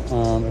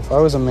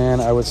was a man,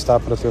 I would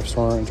stop at a thrift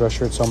store and dress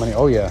shirts. So many.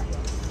 Oh yeah,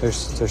 there's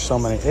so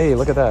many. Hey,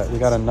 look at that. We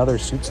got another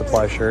Suit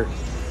Supply shirt.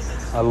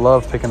 I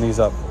love picking these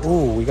up.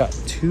 Ooh, we got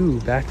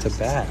 2 back to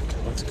back.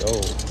 Let's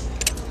go.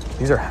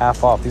 These are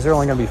half off. These are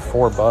only gonna be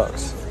 4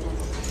 bucks.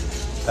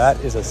 That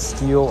is a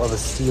steal of a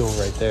steal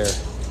right there.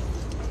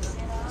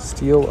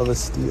 Steal of a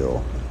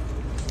steal.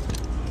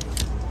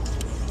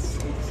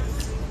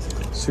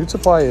 Suit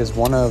Supply is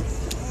one of,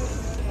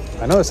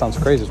 I know it sounds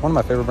crazy, it's one of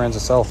my favorite brands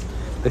to sell.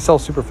 They sell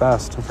super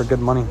fast and for good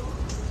money.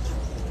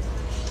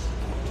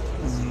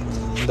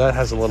 That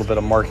has a little bit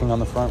of marking on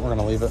the front. We're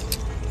gonna leave it.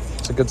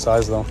 It's a good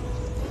size though.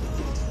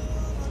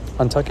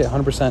 Untuck it,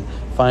 100%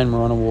 fine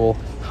merino wool.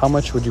 How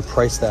much would you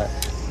price that?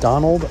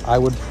 Donald, I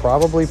would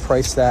probably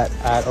price that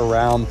at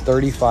around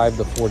 35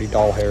 to 40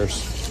 doll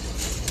hairs.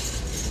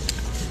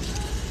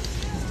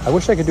 I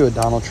wish I could do a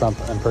Donald Trump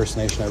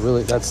impersonation.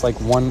 That's like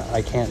one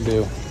I can't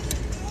do.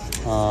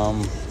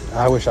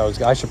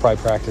 I should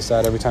probably practice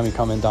that. Every time you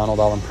come in, Donald,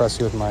 I'll impress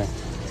you with my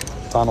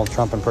Donald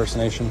Trump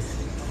impersonation.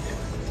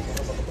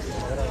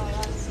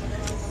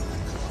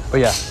 But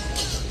yeah,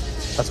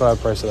 that's what I would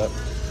price it at.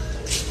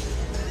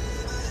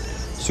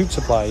 Suit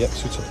Supply, yep,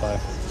 Suit Supply.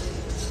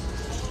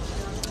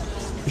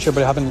 Appreciate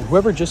everybody hopping.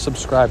 Whoever just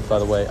subscribed, by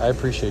the way, I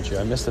appreciate you.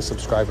 I missed a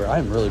subscriber. I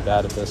am really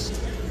bad at this.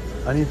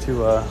 I need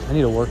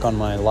to work on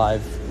my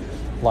live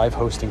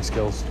hosting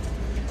skills.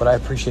 But I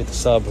appreciate the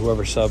sub,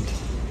 whoever subbed.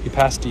 You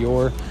passed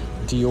Dior.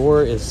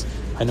 Dior is,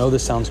 I know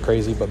this sounds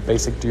crazy, but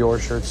basic Dior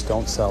shirts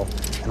don't sell.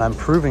 And I'm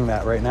proving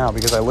that right now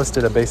because I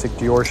listed a basic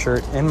Dior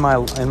shirt in my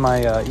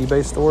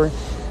eBay store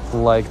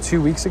like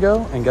 2 weeks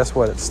ago. And guess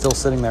what? It's still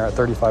sitting there at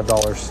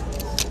 $35.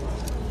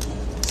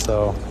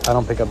 So I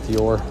don't pick up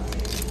Dior.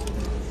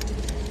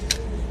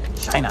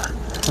 China.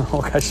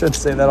 Oh, I shouldn't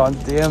say that on,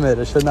 damn it.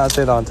 I should not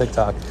say that on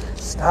TikTok.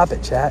 Stop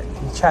it, chat.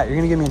 Chat, you're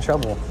gonna get me in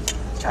trouble.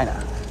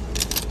 China.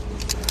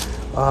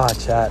 Ah,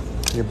 chat,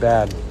 you're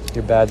bad.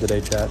 You're bad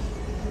today, chat.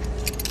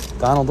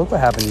 Donald, look what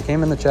happened. You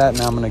came in the chat,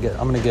 now I'm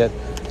gonna get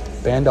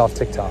banned off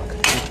TikTok.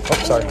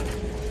 Oh, sorry.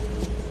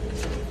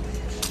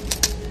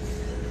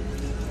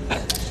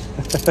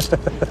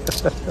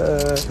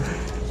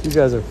 You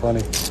guys are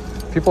funny.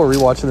 People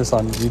rewatching this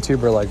on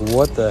YouTube are like,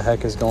 what the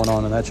heck is going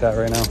on in that chat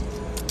right now?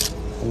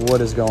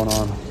 What is going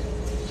on?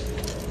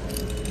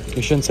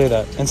 You shouldn't say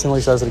that.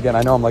 Instantly says it again.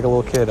 I know I'm like a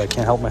little kid. I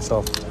can't help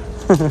myself.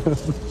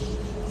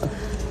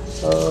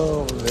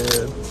 Oh,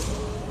 man.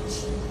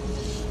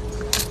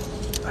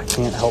 I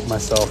can't help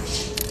myself.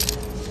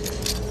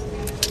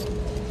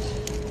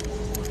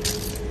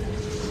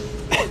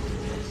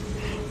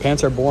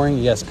 Pants are boring.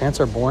 Yes,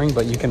 pants are boring,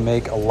 but you can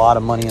make a lot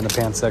of money in the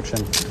pants section.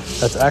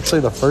 That's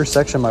actually the first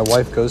section my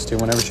wife goes to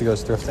whenever she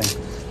goes thrifting.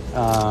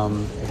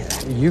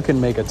 You can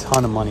make a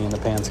ton of money in the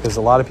pants because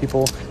a lot of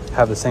people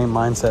have the same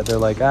mindset. They're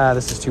like,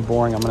 this is too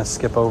boring. I'm going to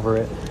skip over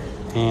it.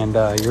 And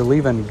you're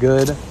leaving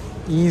good,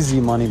 easy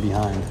money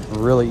behind.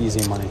 Really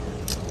easy money.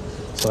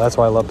 So that's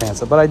why I love pants.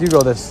 But I do go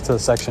to the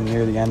section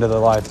near the end of the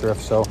live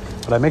thrift.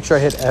 But I make sure I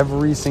hit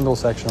every single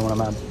section when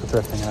I'm out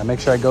thrifting. And I make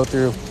sure I go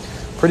through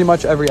pretty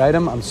much every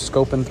item. I'm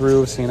scoping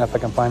through, seeing if I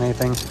can find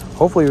anything.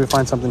 Hopefully we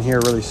find something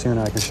here really soon.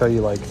 And I can show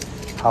you like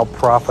how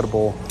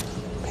profitable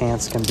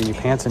pants can be.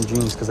 Pants and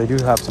jeans, because they do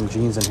have some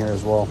jeans in here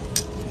as well.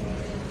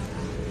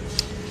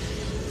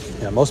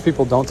 Yeah, most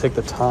people don't take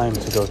the time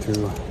to go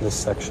through this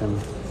section.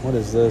 What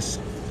is this?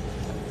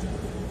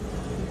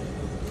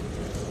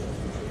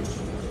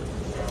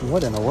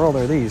 What in the world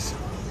are these?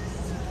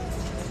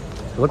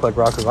 They look like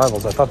Rock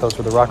Revivals. I thought those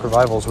were the Rock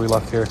Revivals we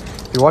left here.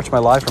 If you watch my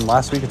live from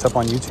last week, it's up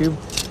on YouTube.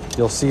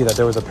 You'll see that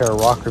there was a pair of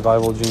Rock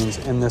Revival jeans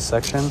in this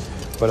section,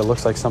 but it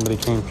looks like somebody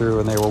came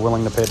through and they were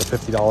willing to pay the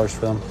 $50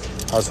 for them.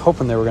 I was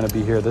hoping they were going to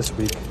be here this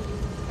week,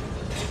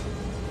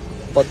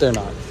 but they're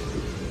not.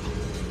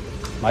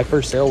 My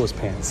first sale was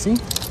pants. See?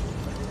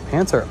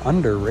 Pants are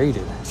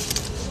underrated.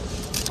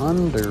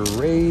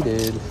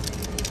 Underrated.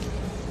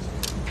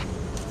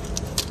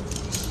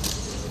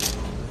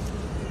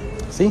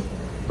 See?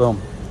 Boom.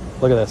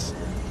 Look at this.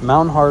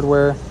 Mountain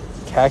Hardwear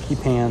khaki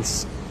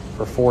pants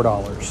for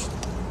 $4.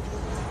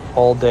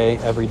 All day,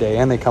 every day.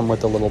 And they come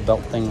with a little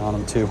belt thing on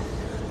them too.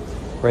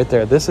 Right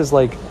there. This is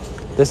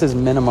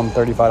minimum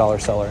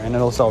 $35 seller, and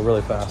it'll sell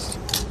really fast.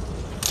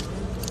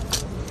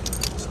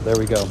 So there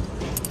we go.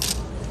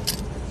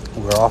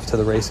 We're off to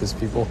the races,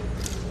 people.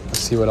 Let's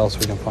see what else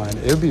we can find.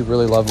 It would be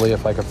really lovely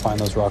if I could find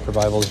those Rock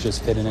Revivals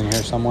just hidden in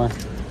here somewhere.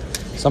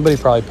 Somebody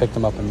probably picked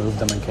them up and moved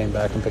them and came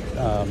back and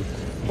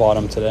bought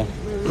them today.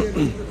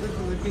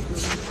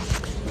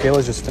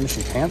 Kayla's just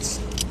finishing pants.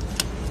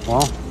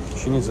 Well,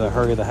 she needs to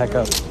hurry the heck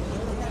up.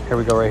 Here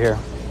we go right here.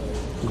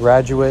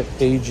 Graduate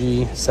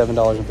AG,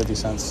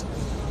 $7.50.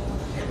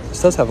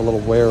 This does have a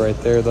little wear right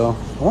there though.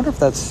 I wonder if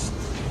that's,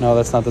 no,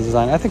 that's not the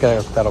design. I think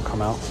that'll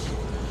come out.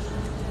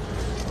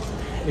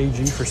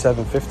 AG for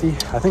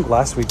 $7.50. I think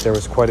last week there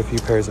was quite a few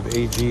pairs of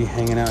AG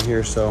hanging out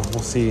here, so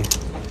we'll see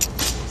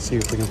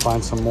if we can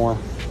find some more.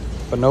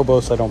 But no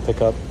Bose I don't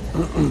pick up.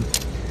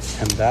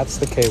 And that's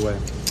the KayWay.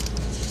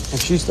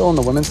 If she's still in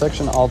the women's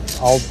section, I'll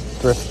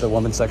thrift the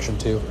women's section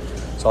too.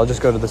 So I'll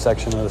just go to the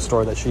section of the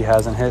store that she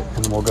hasn't hit,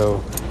 and we'll go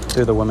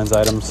through the women's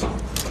items.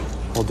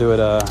 We'll do it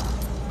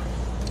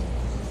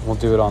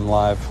on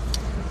live.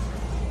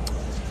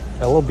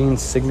 LL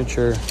Bean's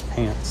signature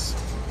pants.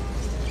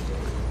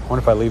 I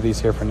wonder if I leave these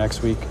here for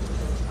next week.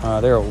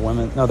 They're a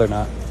women. No, they're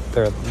not.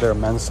 They're a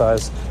men's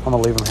size. I'm gonna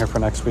leave them here for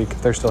next week.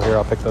 If they're still here,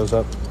 I'll pick those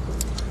up.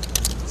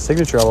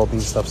 Signature LL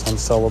Bean stuff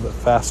tends to sell a little bit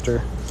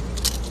faster.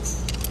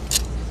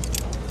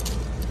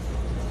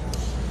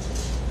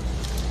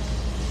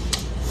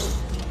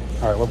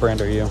 All right, what brand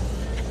are you?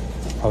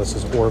 Oh, this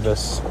is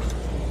Orvis.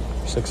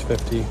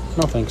 $6.50.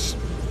 No thanks.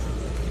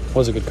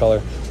 Was a good color.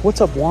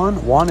 What's up,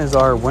 Juan? Juan is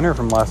our winner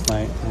from last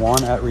night.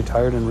 Juan at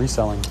Retired and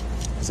Reselling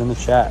is in the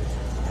chat.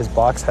 His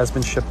box has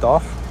been shipped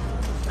off.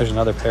 There's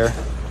another pair.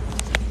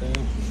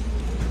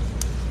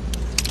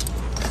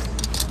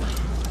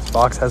 His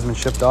box has been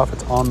shipped off.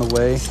 It's on the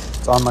way.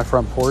 It's on my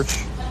front porch,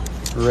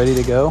 ready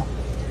to go.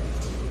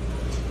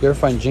 You ever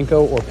find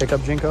Jinko or pick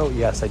up Jinko?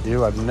 Yes, I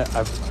do. I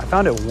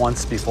found it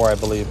once before, I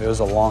believe. It was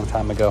a long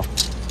time ago.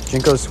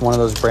 Jinko's one of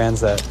those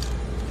brands that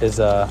is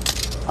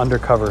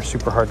undercover,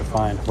 super hard to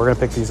find. We're gonna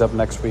pick these up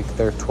next week.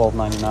 They're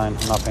 $12.99. I'm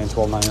not paying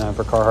 $12.99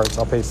 for Carhartts.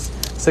 I'll pay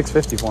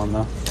 $6.50 for them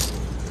though.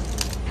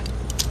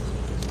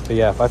 But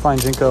yeah, if I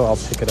find Jinko, I'll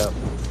pick it up.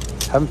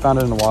 Haven't found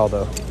it in a while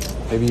though.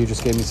 Maybe you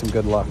just gave me some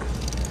good luck.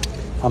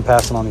 I'm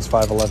passing on these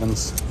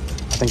 511s.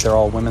 I think they're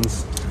all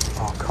women's.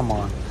 Oh, come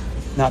on.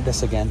 Not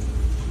this again.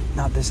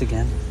 Not this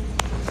again.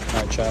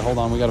 All right, Chad, hold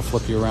on. We got to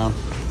flip you around.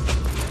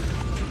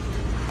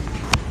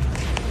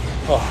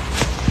 Oh,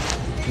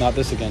 not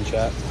this again,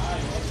 Chad.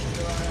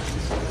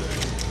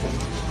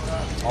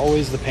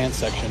 Always the pants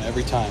section,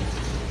 every time.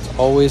 It's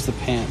always the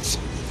pants.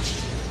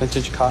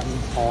 Vintage cotton,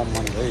 all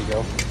money. There you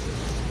go.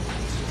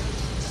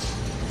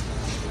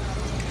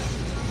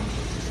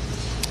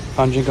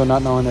 Found Jinko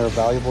not knowing they were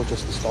valuable,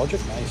 just nostalgic.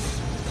 Nice.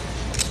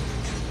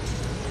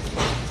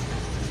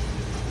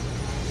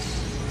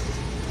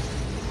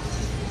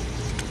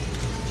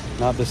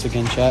 Not this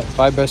again, chat.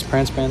 5 best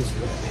pants brands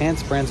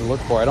to look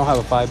for. I don't have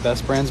a 5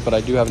 best brands, but I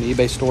do have an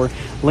eBay store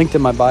linked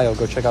in my bio.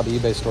 Go check out the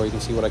eBay store. You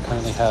can see what I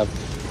currently have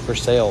for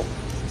sale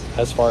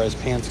as far as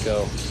pants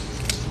go.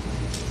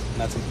 And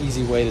that's an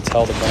easy way to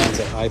tell the brands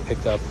that I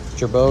picked up.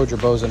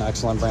 Gerbeau's an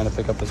excellent brand to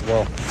pick up as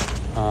well.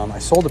 I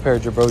sold a pair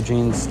of Gerbeau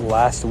jeans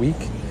last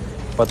week,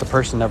 but the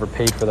person never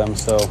paid for them,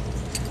 so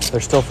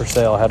they're still for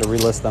sale. I had to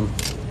relist them.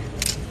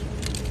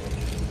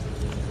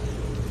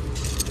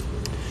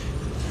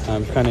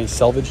 Kind of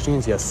selvage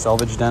jeans. Yes,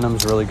 selvage denim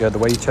is really good. The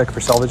way you check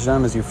for selvage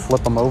denim is you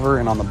flip them over,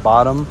 and on the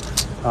bottom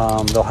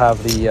they'll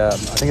have the I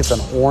think it's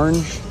an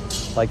orange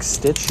like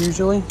stitch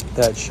usually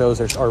that shows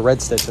there's, or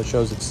red stitch that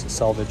shows it's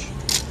selvage.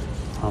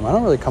 I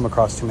don't really come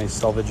across too many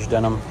selvage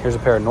denim. Here's a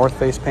pair of North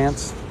Face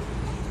pants.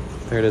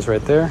 There it is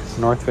right there.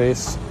 North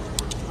Face,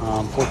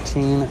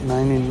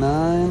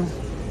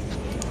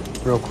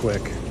 $14.99. Real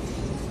quick.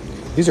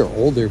 These are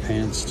older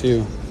pants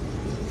too.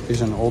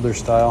 These are an older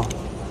style.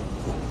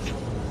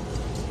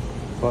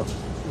 But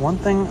one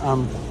thing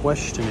I'm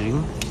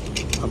questioning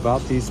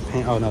about these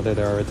pants, oh no, there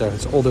they are right there.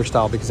 It's older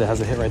style because it has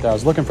a hit right there. I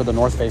was looking for the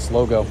North Face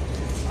logo.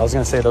 I was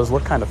gonna say those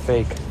look kind of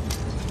fake,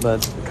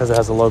 but because it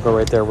has a logo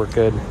right there, we're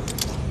good.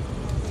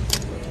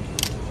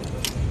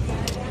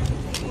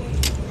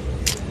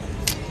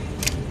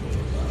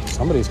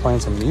 Somebody's playing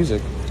some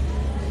music.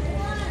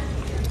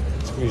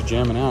 Somebody's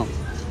jamming out.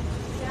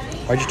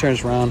 Why'd you turn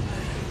us around?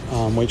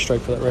 Wait strike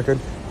for that record.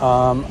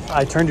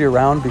 I turned you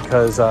around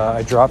because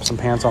I dropped some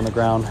pants on the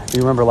ground. Do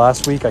you remember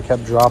last week? I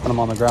kept dropping them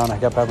on the ground. I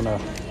kept having to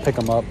pick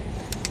them up.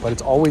 But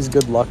it's always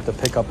good luck to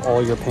pick up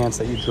all your pants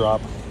that you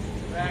drop.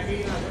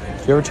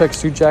 Do you ever check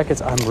suit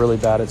jackets? I'm really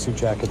bad at suit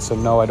jackets, so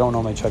no, I don't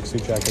normally check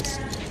suit jackets.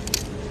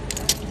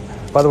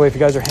 By the way, if you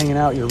guys are hanging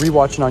out, you're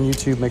rewatching on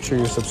YouTube, make sure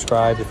you're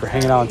subscribed. If you're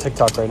hanging out on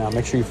TikTok right now,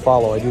 make sure you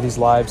follow. I do these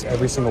lives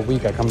every single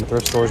week. I come to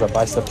thrift stores, I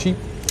buy stuff cheap,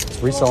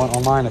 resell it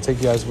online. I take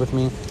you guys with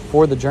me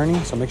for the journey,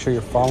 so make sure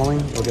you're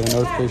following. You'll get a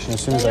notification as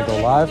soon as I go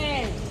live.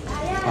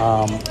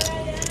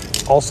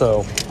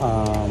 Also,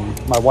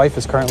 my wife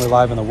is currently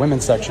live in the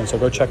women's section, so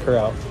go check her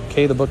out.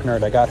 Kay the Book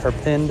Nerd. I got her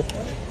pinned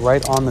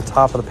right on the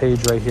top of the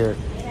page right here.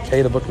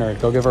 Kay the Book Nerd.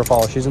 Go give her a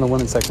follow. She's in the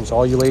women's section, so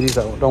all you ladies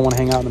that don't want to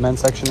hang out in the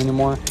men's section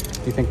anymore,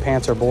 if you think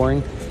pants are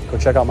boring, go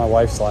check out my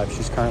wife's live.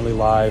 She's currently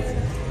live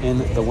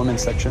in the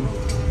women's section.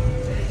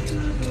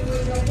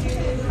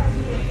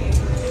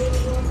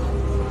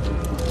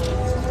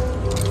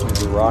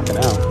 Somebody's rocking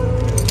out.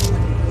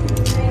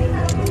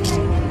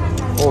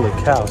 Holy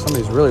cow,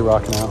 somebody's really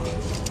rocking out.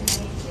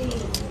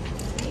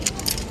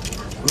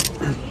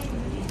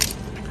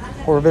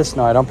 Orvis?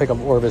 No, I don't pick up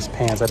Orvis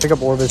pants. I pick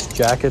up Orvis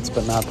jackets,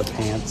 but not the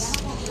pants.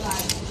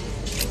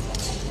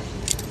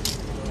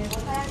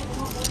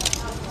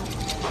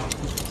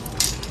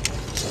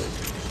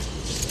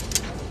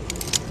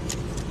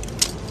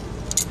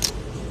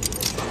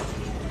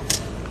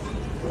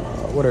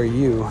 What are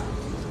you?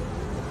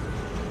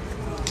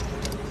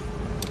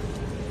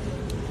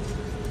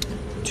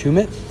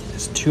 Tumit?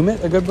 Is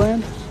Tumit a good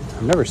brand?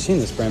 I've never seen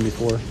this brand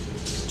before.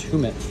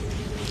 Tumit.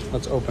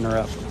 Let's open her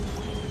up.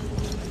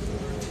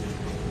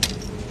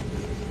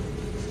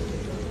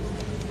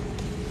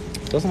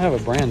 Doesn't have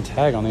a brand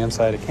tag on the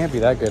inside. It can't be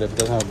that good if it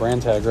doesn't have a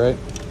brand tag, right?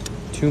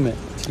 Tumit.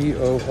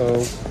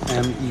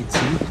 T-O-O-M-E-T.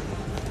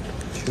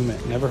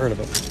 Tumit. Never heard of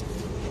it.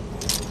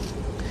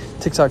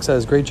 TikTok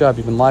says, great job.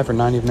 You've been live for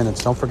 90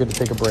 minutes. Don't forget to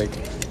take a break.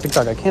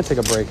 TikTok, I can't take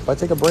a break. If I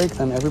take a break,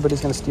 then everybody's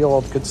going to steal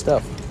all the good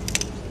stuff.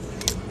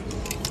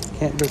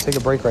 Can't go take a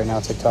break right now,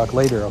 TikTok.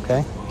 Later, okay?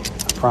 I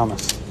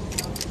promise.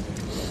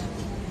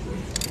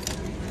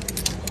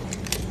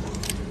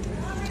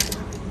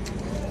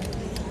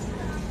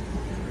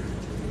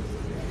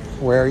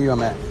 Where are you?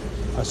 I'm at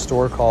a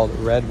store called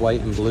Red,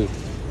 White, and Blue.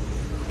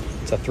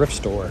 It's a thrift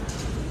store.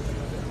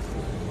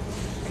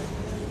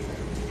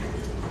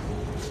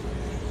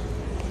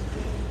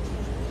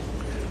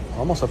 We're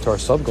almost up to our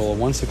sub goal of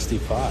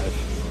 165.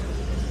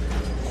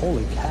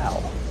 Holy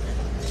cow.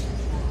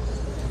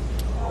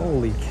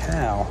 Holy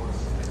cow.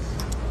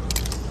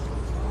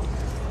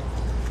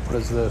 What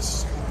is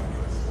this?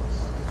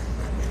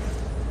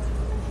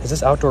 Is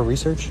this outdoor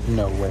research?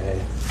 No way.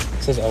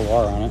 It says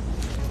OR on it.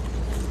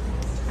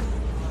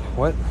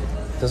 What?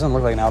 Doesn't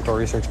look like an outdoor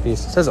research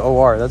piece. It says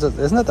OR.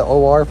 Isn't that the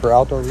OR for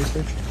outdoor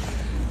research?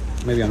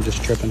 Maybe I'm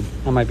just tripping.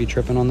 I might be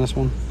tripping on this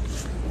one.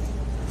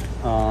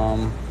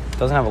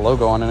 Doesn't have a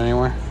logo on it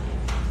anywhere.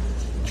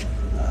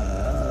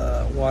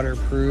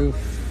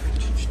 Waterproof.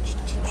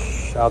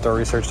 Outdoor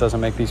research doesn't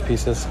make these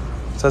pieces.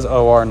 It says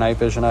OR night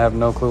vision. I have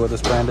no clue what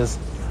this brand is.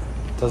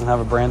 Doesn't have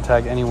a brand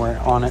tag anywhere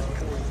on it.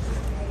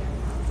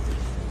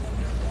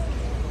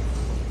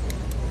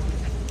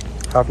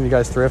 How often do you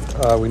guys thrift?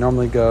 We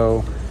normally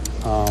go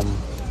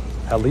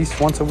at least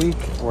once a week.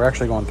 We're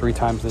actually going 3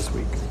 times this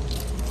week.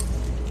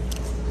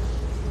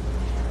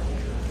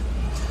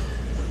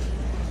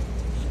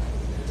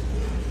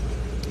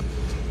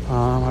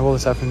 I will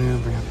this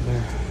afternoon. Bring up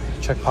there.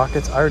 Check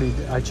pockets.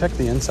 I checked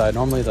the inside.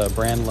 Normally the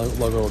brand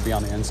logo would be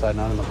on the inside,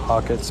 not in the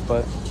pockets.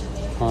 But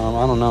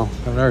I don't know.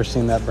 I've never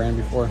seen that brand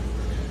before.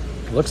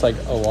 It looks like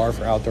OR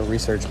for outdoor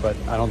research, but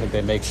I don't think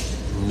they make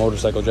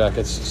motorcycle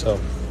jackets. So.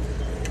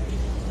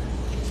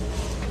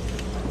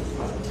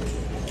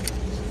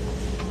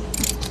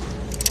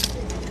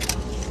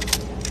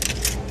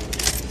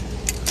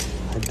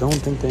 I don't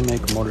think they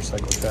make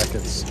motorcycle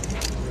jackets.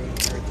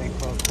 Everything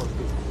close for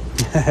people.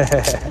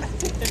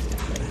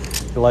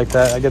 You like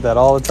that? I get that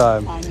all the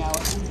time. I know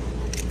it.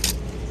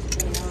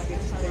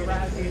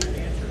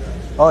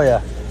 Oh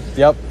yeah,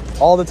 yep,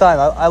 all the time.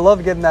 I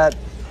love getting that.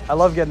 I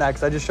love getting that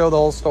because I just show the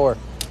whole store.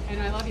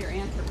 And I love your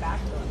answer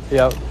back to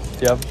them.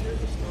 Yep.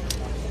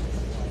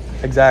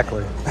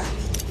 Exactly.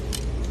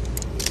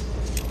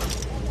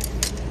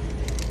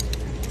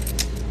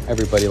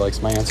 Everybody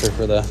likes my answer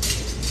for the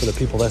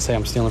people that say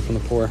I'm stealing from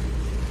the poor.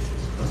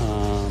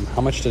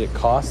 How much did it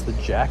cost, the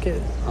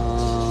jacket?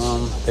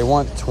 They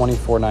want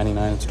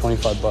 $24.99. It's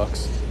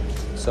 $25.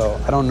 So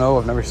I don't know.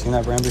 I've never seen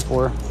that brand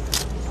before.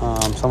 So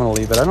I'm gonna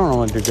leave it. I don't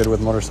normally do good with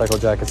motorcycle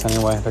jackets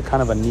anyway. They're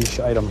kind of a niche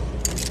item.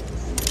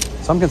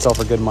 Some can sell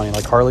for good money,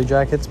 like Harley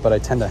jackets, but I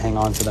tend to hang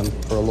on to them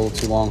for a little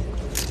too long.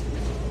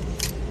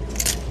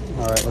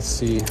 All right, let's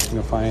see if we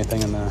can find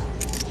anything in the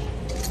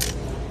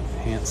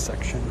pants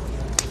section.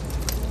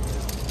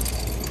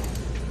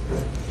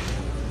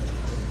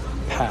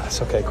 Pass.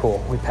 Okay,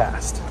 cool. We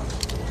passed.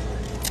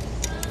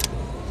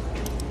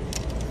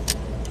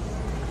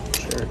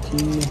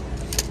 Cherokee.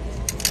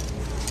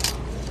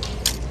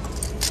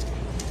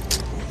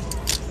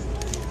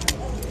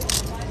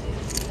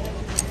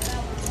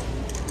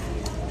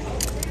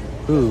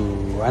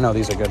 Ooh, I know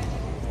these are good.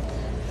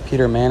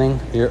 Peter Manning.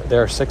 They're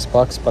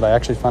 $6, but I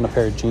actually found a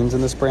pair of jeans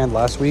in this brand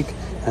last week,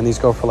 and these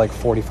go for like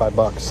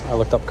 $45. I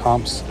looked up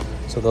comps,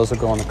 so those will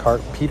go on the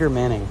cart. Peter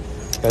Manning.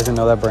 You guys didn't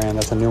know that brand.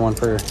 That's a new one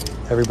for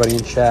everybody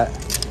in chat.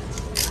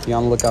 Be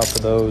on the lookout for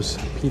those.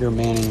 Peter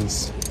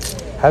Manning's.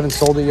 Haven't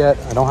sold it yet.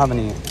 I don't have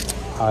any.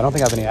 I don't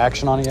think I have any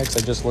action on it yet because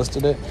I just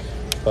listed it,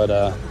 but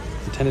I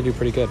tend to do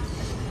pretty good.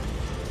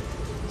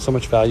 So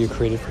much value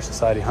created for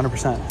society.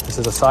 100%. This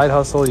is a side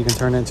hustle. You can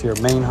turn it into your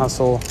main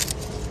hustle.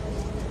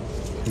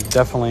 You can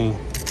definitely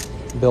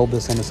build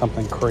this into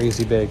something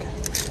crazy big.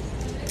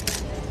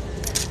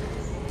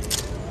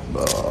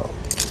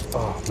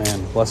 Oh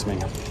man, bless me.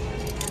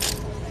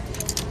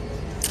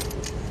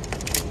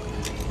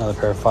 Another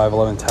pair of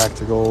 511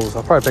 Tacticals.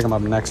 I'll probably pick them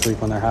up next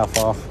week when they're half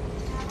off.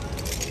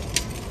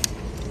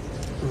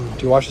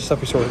 Do you wash the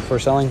stuff for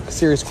selling?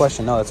 Serious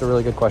question. No, that's a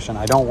really good question.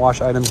 I don't wash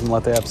items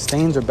unless they have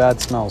stains or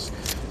bad smells.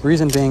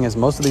 Reason being is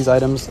most of these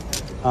items,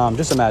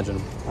 just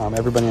imagine,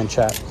 everybody in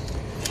chat,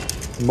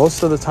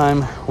 most of the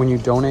time when you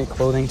donate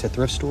clothing to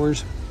thrift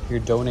stores, you're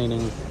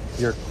donating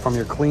from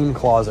your clean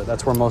closet.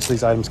 That's where most of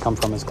these items come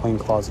from, is clean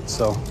closets.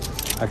 So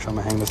actually I'm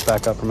gonna hang this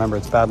back up. Remember,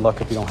 it's bad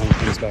luck if you don't hang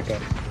things back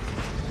up.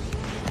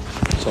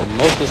 So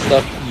most of the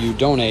stuff you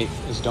donate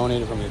is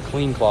donated from your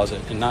clean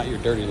closet and not your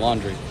dirty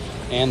laundry.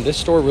 And this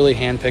store really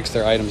handpicks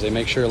their items. They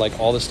make sure like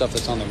all the stuff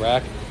that's on the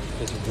rack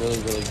is really,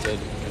 really good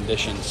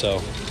condition.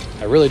 So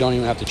I really don't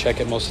even have to check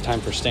it most of the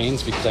time for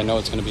stains because I know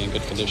it's going to be in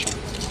good condition.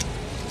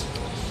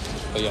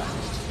 But yeah.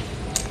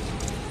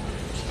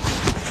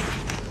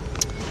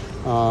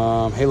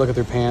 Hey, look at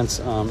their pants,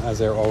 as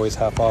they're always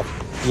half off.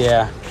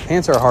 Yeah,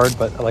 pants are hard,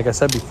 but like I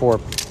said before,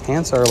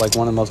 pants are like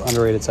one of the most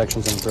underrated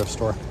sections in the thrift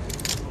store.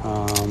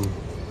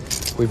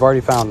 We've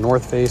already found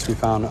North Face, we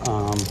found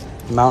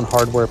Mountain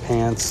Hardwear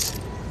pants,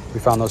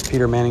 we found those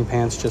Peter Manning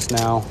pants just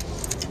now.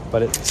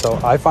 But so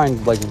I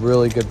find like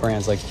really good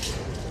brands, like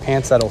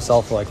pants that'll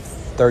sell for like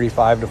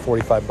 35 to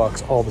 45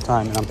 bucks all the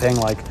time, and I'm paying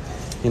like,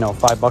 you know,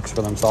 $5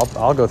 for them. So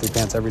I'll go through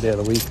pants every day of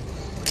the week.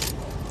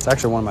 It's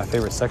actually one of my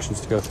favorite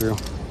sections to go through.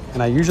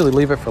 And I usually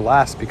leave it for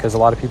last because a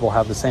lot of people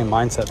have the same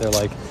mindset. They're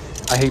like,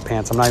 I hate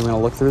pants, I'm not even gonna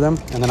look through them.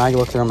 And then I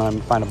look through them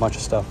and I find a bunch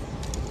of stuff.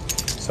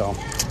 So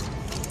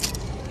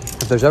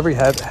if there's every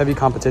heavy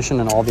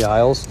competition in all the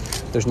aisles,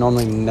 there's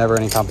normally never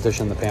any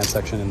competition in the pants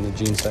section in the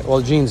jeans section.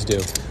 Well, jeans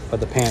do, but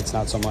the pants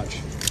not so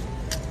much.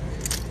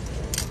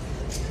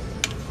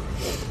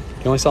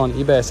 You only sell on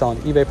eBay. I sell on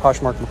eBay,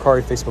 Poshmark,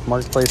 Mercari, Facebook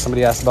Marketplace.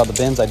 Somebody asked about the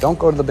bins. I don't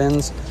go to the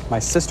bins. My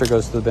sister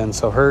goes to the bins.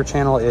 So her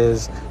channel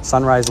is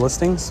Sunrise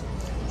Listings.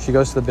 She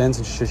goes to the bins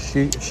and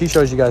she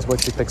shows you guys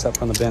what she picks up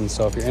from the bins.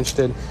 So if you're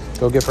interested,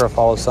 go give her a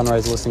follow,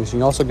 Sunrise Listings. You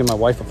can also give my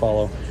wife a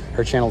follow.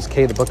 Her channel is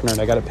Kay the Book Nerd.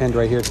 I got it pinned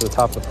right here to the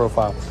top of the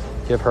profile.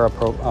 Give her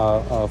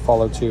a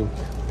follow too.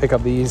 Pick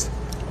up these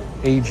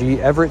AG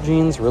Everett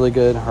jeans, really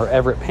good. Or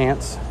Everett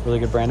pants, really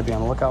good brand to be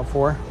on the lookout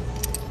for.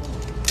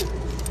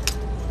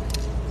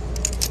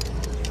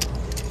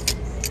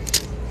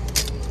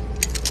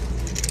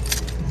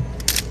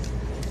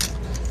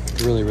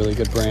 Really, really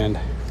good brand.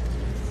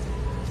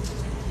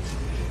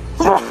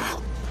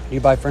 You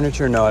buy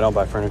furniture? No, I don't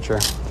buy furniture.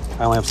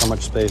 I only have so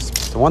much space.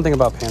 The one thing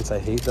about pants I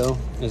hate though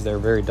is they're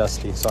very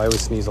dusty. So I always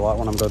sneeze a lot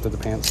when I'm going through the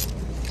pants.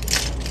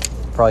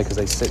 Probably because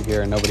they sit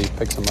here and nobody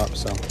picks them up.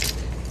 So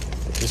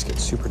they just get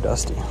super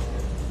dusty.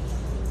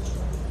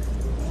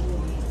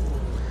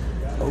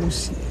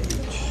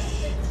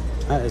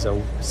 OCH. That is a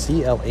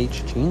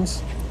CLH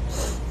jeans.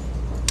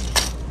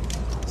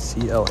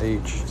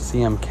 CLH.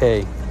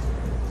 CMK.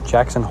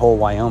 Jackson Hole,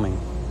 Wyoming.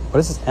 What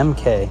is this?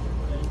 MK?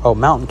 Oh,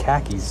 Mountain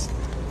Khakis.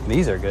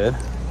 These are good.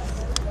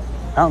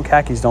 Mountain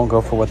Khakis don't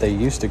go for what they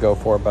used to go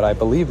for, but I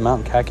believe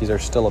Mountain Khakis are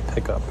still a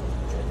pickup.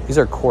 These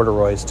are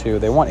corduroys too.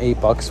 They want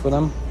 $8 for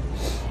them,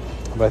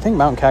 but I think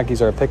Mountain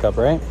Khakis are a pickup,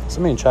 right?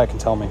 Somebody in chat can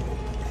tell me.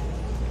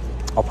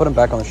 I'll put them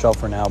back on the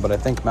shelf for now, but I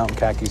think Mountain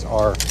Khakis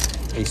are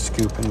a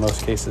scoop in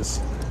most cases.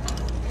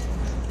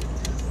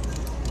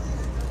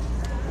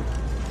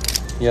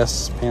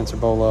 Yes, pants are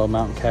bolo,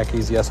 Mountain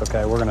Khakis. Yes,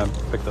 okay, we're gonna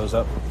pick those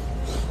up.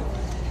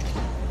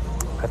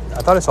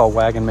 I thought I saw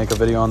Wagon make a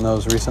video on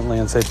those recently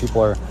and say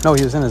people are, no,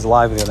 he was in his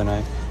live the other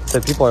night,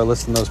 said people are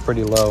listing those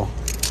pretty low.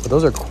 But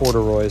those are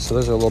corduroys, so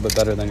those are a little bit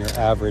better than your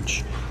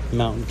average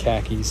Mountain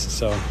Khakis.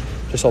 So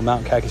just sold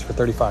Mountain Khakis for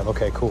 35.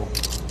 Okay, cool.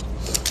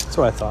 That's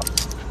what I thought.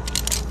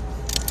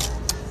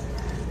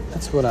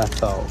 That's what I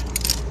thought.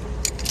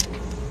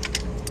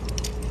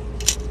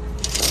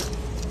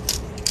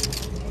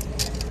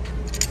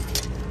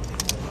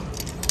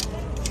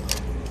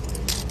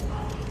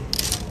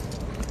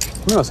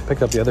 I must have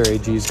picked up the other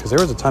AGs because there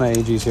was a ton of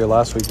AGs here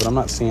last week, but I'm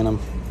not seeing them.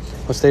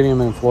 What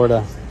stadium in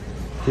Florida?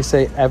 Did you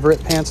say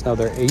Everett pants? No,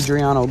 they're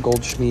Adriano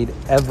Goldschmied.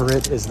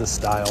 Everett is the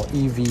style.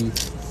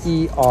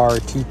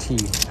 E-V-E-R-T-T.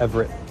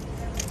 Everett.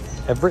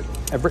 Everett?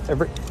 Everett?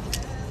 Everett?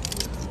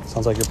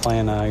 Sounds like you're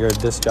playing, you're a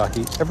disc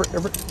jockey. Everett?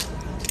 Everett?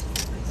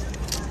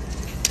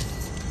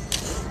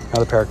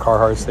 Another pair of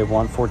Carhartts. They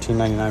want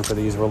 $14.99 for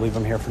these. We'll leave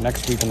them here for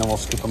next week and then we'll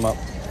scoop them up.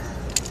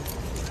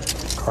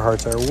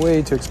 Carhartts are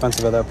way too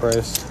expensive at that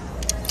price.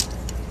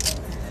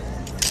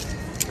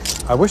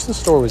 I wish the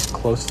store was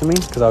close to me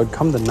because I would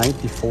come the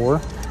night before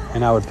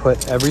and I would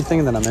put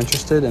everything that I'm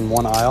interested in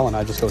one aisle and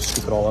I just go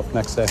scoop it all up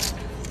next day.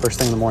 First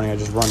thing in the morning, I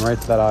just run right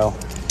to that aisle.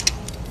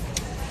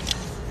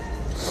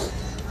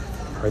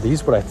 Are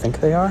these what I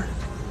think they are?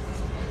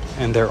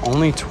 And they're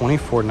only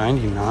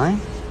 $24.99?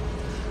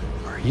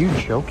 Are you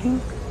joking?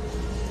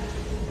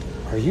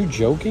 Are you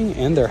joking?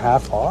 And they're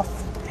half off?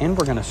 And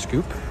we're gonna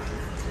scoop?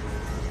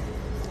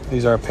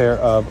 These are a pair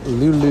of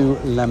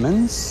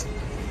Lululemons.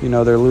 You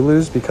know they're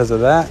Lulus because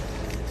of that.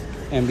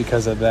 And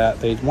because of that,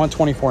 they want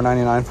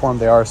 $24.99 for them.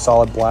 They are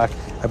solid black.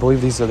 I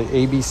believe these are the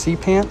ABC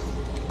pant.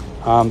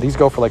 These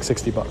go for like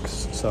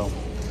 $60. So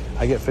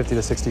I get 50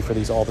 to 60 for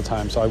these all the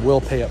time. So I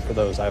will pay up for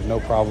those. I have no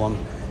problem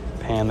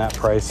paying that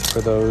price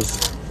for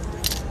those.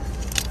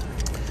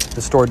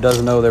 The store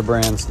does know their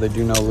brands. So they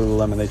do know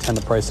Lululemon. They tend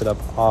to price it up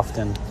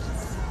often.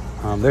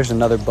 There's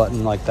another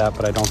button like that,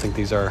 but I don't think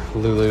these are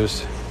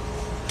Lulus.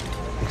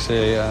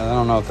 Actually, I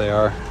don't know if they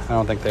are. I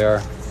don't think they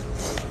are.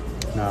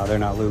 No, they're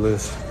not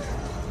Lulus.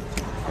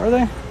 Are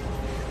they?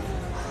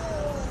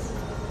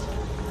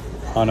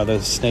 Oh no, they're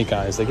Snake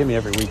Eyes. They get me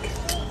every week.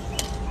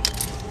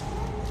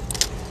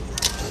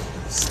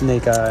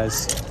 Snake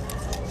Eyes.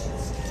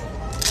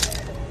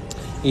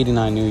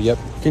 89 new. Yep,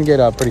 you can get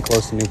pretty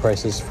close to new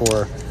prices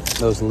for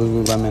those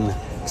Lululemon,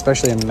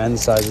 especially in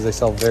men's sizes. They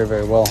sell very,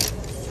 very well.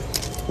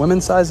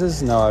 Women's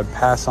sizes, no, I'd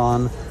pass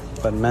on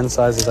but men's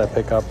sizes I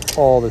pick up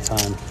all the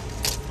time.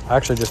 I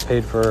actually just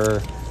paid for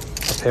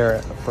a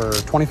pair for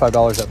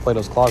 $25 at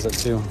Plato's Closet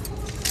too.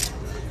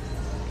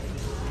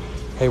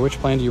 Hey, which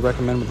plan do you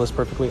recommend with List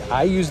Perfectly?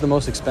 I use the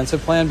most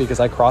expensive plan because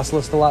I cross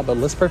list a lot, but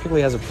List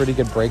Perfectly has a pretty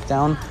good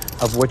breakdown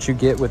of what you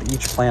get with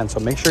each plan. So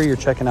make sure you're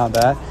checking out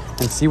that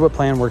and see what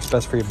plan works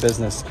best for your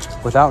business.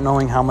 Without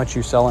knowing how much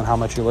you sell and how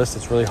much you list,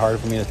 it's really hard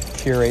for me to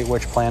curate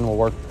which plan will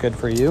work good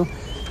for you.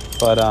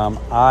 But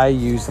I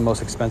use the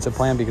most expensive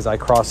plan because I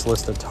cross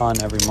list a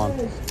ton every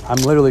month. I'm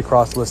literally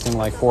cross listing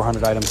like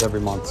 400 items every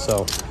month.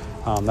 So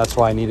that's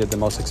why I needed the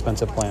most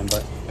expensive plan.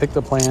 But pick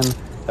the plan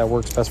that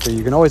works best for you.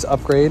 You can always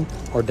upgrade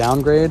or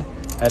downgrade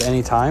at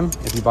any time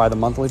if you buy the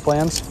monthly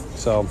plans.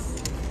 So,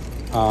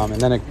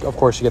 and then of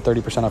course you get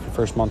 30% off your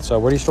first month. So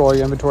where do you store all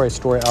your inventory? I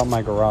store it out in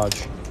my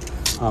garage.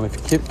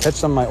 If you catch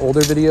some of my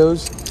older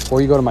videos, or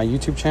you go to my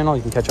YouTube channel,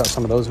 you can catch out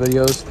some of those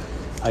videos.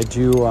 I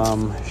do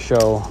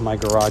show my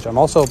garage. I'm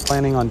also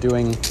planning on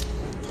doing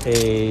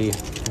a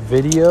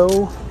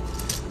video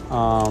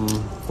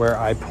where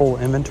I pull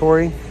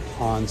inventory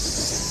on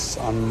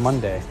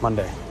Monday.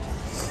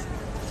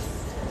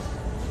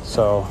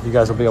 So you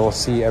guys will be able to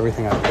see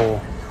everything I pull.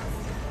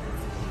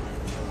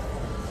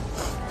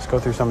 Let's go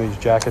through some of these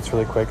jackets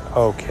really quick.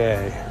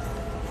 Okay.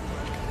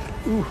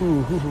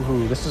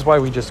 Ooh. This is why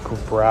we just go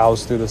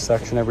browse through this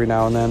section every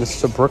now and then. This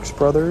is a Brooks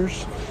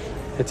Brothers.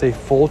 It's a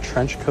full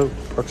trench coat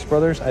Brooks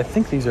Brothers. I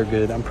think these are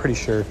good. I'm pretty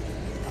sure.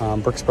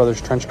 Brooks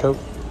Brothers trench coat.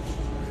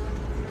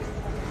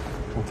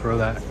 We'll throw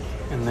that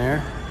in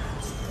there.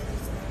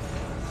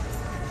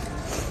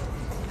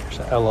 There's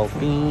a LL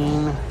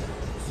Bean.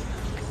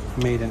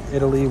 Made in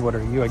Italy. What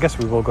are you? I guess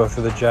we will go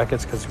through the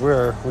jackets because we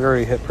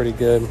already hit pretty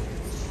good.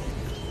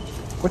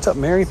 What's up,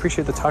 Mary?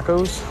 Appreciate the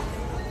tacos.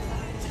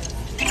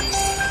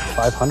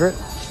 500.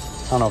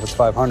 I don't know if it's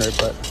 500,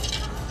 but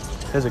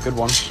it is a good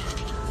one.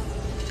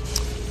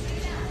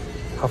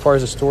 How far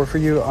is the store for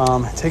you?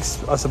 It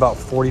takes us about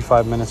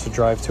 45 minutes to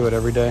drive to it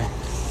every day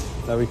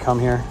that we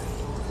come here.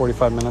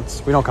 45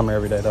 minutes. We don't come here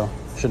every day though.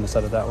 Shouldn't have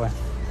said it that way.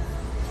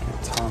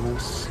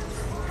 Thomas.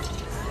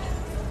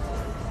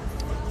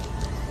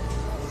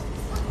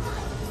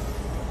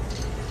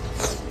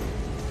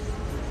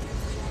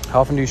 How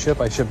often do you ship?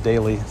 I ship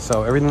daily.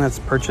 So everything that's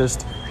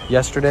purchased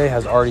yesterday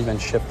has already been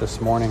shipped this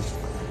morning.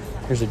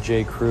 Here's a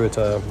J. Crew. It's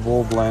a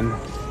wool blend.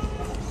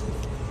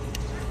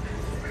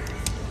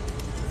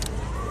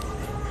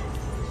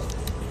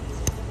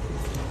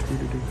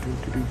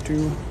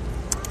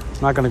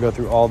 I'm not going to go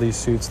through all these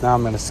suits. Now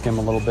I'm going to skim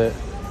a little bit.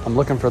 I'm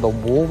looking for the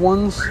wool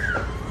ones.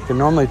 You can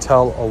normally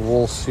tell a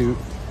wool suit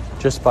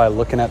just by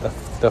looking at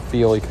the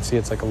feel. You can see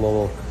it's like a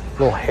little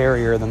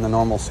hairier than the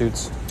normal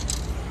suits.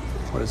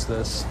 What is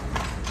this?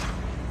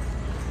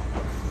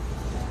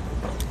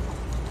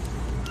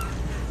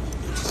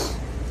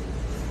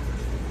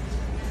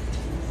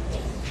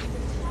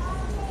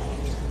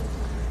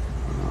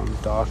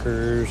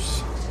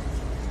 Dockers.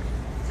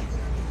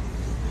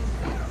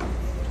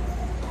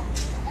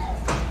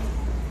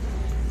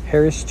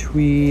 Harris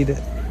tweed,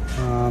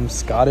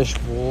 Scottish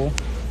wool.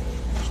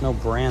 There's no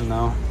brand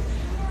though.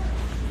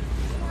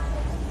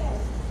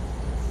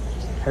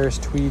 Harris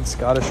tweed,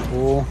 Scottish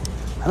wool.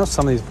 I know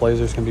some of these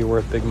blazers can be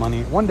worth big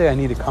money. One day I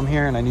need to come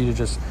here and I need to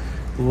just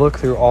look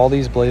through all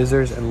these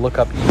blazers and look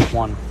up each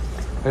one.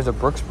 There's a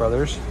Brooks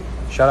Brothers.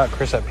 Shout out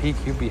Chris at Peak.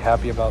 You'd be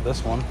happy about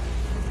this one.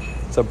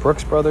 It's a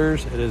Brooks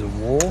Brothers. It is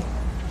wool.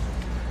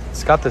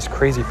 It's got this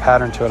crazy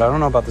pattern to it. I don't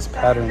know about this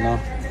pattern though.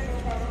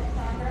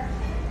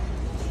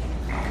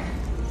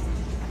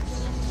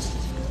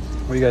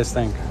 What do you guys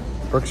think?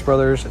 Brooks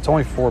Brothers. It's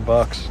only $4.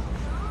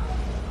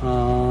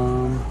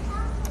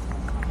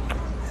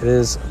 It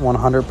is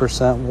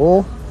 100%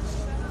 wool.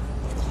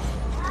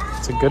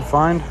 It's a good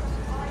find.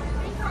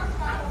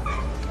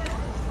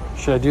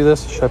 Should I do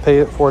this? Should I pay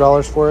it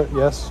 $4 for it?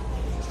 Yes.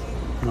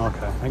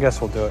 Okay. I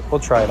guess we'll do it. We'll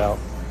try it out.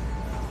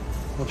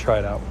 We'll try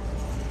it out.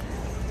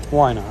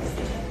 Why not?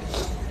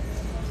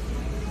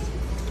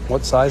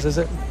 What size is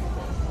it?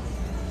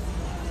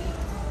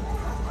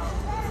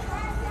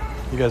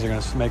 You guys are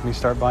going to make me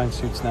start buying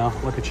suits now.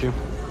 Look at you.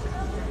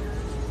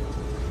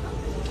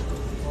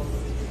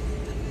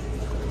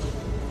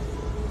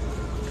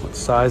 What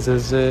size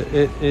is it?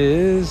 It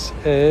is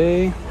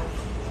a...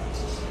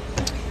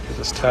 Get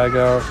this tag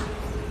out.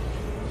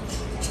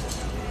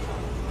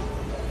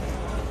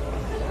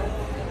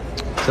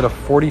 Is it a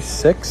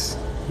 46?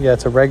 Yeah,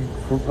 it's a reg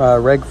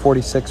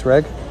 46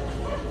 reg.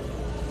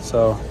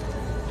 So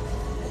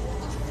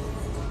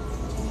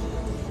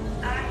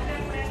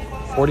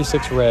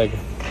 46 reg.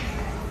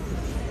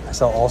 I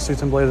sell all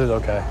suits and blazers.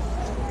 Okay.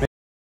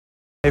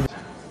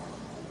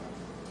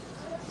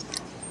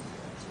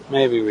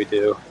 Maybe we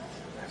do.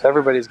 If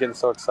everybody's getting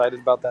so excited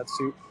about that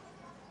suit,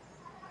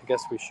 I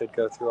guess we should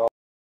go through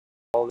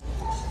all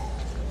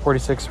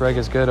 46 reg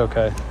is good.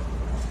 Okay.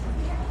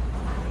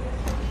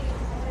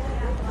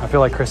 I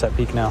feel like Chris at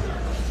Peak now.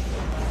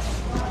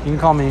 You can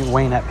call me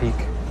Wayne at Peak.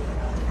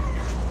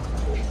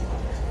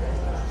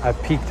 I've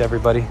peaked,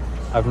 everybody.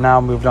 I've now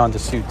moved on to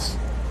suits.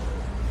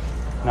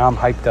 Now I'm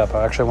hyped up.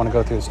 I actually want to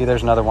go through. See,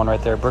 there's another one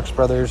right there. Brooks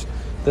Brothers.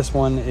 This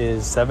one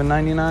is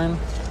 $7.99.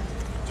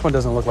 This one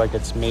doesn't look like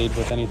it's made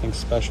with anything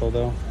special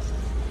though.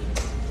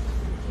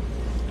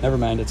 Never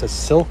mind. It's a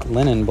silk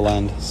linen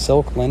blend.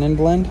 Silk linen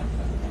blend.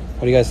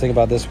 What do you guys think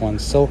about this one?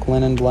 Silk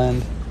linen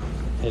blend.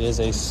 It is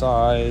a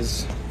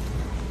size.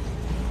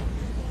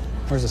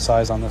 Where's the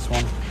size on this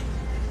one?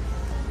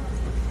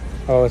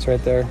 Oh, it's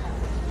right there.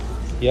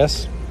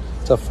 Yes.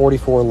 It's a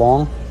 44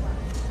 long.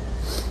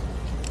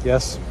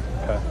 Yes.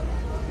 Okay.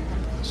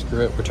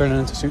 Screw it. We're turning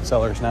into suit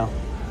sellers now.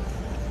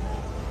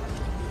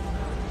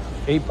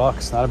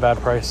 $8. Not a bad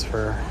price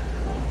for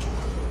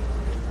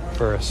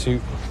a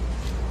suit.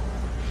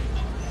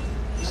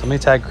 So let me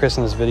tag Chris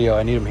in this video.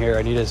 I need him here.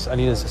 I need his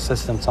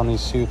assistance on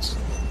these suits.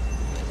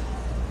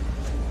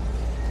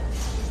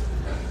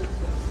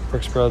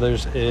 Brooks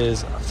Brothers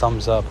is a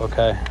thumbs up.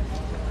 Okay.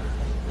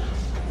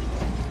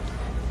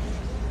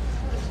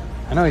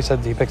 I know he said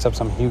he picks up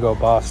some Hugo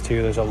Boss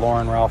too. There's a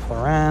Lauren Ralph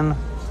Lauren,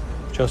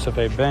 Joseph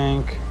A.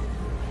 Bank,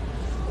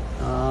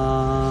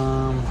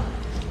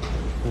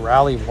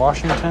 Raleigh,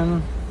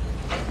 Washington,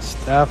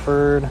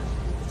 Stafford.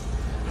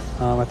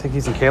 I think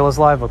he's in Kayla's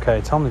live.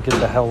 Okay, tell him to get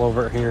the hell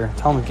over here.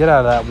 Tell him to get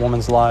out of that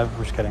woman's live.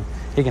 I'm just kidding.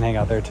 He can hang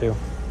out there too.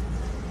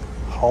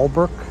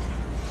 Hallbrook.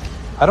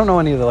 I don't know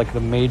any of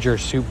the major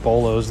suit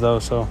bolos though,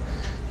 so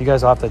you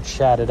guys will have to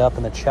chat it up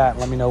in the chat.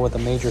 Let me know what the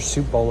major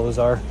suit bolos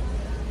are.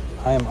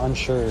 I am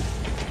unsure.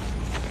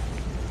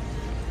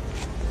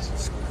 This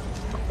is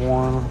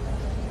corn.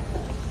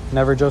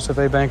 Never Joseph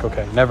A. Bank?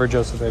 Okay, never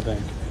Joseph A.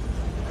 Bank.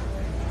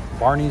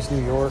 Barney's,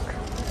 New York.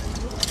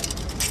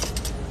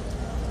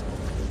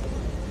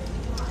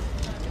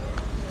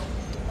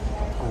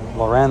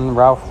 Lauren,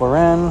 Ralph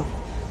Lauren.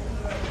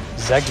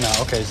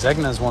 Zegna. Okay,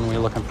 Zegna is one we're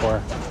looking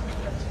for.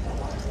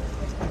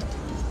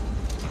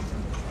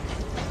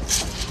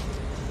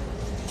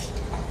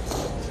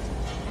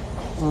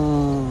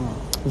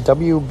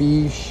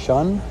 WB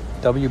Shun.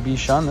 WB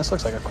Shun. This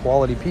looks like a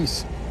quality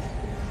piece.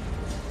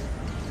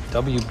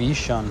 WB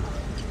Shun.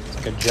 It's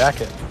like a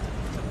jacket.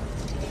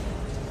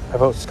 I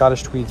vote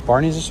Scottish Tweeds.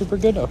 Barney's is super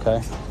good? Okay.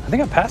 I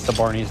think I passed the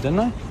Barney's, didn't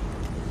I?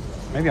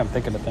 Maybe I'm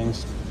thinking of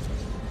things.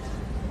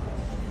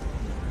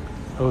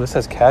 Oh, this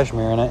has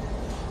cashmere in it.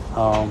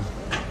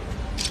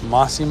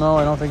 Massimo,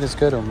 I don't think it's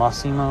good. Or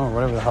Massimo, or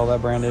whatever the hell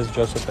that brand is.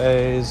 Joseph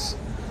A's.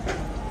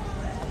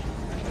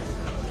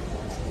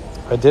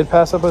 I did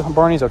pass up with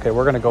Barney's. Okay,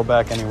 we're going to go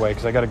back anyway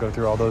because I got to go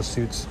through all those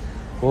suits.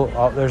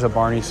 Well, there's a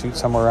Barney suit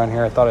somewhere around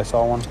here. I thought I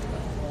saw one.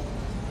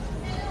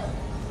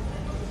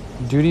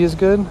 Duty is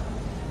good.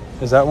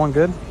 Is that one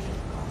good?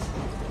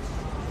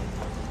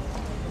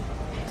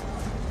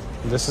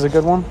 This is a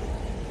good one.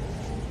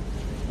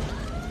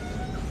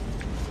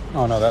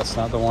 Oh no, that's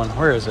not the one.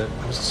 Where is it?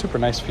 There's a super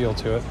nice feel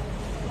to it.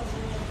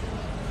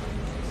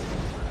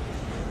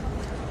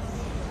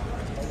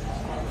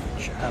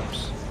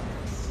 Chaps.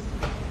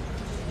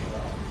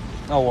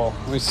 Oh well,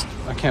 at least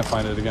I can't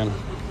find it again.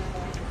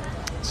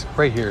 It's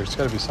right here. It's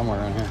got to be somewhere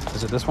around here.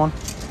 Is it this one?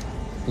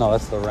 No,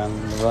 that's the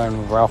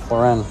Ralph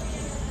Lauren.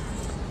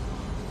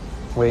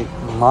 Wait,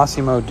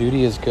 Massimo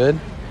Duty is good.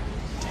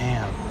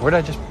 Damn, where did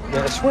I just?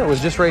 I swear it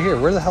was just right here.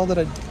 Where the hell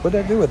did what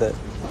did I do with it?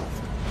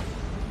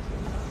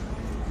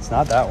 It's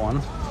not that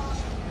one.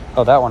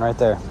 Oh, that one right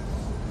there.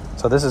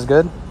 So this is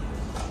good.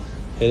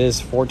 It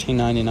is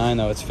 $14.99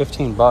 though. It's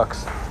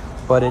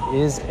 $15, but it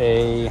is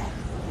a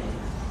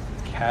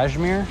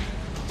cashmere.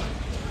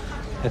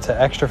 It's an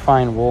extra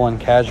fine woolen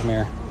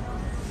cashmere.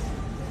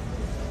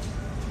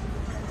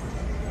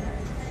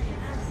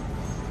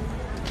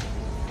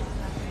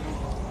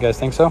 You guys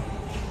think so?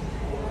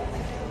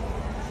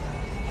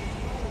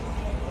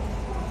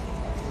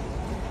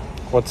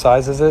 What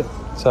size is it?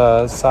 It's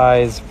a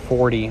size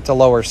 40. It's a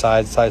lower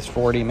size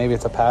 40. Maybe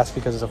it's a pass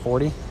because it's a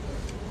 40.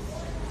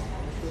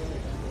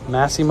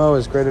 Massimo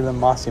is greater than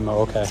Massimo.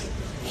 Okay.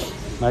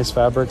 Nice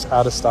fabrics,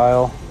 out of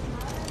style.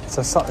 It's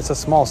a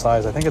small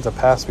size. I think it's a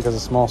pass because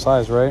it's small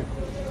size, right?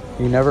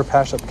 You never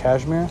pass up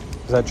cashmere?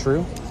 Is that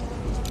true?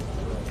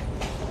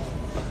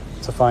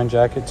 It's a fine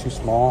jacket, too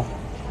small.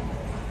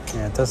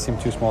 Yeah, it does seem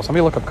too small.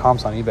 Somebody look up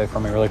comps on eBay for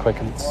me really quick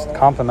and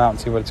comp them out and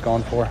see what it's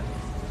going for.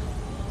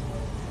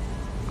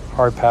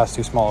 Hard pass,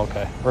 too small.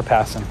 Okay, we're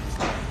passing.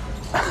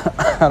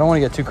 I don't want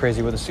to get too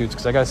crazy with the suits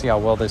because I got to see how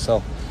well they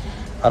sell.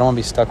 I don't want to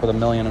be stuck with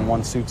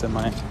 1,000,001 suits in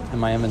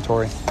my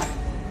inventory.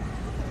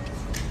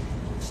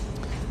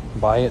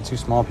 Buy it, too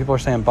small. People are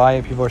saying buy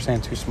it. People are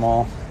saying too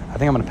small. I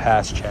think I'm going to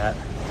pass, chat.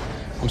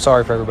 I'm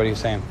sorry for everybody who's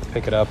saying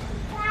pick it up.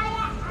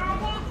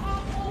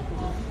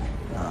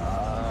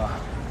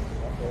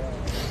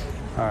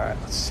 All right,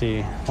 let's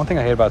see. One thing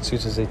I hate about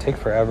suits is they take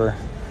forever.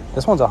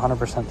 This one's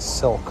 100%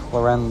 silk.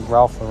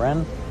 Ralph Lauren.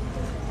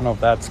 I don't know if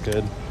that's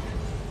good.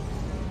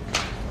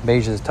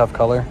 Beige is a tough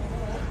color.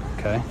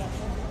 Okay.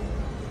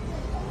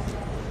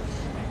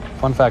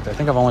 Fun fact, I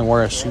think I've only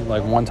worn a suit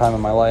like one time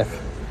in my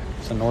life.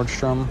 It's a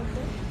Nordstrom.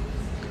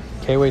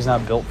 KayWay's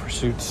not built for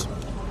suits.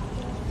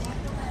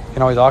 You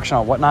can always auction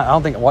on Whatnot. I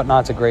don't think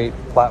Whatnot's a great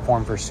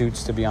platform for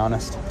suits, to be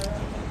honest.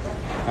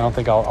 I don't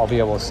think I'll be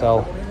able to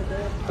sell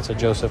That's a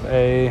Joseph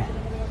A.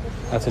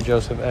 That's a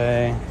Joseph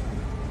A.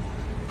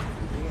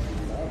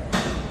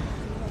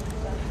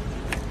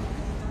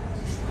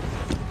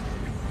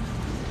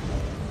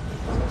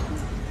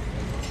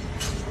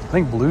 I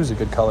think blue's a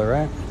good color,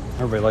 right?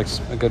 Everybody likes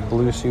a good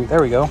blue suit.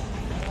 There we go.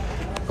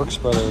 Brooks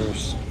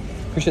Brothers.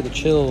 Appreciate the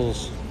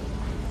chills.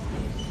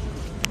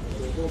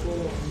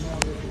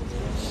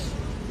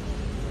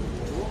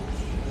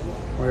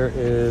 Where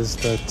is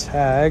the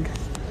tag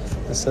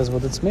that says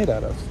what it's made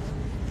out of?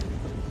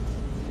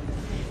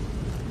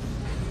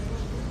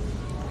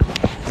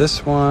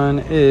 This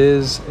one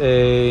is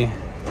a...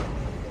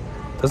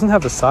 Doesn't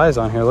have the size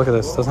on here. Look at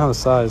this. Doesn't have the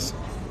size.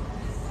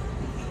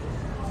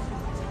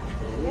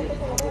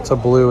 It's a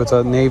blue. It's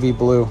a navy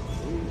blue.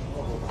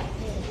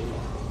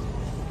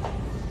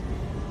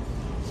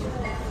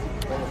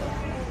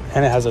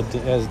 And it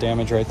has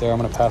damage right there. I'm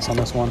going to pass on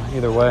this one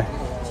either way.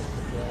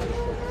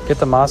 Get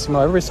the Massimo.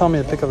 Everybody's telling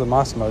me to pick up the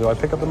Massimo. Do I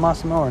pick up the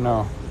Massimo or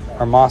no?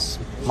 Or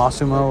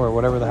Massimo or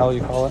whatever the hell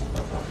you call it.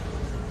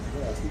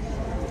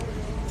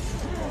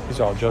 These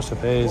are all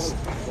Joseph A's.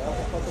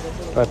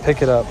 Do I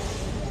pick it up?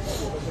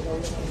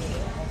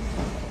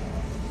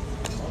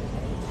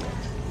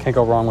 Can't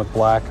go wrong with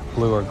black,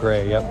 blue, or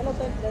gray. Yep.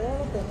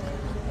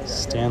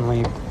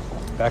 Stanley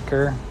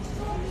Becker.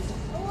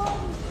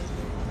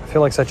 I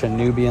feel like such a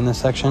newbie in this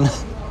section.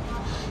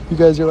 You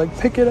guys are like,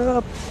 pick it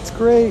up. It's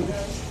great.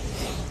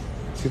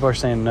 People are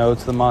saying no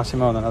to the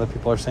Massimo, and then other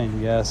people are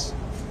saying yes.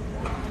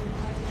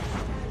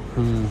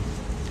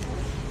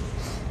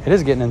 It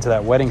is getting into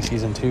that wedding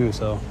season too,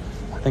 so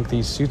I think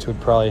these suits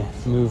would probably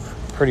move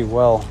pretty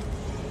well.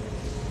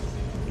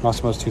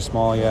 Massimo's too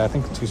small. Yeah, I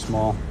think it's too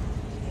small.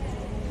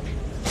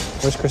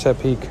 Where's Chris at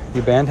Peak?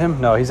 You banned him?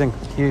 No, he's in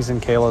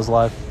Kayla's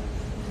live.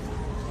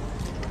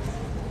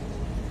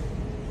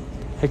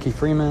 Hickey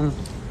Freeman.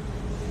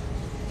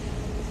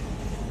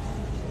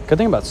 Good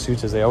thing about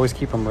suits is they always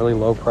keep them really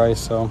low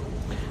price, so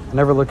I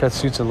never look at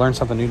suits and learn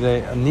something new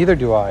today. Neither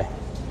do I.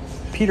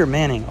 Peter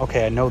Manning.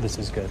 Okay, I know this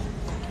is good.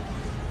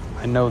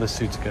 I know the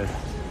suit's good.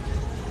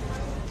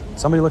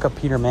 Somebody look up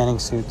Peter Manning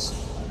suits.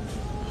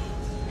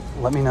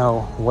 Let me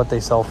know what they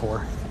sell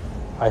for.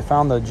 I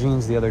found the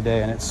jeans the other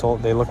day and it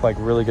sold. They look like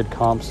really good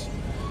comps.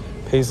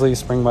 Paisley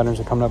spring buttons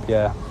are coming up.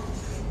 Yeah,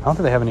 I don't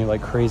think they have any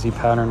like crazy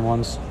pattern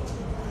ones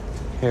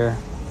here.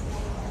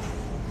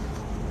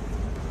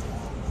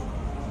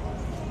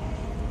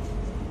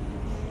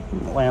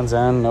 Land's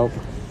End, nope.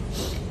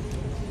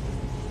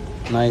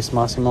 Nice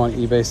Massimo on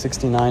eBay,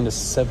 69 to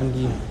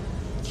 70.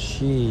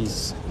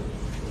 Jeez.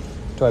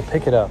 Do I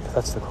pick it up?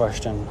 That's the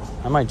question.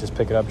 I might just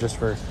pick it up just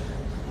for,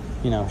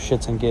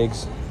 shits and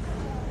gigs.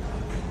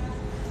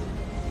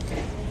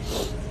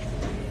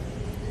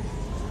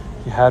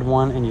 You had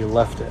one and you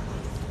left it.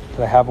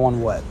 Did I have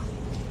one wet?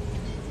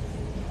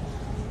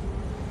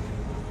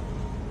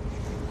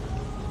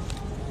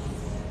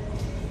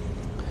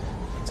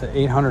 It's at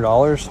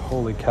 $800.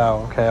 Holy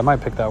cow. Okay, I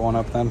might pick that one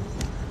up then.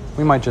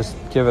 We might just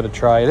give it a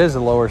try. It is a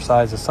lower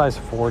size. It's size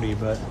 40,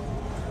 but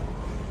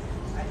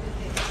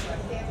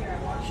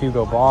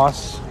Hugo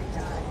Boss.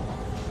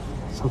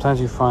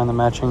 Sometimes you find the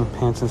matching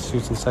pants and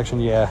suits in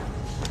section. Yeah,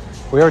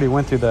 we already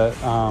went through the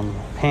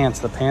pants.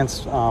 The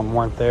pants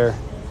weren't there.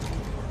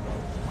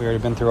 We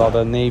already been through all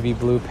the navy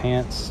blue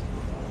pants.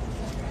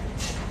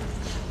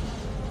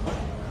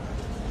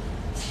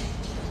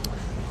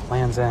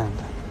 Land's End.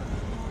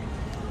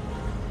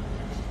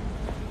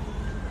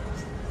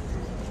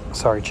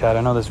 Sorry, Chad.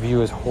 I know this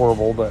view is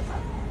horrible, but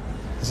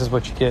this is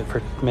what you get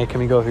for making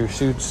me go through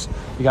suits.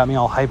 You got me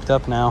all hyped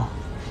up now.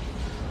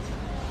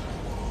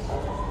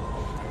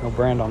 No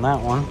brand on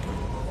that one.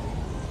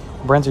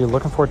 Brands are you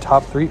looking for?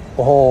 Top 3?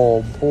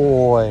 Oh,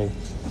 boy.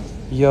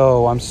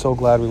 Yo, I'm so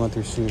glad we went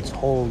through suits.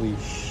 Holy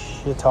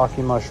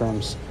shiitake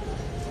mushrooms.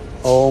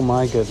 Oh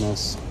my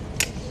goodness.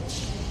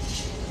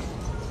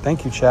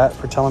 Thank you, chat,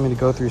 for telling me to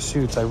go through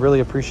suits. I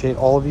really appreciate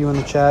all of you in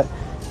the chat.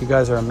 You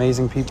guys are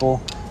amazing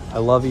people. I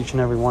love each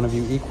and every one of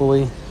you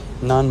equally.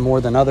 None more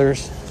than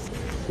others.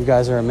 You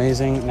guys are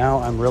amazing. Now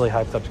I'm really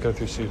hyped up to go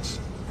through suits.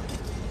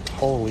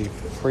 Holy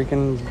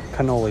freaking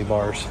cannoli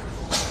bars.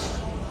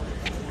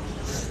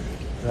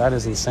 That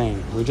is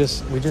insane. We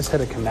just hit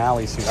a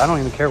canali suit. I don't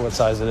even care what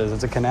size it is.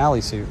 It's a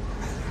canali suit.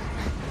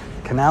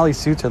 Canali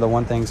suits are the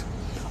one things.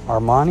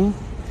 Armani?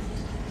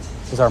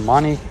 Is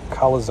Armani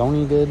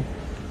Calazzoni good?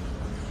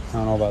 I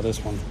don't know about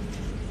this one.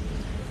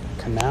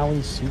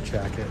 Canali suit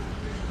jacket.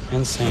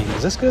 Insane.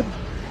 Is this good?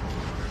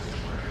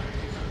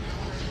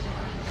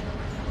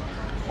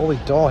 Holy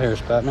doll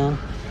hairs, Batman.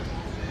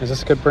 Is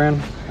this a good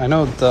brand? I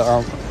know the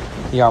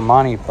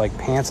Armani like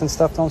pants and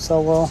stuff don't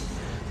sell well.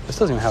 This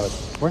doesn't even have it.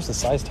 Where's the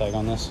size tag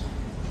on this?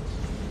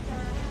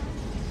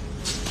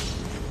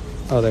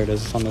 Oh, there it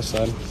is. It's on this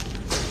side.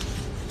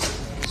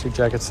 Suit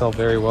jackets sell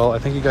very well. I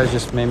think you guys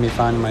just made me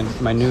find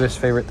my newest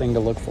favorite thing to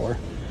look for.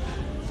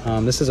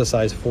 This is a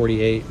size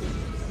 48.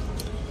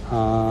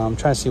 I'm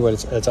trying to see what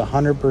it's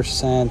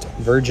 100%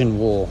 virgin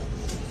wool.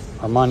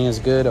 Armani is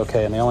good.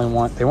 Okay, and they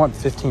want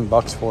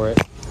 $15 for it.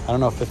 I don't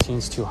know if 15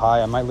 is too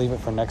high. I might leave it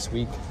for next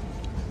week.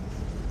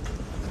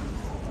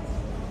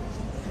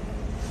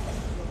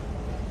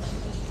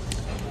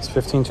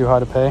 15 too high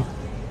to pay?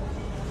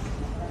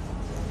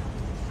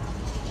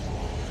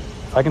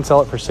 If I can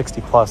sell it for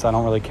 60 plus, I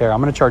don't really care. I'm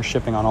gonna charge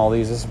shipping on all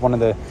these. This is one of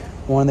the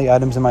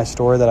items in my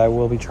store that I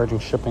will be charging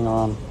shipping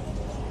on.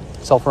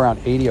 Sell for around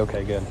 80.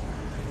 Okay, good.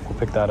 We'll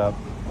pick that up.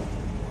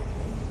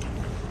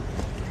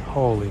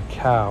 Holy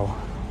cow!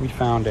 We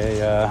found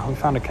a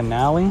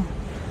canali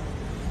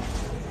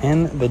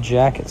in the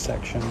jacket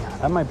section.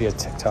 That might be a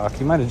TikTok.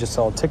 You might have just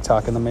saw a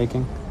TikTok in the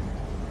making.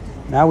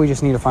 Now we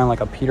just need to find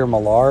like a Peter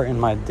Millar,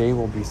 and my day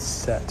will be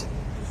set.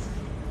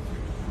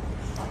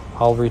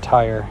 I'll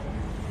retire.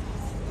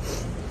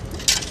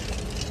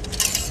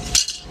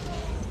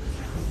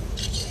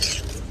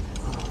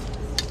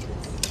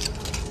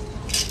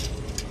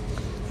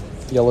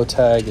 Yellow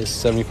tag is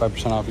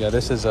 75% off. Yeah,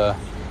 this is a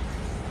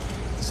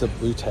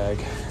blue tag.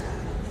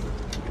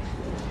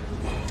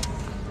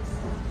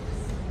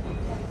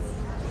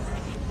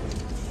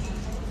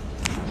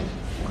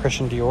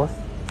 Christian Dior.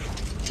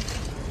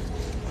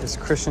 Is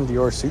Christian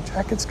Dior suit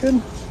jackets good?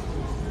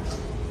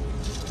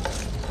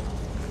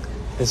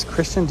 Is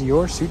Christian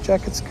Dior suit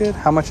jackets good?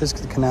 How much is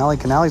Canali?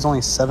 Canali's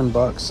only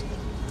 $7.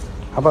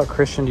 How about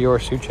Christian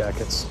Dior suit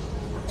jackets?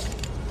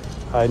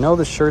 I know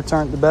the shirts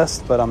aren't the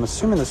best, but I'm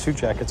assuming the suit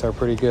jackets are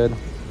pretty good.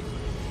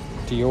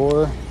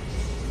 Dior.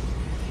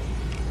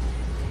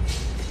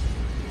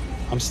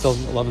 I'm still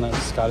loving that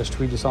Scottish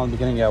tweed you saw in the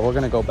beginning. Yeah, we're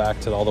going to go back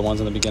to all the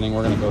ones in the beginning.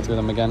 We're going to go through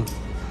them again.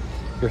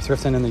 You're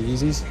thrifting in the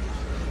Yeezys?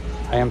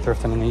 I am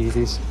thrifting in the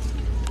Yeezys.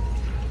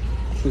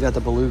 We got the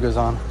belugas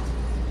on.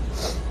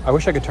 I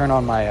wish I could turn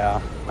on my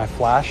my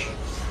flash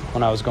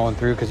when I was going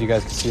through, because you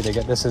guys can see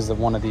this is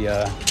one of the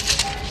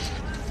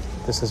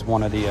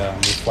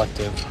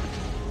reflective.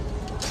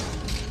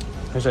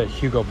 There's a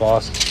Hugo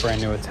Boss, it's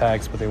brand new with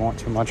tags, but they want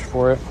too much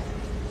for it.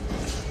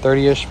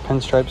 30-ish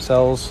pinstripe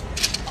sells.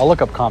 I'll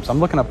look up comps. I'm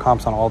looking up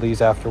comps on all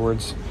these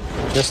afterwards,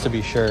 just to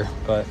be sure.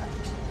 But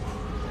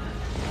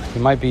he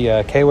might be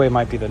KayWay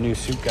might be the new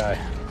suit guy.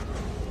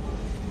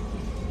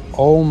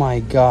 Oh my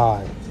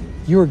God,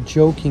 you're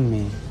joking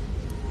me.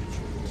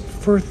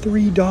 For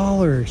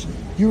 $3,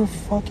 you're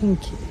fucking.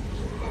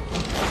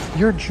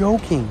 You're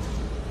joking.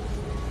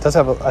 It does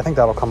have I think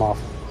that'll come off.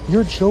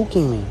 You're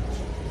joking me.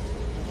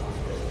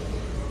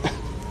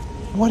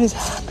 What is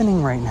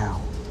happening right now?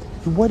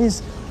 What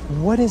is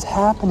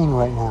happening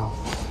right now?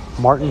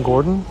 Martin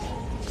Gordon?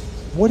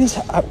 What is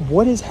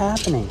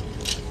happening?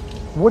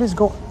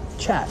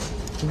 Chat,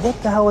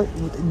 what the hell?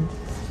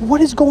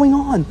 What is going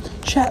on?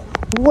 Chat,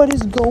 what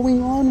is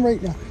going on right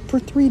now? For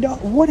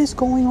 $3, what is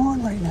going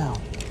on right now?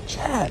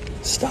 Chat,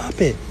 stop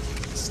it.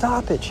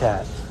 Stop it,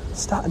 chat.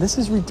 Stop. This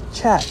is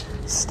chat,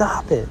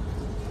 stop it.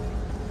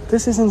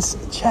 This is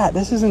chat,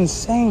 this is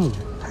insane.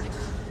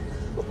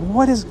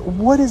 What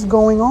is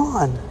going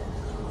on?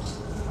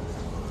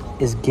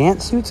 Is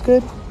Gant suits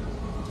good?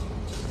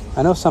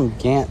 I know some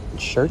Gant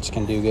shirts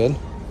can do good.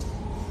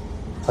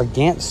 Are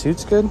Gant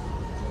suits good?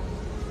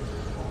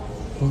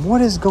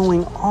 What is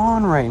going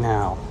on right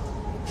now?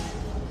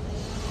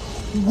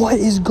 What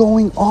is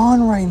going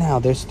on right now?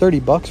 There's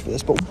 $30 for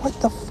this, but what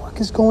the fuck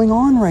is going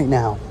on right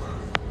now?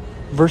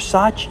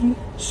 Versace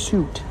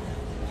suit.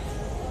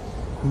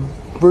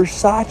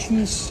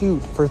 Versace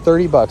suit for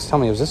 $30. Tell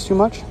me, is this too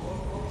much?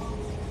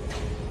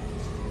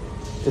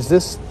 Is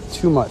this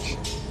too much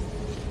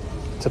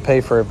to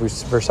pay for a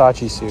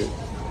Versace suit?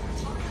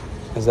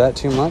 Is that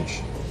too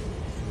much?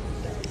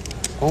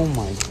 Oh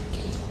my.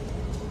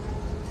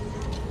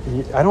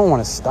 I don't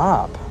want to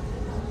stop.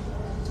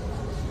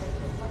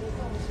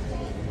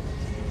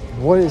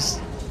 What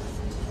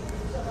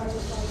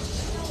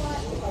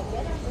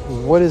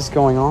is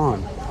going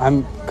on?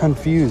 I'm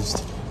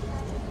confused.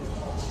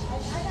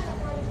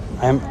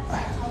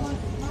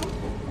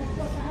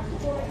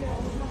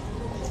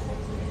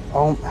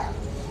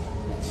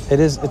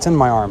 It's in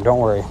my arm, don't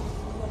worry.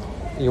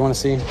 You want to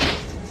see?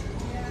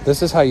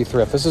 This is how you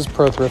thrift. This is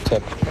pro thrift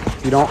tip.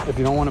 If you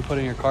don't want to put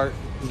it in your cart,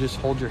 you just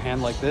hold your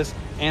hand like this,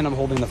 and I'm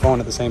holding the phone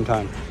at the same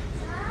time.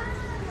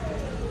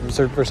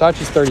 So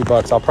Versace's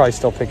 $30. I'll probably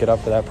still pick it up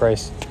for that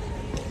price.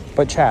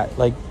 But chat,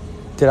 like,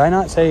 did I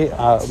not say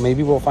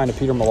maybe we'll find a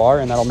Peter Millar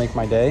and that'll make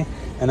my day?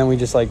 And then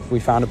we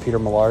found a Peter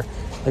Millar.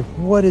 Like,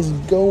 what is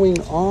going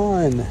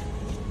on?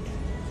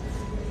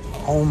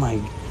 Oh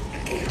my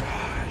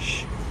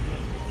gosh.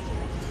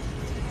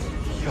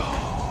 Yo.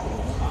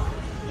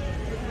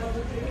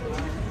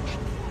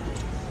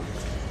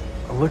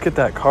 Look at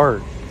that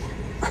cart.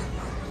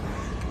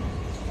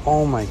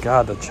 Oh my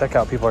God, the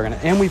checkout people are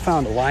and we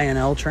found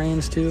Lionel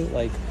trains too.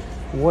 Like,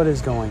 what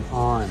is going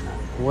on?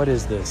 What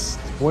is this?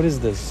 What is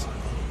this?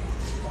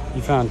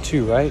 You found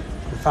two, right?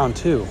 You found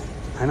two.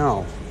 I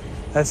know.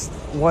 I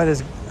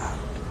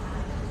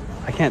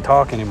can't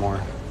talk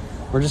anymore.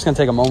 We're just gonna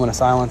take a moment of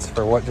silence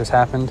for what just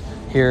happened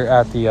here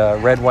at the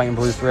red, white, and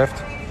blue thrift.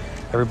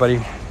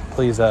 Everybody,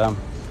 please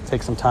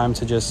take some time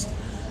to just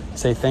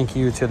say thank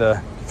you to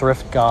the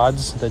thrift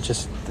gods that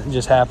just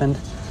happened.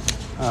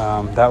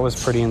 That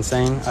was pretty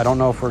insane. I don't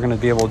know if we're going to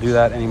be able to do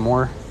that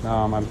anymore.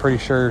 I'm pretty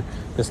sure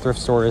this thrift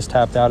store is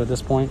tapped out at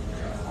this point.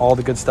 All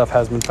the good stuff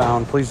has been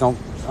found. Please don't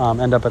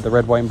end up at the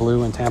red, white, and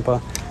blue in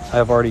Tampa. I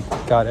have already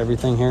got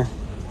everything here.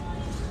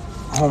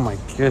 Oh my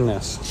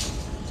goodness.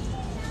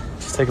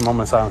 Just take a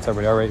moment of silence,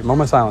 everybody. All right,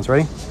 moment of silence.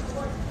 Ready?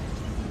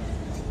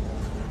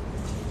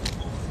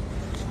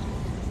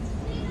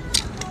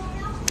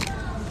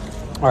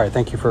 All right,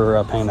 thank you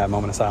for paying that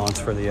moment of silence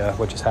for the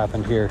what just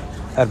happened here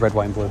at red,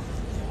 white, and blue.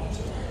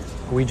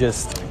 We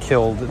just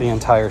killed the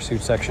entire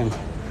suit section.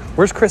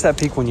 Where's Chris at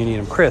peak when you need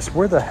him? Chris,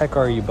 where the heck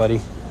are you, buddy?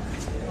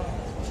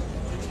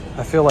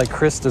 I feel like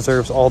Chris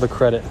deserves all the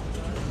credit.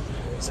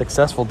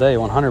 Successful day,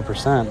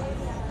 100%.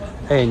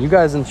 Hey, and you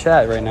guys in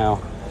chat right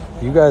now,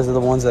 you guys are the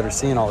ones that are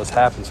seeing all this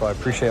happen, so I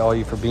appreciate all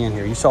you for being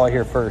here. You saw it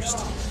here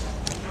first.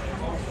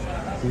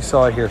 You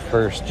saw it here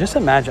first. Just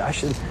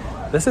imagine,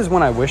 this is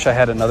when I wish I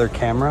had another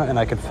camera and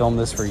I could film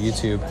this for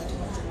YouTube.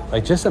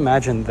 Like, just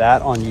imagine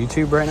that on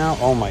YouTube right now.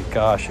 Oh my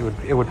gosh,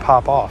 it would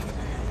pop off.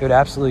 It would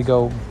absolutely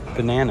go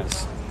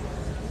bananas.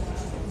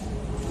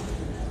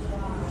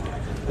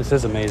 This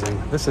is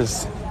amazing. This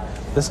is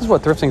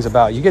what thrifting's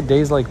about. You get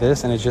days like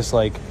this and it's just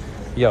like,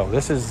 yo,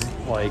 this is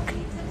like,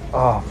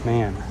 oh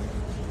man,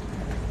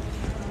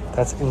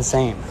 that's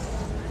insane.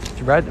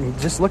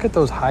 Just look at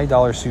those high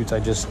dollar suits I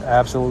just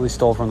absolutely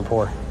stole from the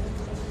poor.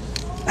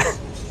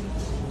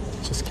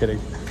 Just kidding.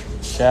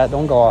 Chat,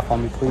 don't go off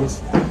on me,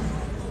 please.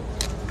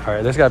 All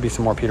right, there's got to be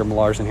some more Peter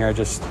Millars in here.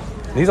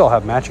 These all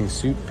have matching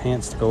suit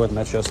pants to go with, and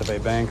that's Joseph A.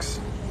 Banks.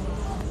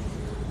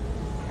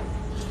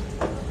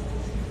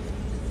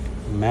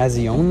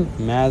 Mazzonis?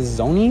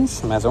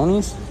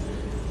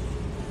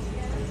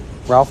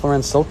 Ralph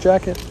Lauren silk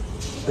jacket.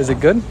 Is it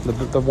good?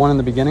 The one in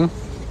the beginning?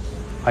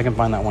 I can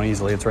find that one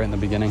easily. It's right in the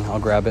beginning. I'll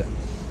grab it.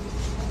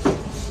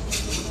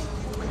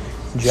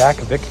 Jack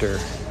Victor.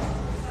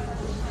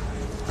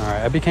 All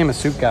right, I became a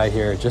suit guy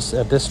here just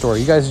at this store.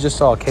 You guys just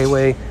saw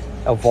KayWay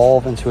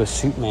evolve into a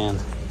suit man.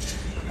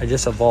 I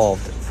just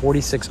evolved.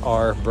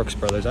 46R Brooks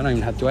Brothers.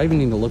 Do I even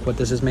need to look what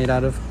this is made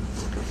out of?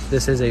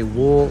 This is a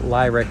wool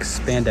lyric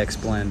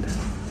spandex blend.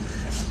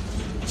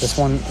 Is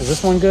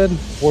this one good?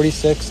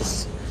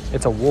 46.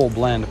 It's a wool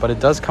blend, but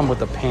it does come with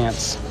the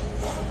pants.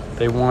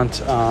 They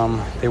want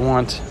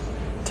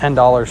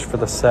 $10 for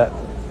the set.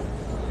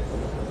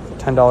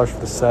 $10 for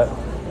the set.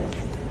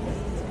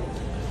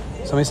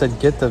 Somebody said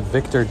get the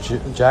Victor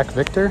Jack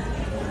Victor.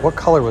 What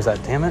color was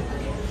that? Damn it.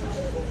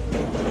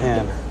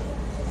 Man.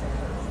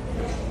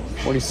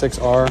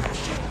 46R.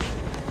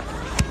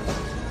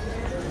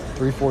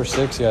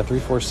 346. Yeah,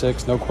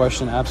 346. No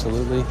question.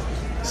 Absolutely.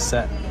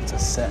 Set. It's a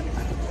set.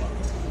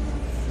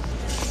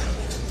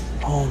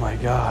 Oh my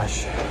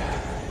gosh.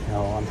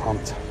 I'm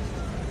pumped.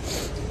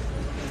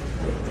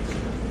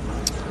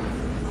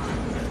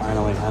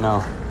 Finally, I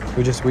know.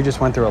 We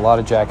just went through a lot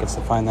of jackets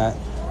to find that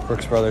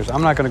Brooks Brothers.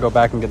 I'm not going to go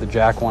back and get the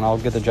Jack one. I'll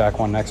get the Jack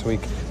one next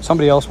week. If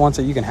somebody else wants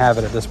it, you can have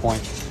it at this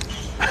point.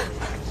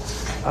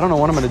 I don't know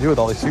what I'm going to do with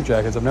all these suit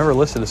jackets. I've never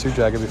listed a suit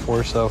jacket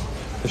before, so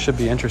this should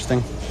be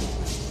interesting.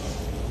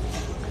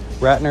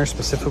 Ratner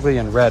specifically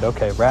in red.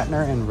 Okay,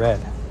 Ratner in red.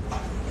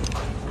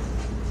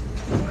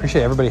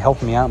 Appreciate everybody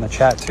helping me out in the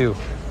chat too.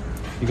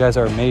 You guys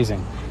are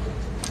amazing.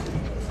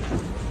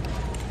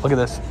 Look at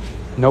this.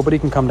 Nobody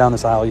can come down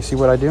this aisle. You see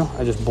what I do?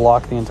 I just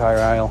block the entire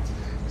aisle.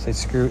 Say,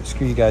 screw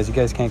you guys. You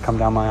guys can't come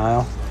down my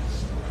aisle.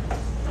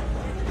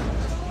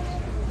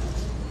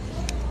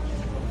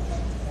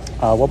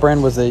 What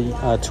brand was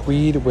the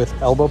tweed with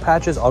elbow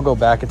patches? I'll go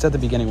back. It's at the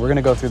beginning. We're going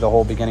to go through the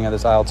whole beginning of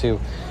this aisle too.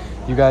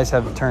 You guys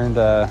have turned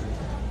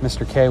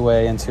Mr.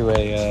 KayWay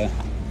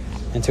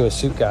into a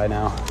suit guy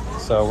now.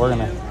 So we're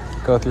going to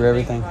go through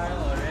everything.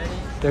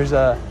 There's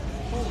a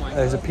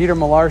Peter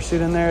Millar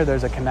suit in there.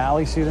 There's a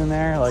Canali suit in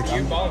there. Like,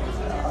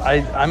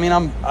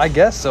 I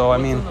guess so. I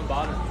mean,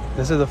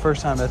 this is the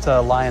first time. It's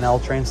a Lionel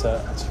train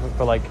set. It's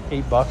for like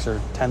 $8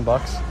 or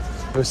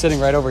 $10. It was sitting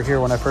right over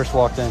here when I first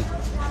walked in.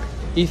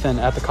 Ethan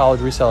at the college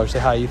reseller. Say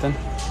hi, Ethan.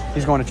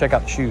 He's going to check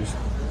out the shoes.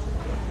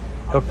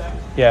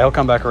 He'll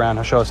come back around.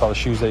 He'll show us all the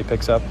shoes that he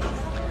picks up.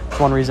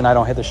 That's one reason I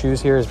don't hit the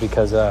shoes here is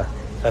because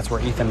that's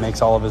where Ethan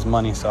makes all of his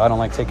money. So I don't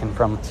like taking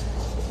from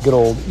good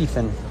old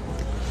Ethan.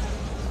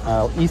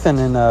 Ethan,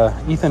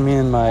 me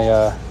and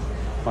my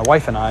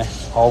wife and I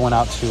all went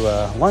out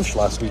to lunch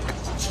last week.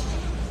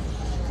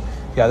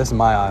 Yeah, this is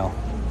my aisle.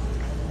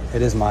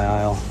 It is my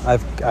aisle.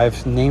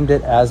 I've named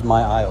it as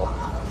my aisle.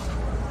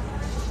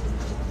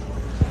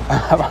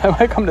 I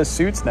might come to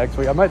suits next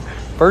week.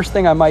 First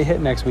thing I might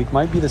hit next week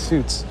might be the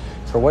suits.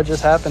 For what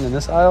just happened in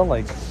this aisle,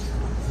 like,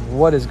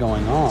 what is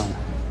going on?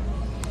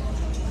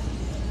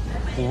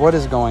 What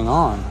is going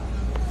on?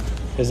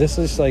 Is this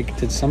just like,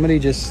 did somebody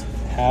just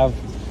have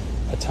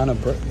a ton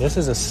of this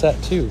is a set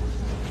too.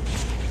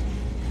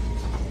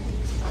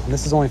 And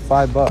this is only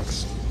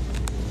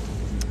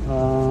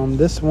 $5.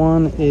 This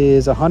one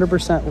is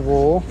 100%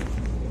 wool.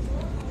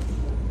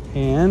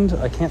 And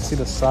I can't see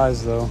the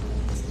size though.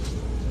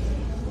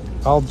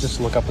 I'll just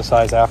look up the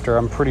size after.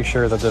 I'm pretty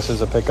sure that this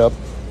is a pickup.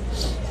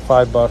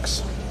 $5.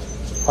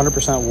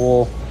 100%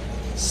 wool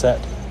set,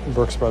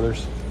 Brooks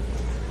Brothers.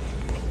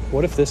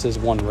 What if this is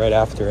one right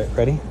after it?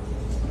 Ready?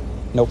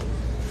 Nope.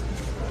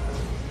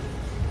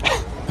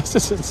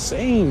 This is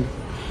insane.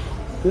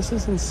 This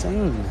is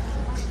insane.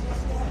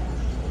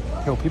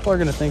 Yo, people are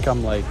gonna think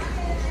I'm like,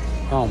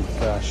 oh my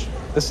gosh,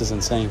 this is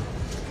insane.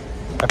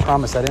 I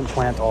promise I didn't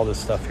plant all this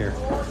stuff here.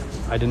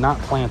 I did not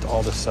plant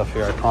all this stuff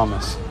here, I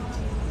promise.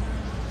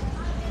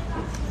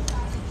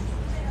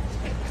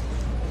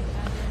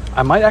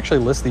 I might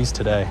actually list these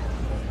today.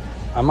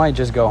 I might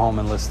just go home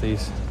and list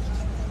these.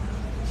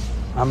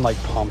 I'm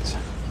like pumped.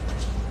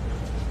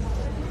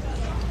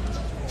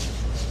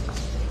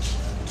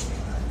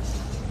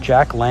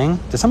 Jack Lang.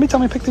 Did somebody tell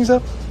me to pick these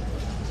up?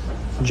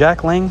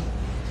 Jack Lang.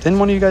 Didn't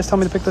one of you guys tell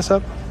me to pick this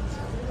up?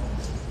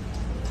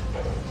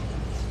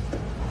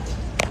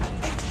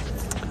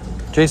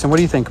 Jason, what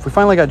do you think? We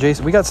finally got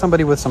Jason. We got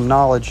somebody with some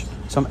knowledge,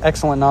 some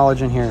excellent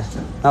knowledge in here.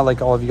 Not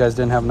like all of you guys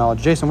didn't have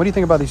knowledge. Jason, what do you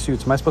think about these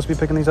suits? Am I supposed to be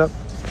picking these up?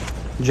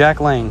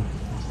 Jack Lang.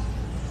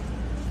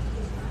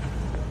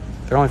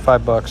 They're only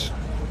 $5.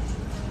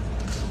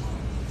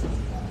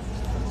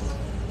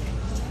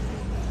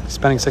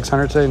 Spending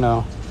 $600 today?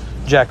 No.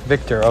 Jack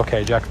Victor.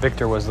 Okay, Jack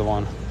Victor was the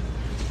one.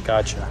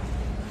 Gotcha.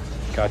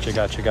 Gotcha.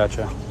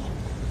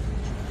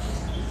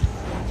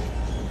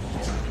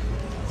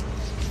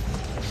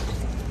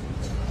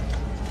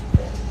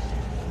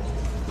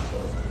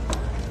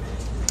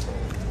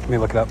 Let me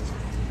look it up.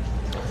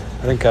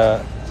 I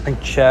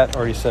think chat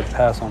already said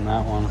pass on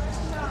that one.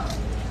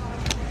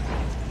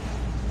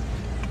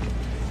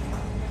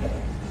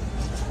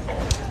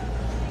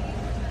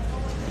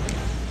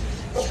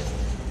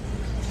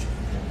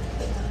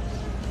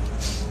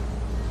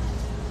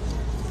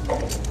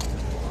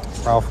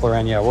 Ralph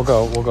Lauren, yeah, we'll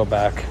go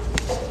back.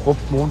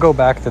 We'll go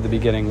back to the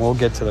beginning. We'll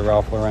get to the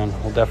Ralph Lauren.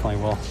 We'll definitely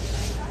will.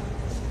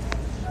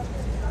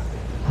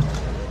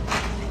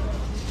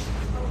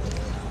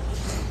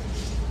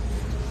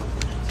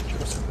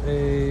 Joseph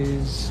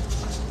A's.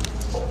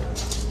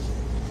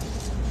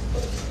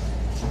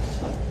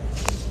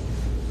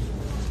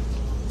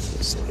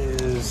 This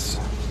is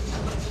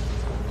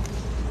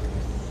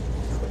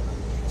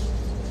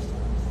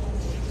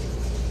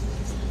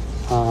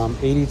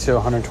 $80 to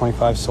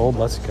 $125 sold.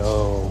 Let's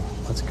go.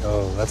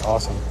 That's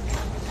awesome.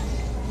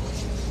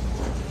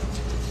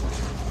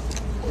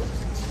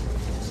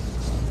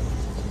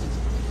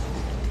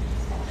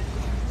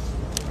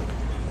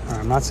 All right,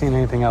 I'm not seeing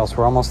anything else.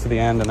 We're almost to the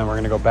end, and then we're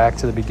going to go back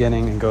to the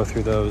beginning and go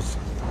through those.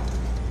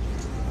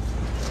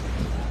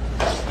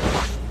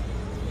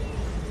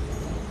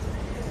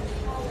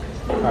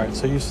 All right,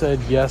 so you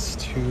said yes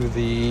to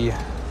the...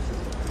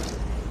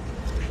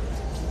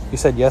 You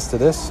said yes to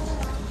this?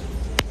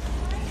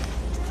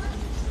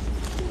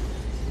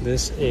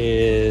 This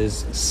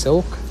is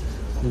silk,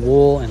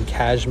 wool, and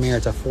cashmere.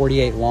 It's a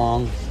 48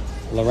 long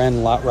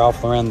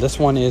Ralph Lauren. This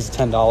one is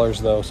 $10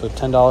 though, so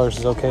 $10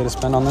 is okay to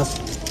spend on this?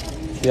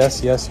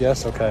 Yes,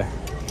 okay.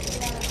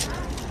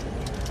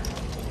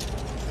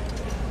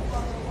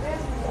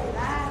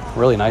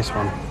 Really nice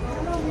one.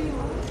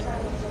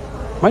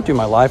 Might do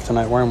my live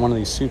tonight wearing one of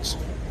these suits.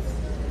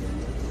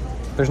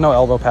 There's no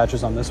elbow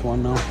patches on this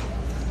one, no.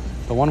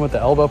 The one with the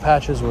elbow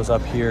patches was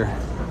up here.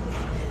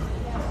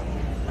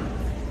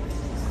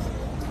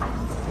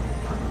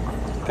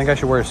 Think I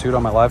should wear a suit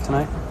on my live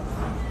tonight?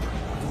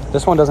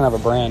 This one doesn't have a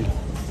brand.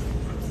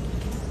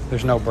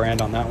 There's no brand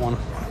on that one.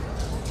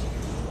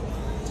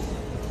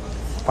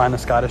 Find the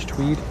Scottish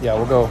tweed. Yeah,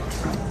 we'll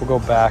go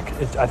back.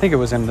 I think it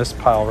was in this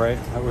pile,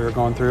 right, that we were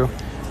going through,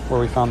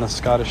 where we found the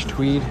Scottish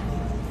tweed.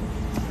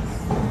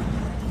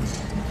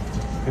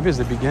 Maybe it's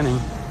the beginning.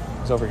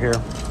 It's over here.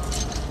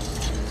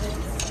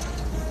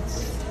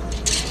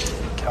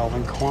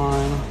 Calvin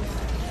Klein.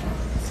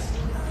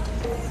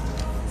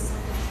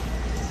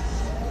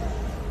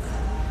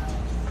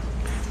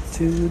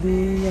 To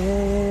the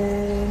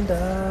end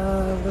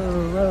of the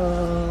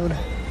road.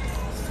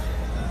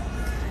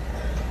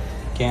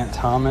 Gant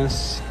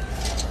Thomas.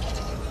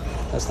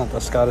 That's not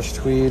the Scottish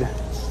tweed.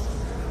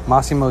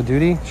 Massimo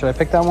Dutti. Should I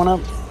pick that one up?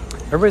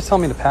 Everybody's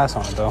telling me to pass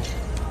on it though.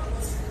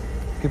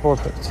 People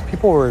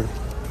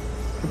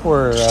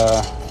were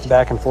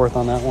back and forth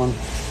on that one.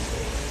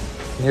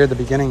 Near the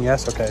beginning,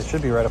 yes. Okay, it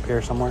should be right up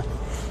here somewhere.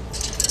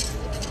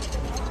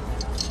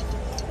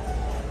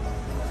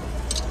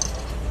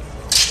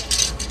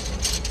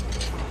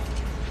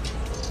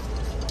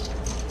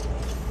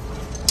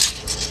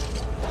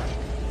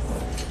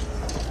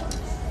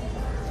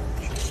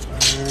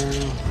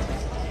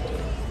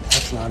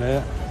 That's not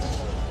it.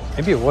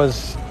 Maybe it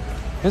was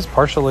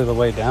partially the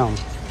way down.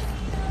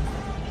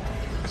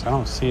 I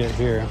don't see it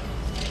here.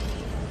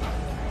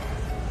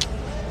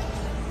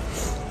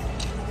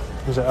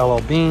 There's an LL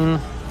Bean.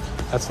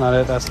 That's not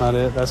it. That's not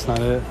it. That's not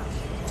it.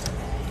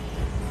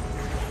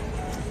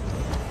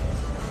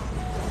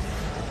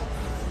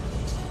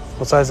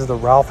 What size is the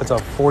Ralph? It's a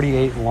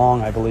 48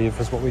 long, I believe,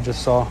 is what we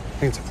just saw. I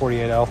think it's a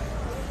 48L.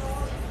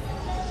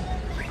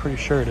 Pretty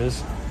sure it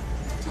is.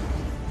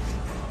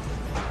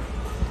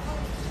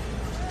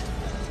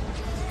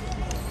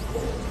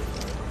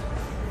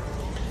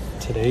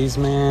 Today's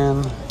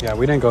Man. Yeah,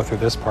 we didn't go through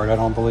this part, I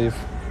don't believe.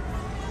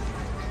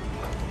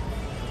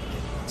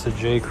 It's a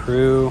J.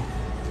 Crew.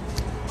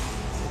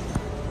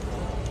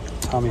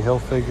 Tommy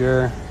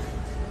Hilfiger.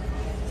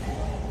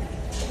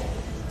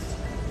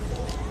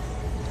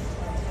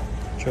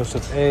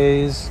 Joseph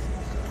A's.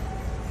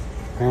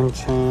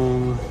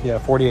 Barrington. Yeah,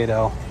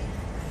 48L.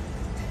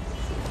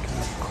 Kind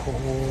of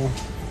cool.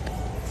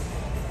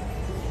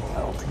 I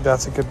don't think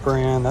that's a good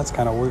brand. That's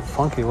kind of weird,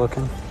 funky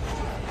looking.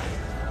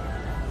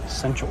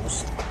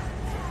 Essentials.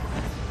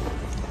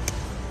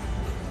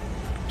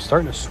 I'm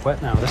starting to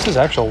sweat now. This is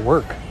actual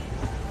work.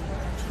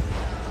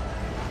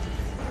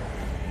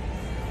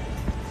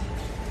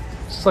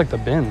 This is like the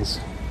bins.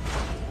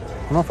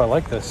 I don't know if I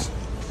like this.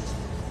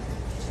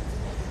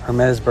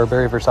 Hermes,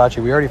 Burberry, Versace.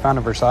 We already found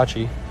a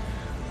Versace.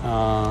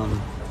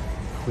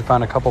 We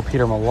found a couple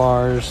Peter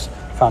Millars.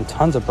 Found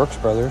tons of Brooks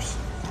Brothers.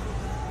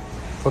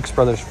 Brooks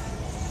Brothers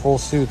full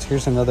suits.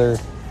 Here's another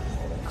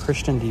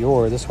Christian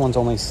Dior. This one's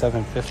only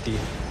 $750.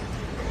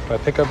 Do I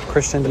pick up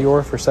Christian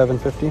Dior for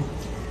 $750?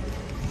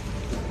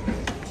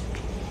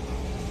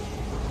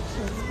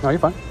 No, you're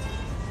fine.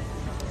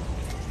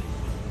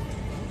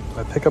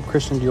 I pick up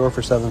Christian Dior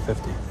for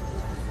 $750.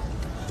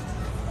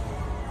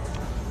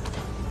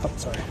 Oh,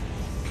 sorry.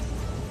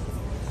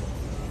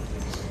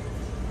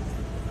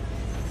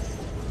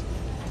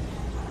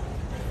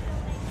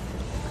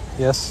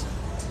 Yes.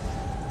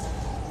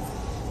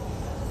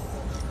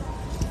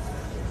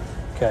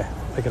 Okay,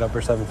 pick it up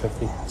for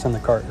 $750. It's in the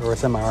cart, or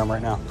it's in my arm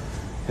right now.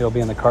 It'll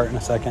be in the cart in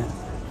a second.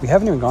 We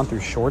haven't even gone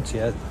through shorts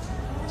yet.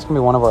 It's gonna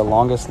be one of our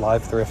longest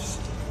live thrifts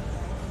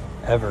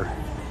ever.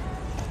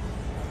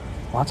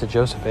 Lots of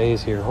Joseph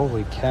A's here.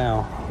 Holy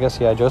cow. I guess,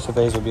 yeah, Joseph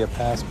A's would be a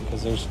pass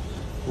because there's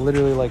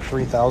literally like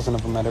 3,000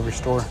 of them at every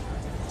store.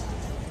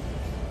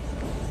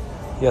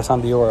 Yes,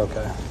 on Dior,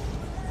 okay.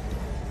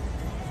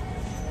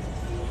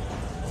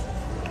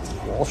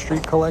 Wall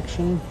Street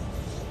collection.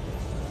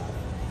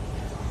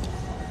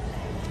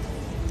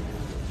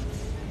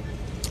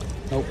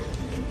 Nope.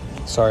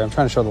 Sorry, I'm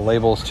trying to show the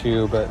labels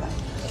too, but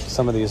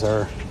some of these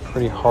are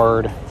pretty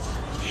hard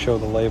to show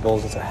the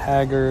labels. It's a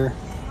Hager,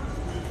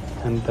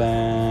 and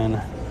then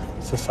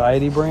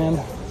Society brand.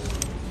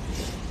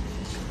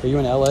 Are you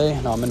in LA?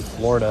 No, I'm in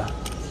Florida.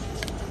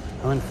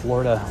 I'm in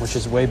Florida, which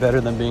is way better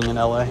than being in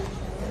LA.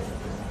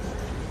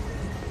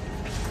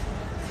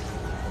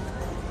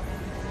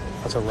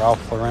 That's a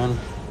Ralph Lauren.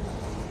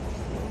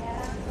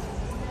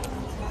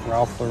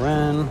 Ralph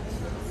Lauren.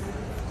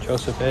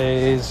 Joseph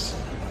A's.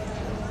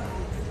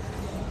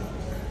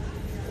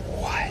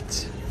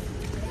 What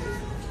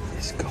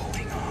is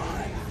going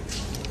on?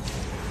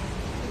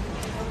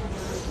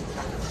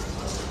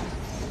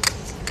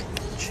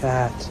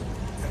 Chat.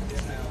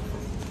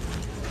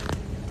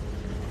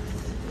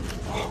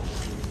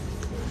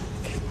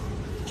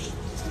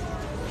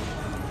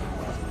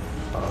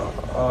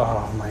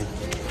 Oh my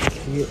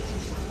God.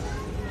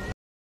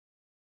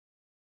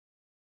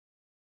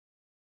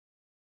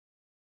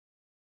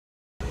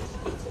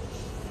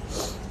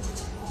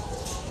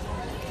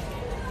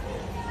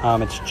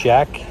 It's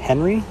Jack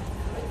Henry.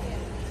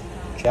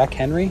 Jack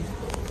Henry?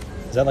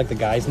 Is that like the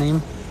guy's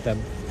name that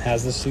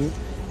has the suit?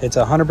 It's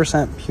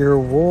 100% pure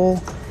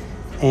wool,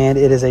 and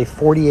it is a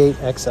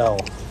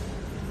 48XL.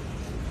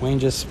 Wayne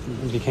just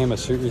became a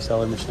suit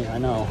reseller machine. I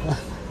know.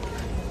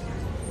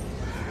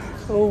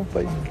 Oh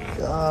my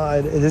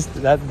God! It is,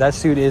 that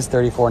suit is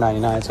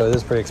 $34.99, so it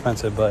is pretty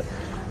expensive. But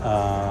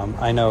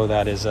I know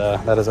that is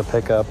a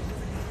pickup.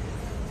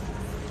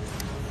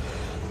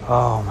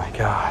 Oh my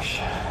gosh.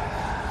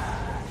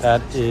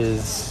 That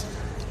is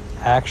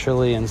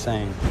actually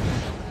insane.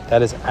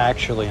 That is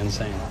actually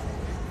insane.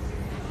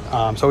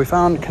 So we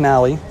found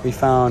Canali, we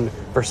found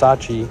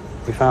Versace,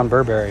 we found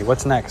Burberry.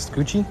 What's next?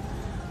 Gucci?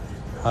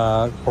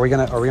 Are we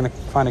gonna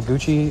find a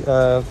Gucci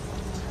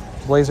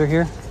blazer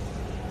here?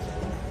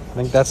 I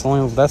think that's the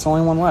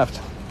only one left.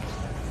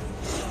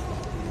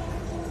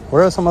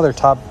 Where are some other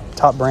top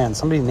brands?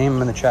 Somebody name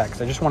them in the chat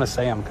because I just want to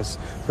say them, because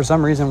for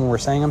some reason when we're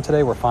saying them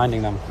today, we're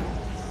finding them.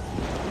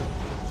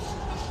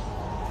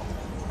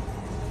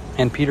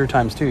 And Peter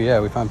times 2, yeah,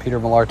 we found Peter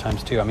Millar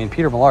times 2. I mean,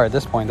 Peter Millar at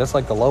this point, that's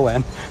like the low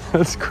end.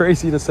 It's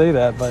crazy to say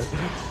that, but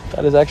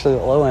that is actually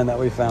the low end that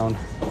we found.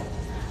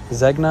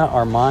 Zegna,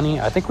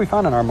 Armani. I think we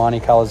found an Armani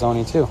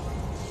Calzone too.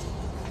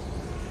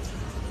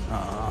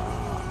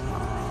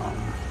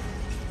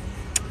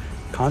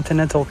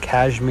 Continental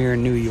Cashmere,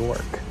 New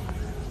York.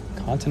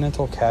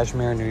 Continental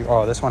Cashmere, New York.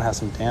 Oh, this one has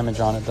some damage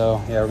on it though.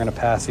 Yeah, we're gonna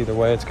pass either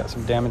way. It's got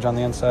some damage on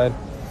the inside.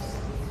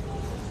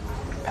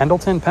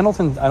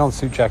 Pendleton, I don't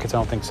suit jackets. I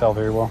don't think sell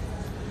very well.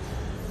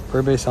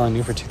 Burberry selling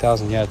new for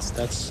 $2,000. Yeah,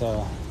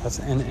 that's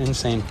an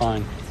insane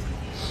find.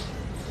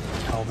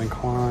 Calvin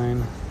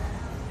Klein.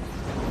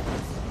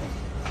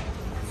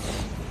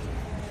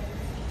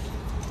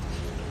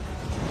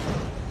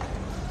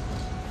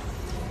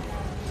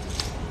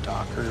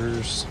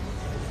 Dockers.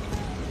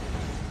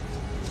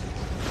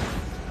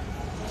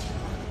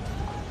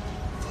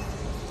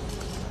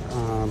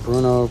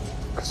 Bruno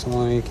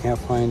Castellani, can't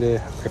find it.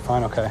 Okay,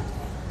 fine, okay.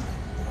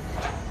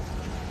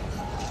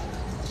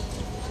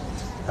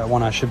 That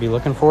one I should be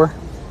looking for.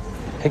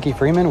 Hickey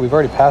Freeman. We've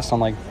already passed on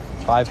like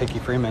 5 Hickey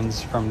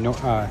Freemans from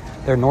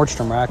their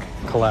Nordstrom Rack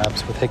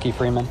collabs with Hickey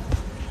Freeman.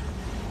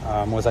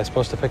 Was I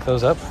supposed to pick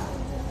those up?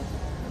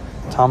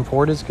 Tom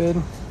Ford is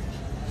good.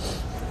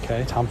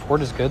 Okay, Tom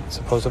Ford is good,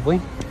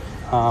 supposedly.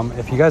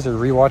 If you guys are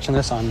rewatching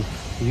this on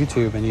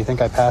YouTube and you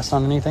think I passed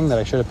on anything that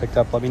I should have picked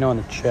up, let me know in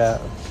the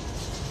chat.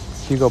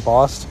 Hugo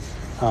Boss.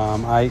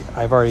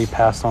 I've already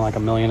passed on like a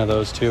million of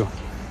those too.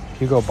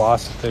 Hugo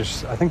Boss,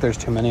 I think there's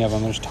too many of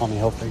them. There's Tommy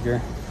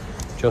Hilfiger,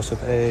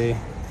 Joseph A.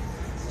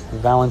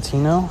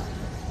 Valentino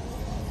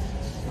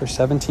for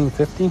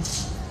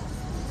 $17.50.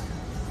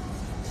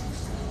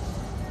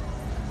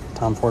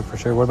 Tom Ford for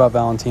sure. What about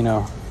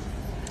Valentino?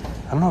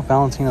 I don't know if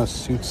Valentino's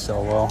suits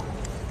sell well.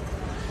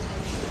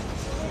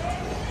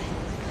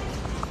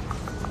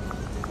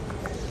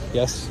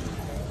 Yes.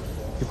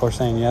 People are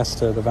saying yes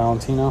to the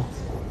Valentino.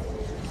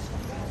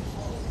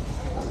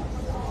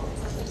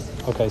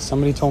 Okay,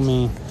 somebody told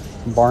me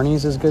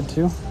Barney's is good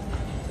too.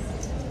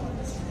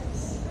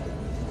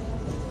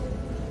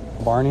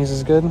 Barney's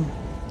is good.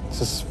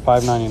 This is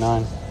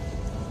 $5.99.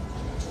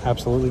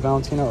 Absolutely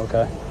Valentino?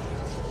 Okay.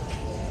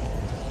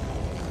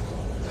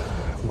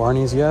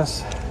 Barney's,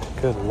 yes.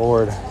 Good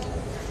Lord.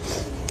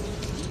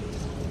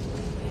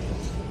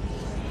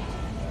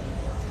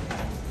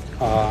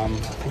 I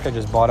think I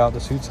just bought out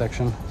the suit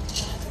section.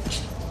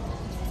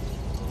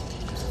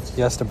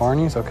 Yes to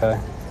Barney's? Okay.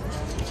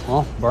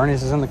 Well,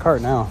 Barney's is in the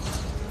cart now.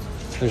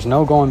 There's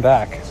no going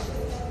back.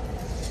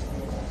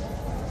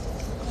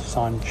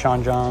 Sean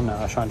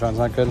John's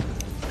not good.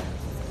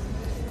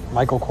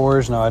 Michael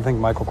Kors, no, I think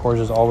Michael Kors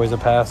is always a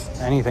pass.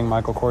 Anything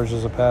Michael Kors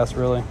is a pass,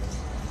 really.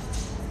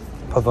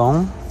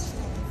 Pavone.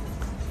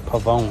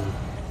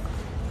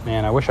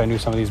 Man, I wish I knew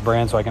some of these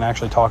brands so I can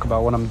actually talk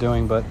about what I'm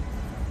doing, but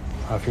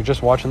if you're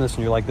just watching this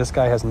and you're like, this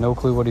guy has no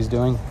clue what he's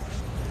doing,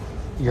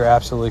 you're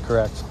absolutely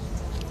correct.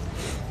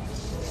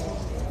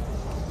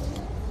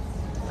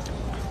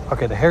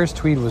 Okay, the Harris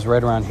Tweed was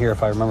right around here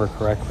if I remember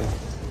correctly.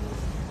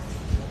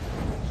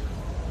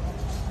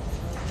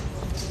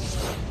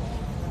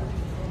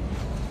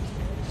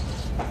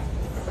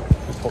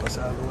 Let's pull this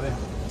out of the way.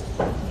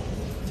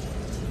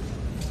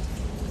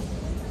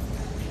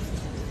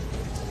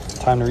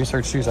 Time to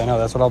research shoes. I know,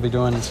 that's what I'll be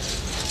doing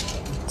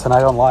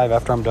tonight on live.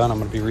 After I'm done, I'm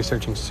going to be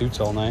researching suits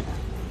all night.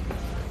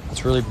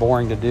 It's really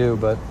boring to do,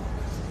 but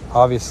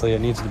obviously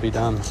it needs to be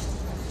done.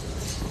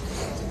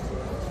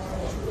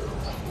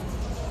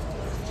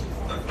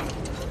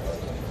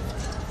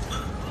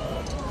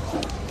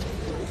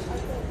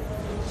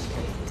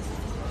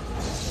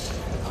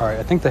 All right,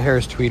 I think the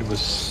Harris Tweed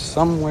was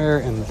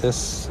somewhere in this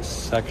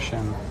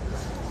section.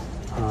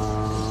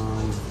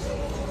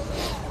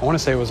 I want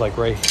to say it was like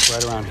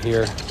right around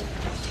here.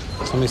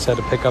 Somebody said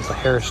to pick up a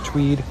Harris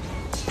Tweed.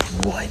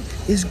 What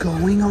is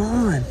going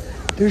on?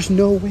 There's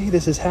no way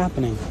this is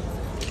happening.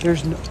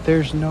 There's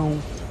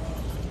no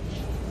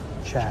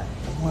chat.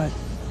 What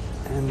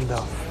in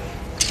the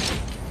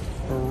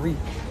freak?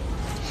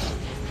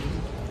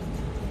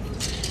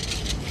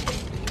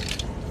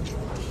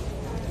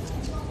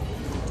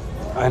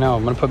 I know,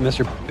 I'm gonna put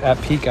Mr. at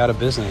Peak out of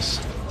business.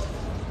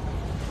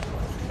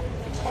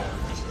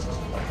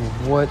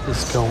 What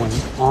is going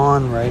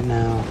on right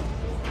now?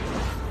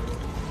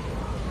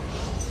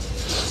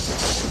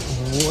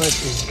 What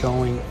is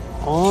going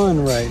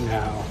on right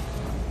now?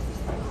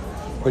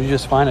 What did you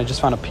just find? I just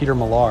found a Peter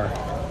Millar.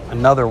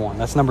 Another one.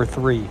 That's number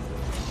 3.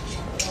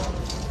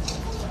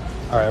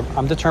 All right,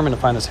 I'm determined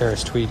to find this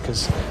Harris Tweed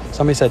because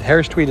somebody said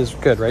Harris Tweed is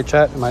good, right,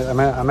 chat? Am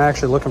I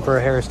actually looking for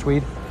a Harris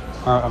Tweed?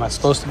 Or am I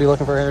supposed to be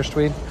looking for a Harris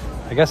Tweed?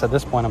 I guess at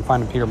this point I'm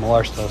finding Peter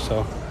Millar still,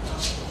 so.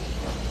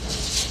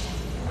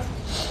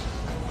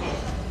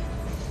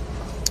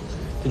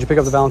 Did you pick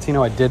up the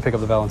Valentino? I did pick up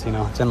the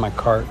Valentino. It's in my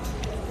cart.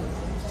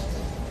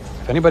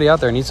 If anybody out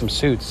there needs some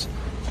suits,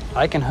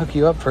 I can hook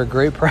you up for a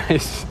great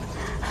price.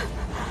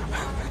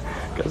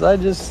 Because I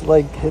just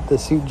hit the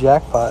suit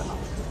jackpot.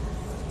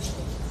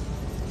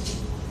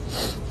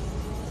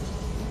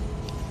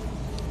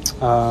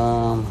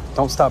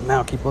 Don't stop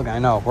now. Keep looking. I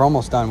know. We're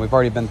almost done. We've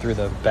already been through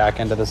the back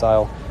end of this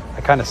aisle.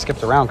 I kind of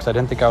skipped around because I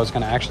didn't think I was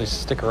going to actually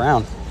stick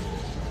around.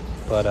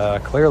 But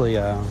clearly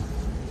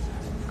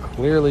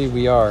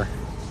we are.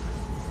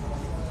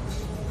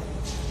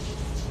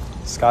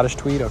 Scottish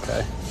Tweed? Okay.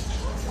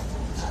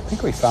 I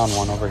think we found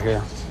one over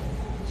here.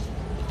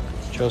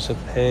 Joseph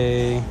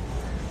A.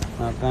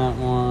 Not that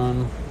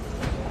one.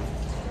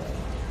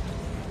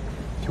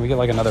 Can we get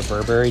like another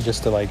Burberry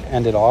just to like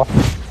end it off?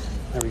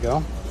 There we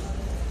go.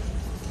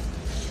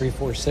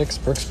 346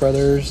 Brooks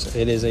Brothers.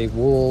 It is a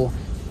wool,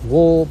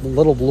 little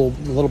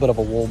bit of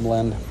a wool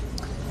blend,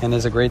 and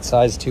is a great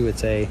size too.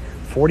 It's a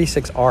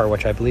 46R,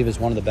 which I believe is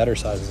one of the better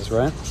sizes,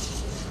 right?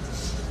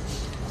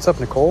 What's up,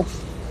 Nicole?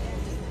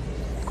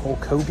 Nicole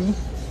Kobe.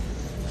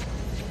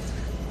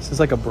 This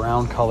is like a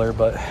brown color,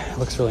 but it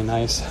looks really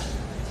nice.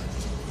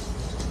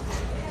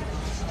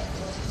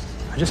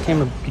 I just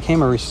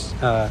became a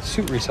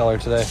suit reseller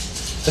today.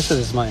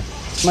 This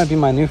might be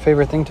my new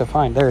favorite thing to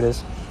find. There it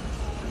is.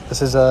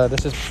 This is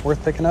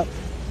worth picking up.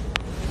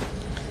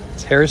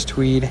 It's Harris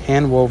Tweed,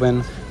 hand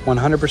woven,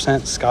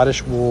 100%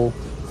 Scottish wool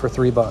for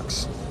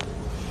 $3.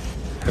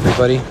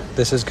 Everybody,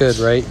 this is good,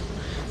 right?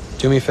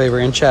 Do me a favor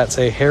in chat,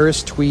 say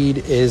Harris tweed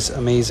is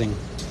amazing.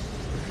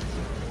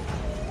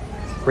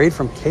 Grade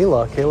from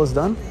Kayla. Kayla's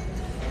done?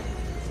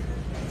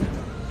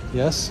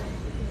 Yes?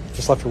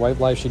 Just left her wife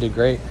live. She did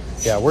great.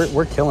 Yeah,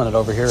 we're killing it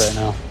over here right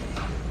now.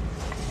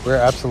 We're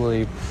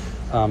absolutely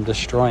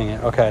destroying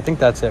it. Okay, I think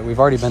that's it. We've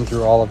already been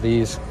through all of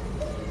these.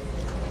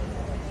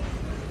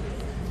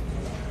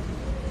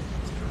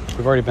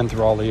 We've already been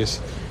through all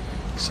these.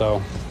 So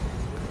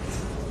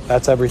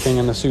that's everything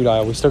in the suit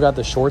aisle. We still got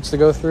the shorts to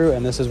go through,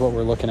 and this is what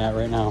we're looking at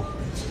right now.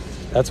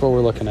 That's what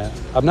we're looking at.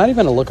 I'm not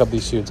even gonna look up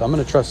these suits. I'm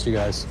gonna trust you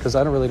guys because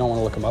I don't want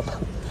to look them up.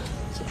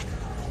 So.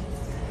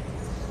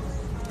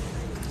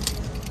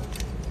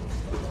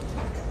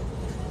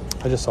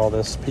 I just saw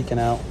this peeking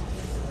out.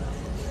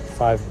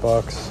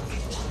 $5.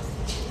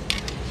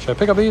 Should I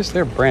pick up these?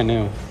 They're brand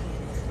new.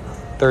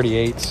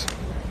 38s.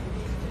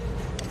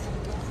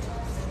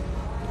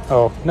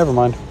 Oh, never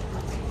mind.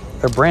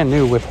 They're brand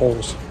new with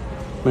holes.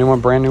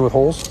 Anyone brand new with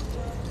holes?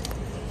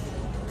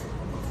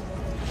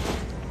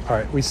 All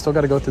right, we still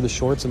got to go through the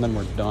shorts and then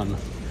we're done.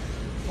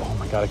 Oh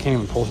my God, I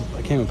can't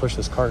even push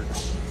this cart.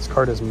 This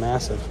cart is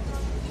massive.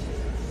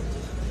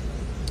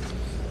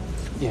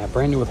 Yeah,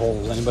 brand new with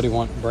holes. Anybody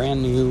want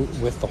brand new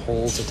with the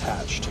holes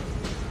attached?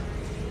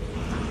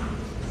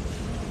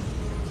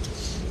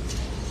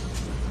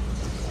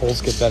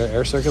 Holes get better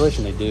air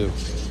circulation? They do.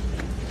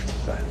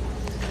 Okay.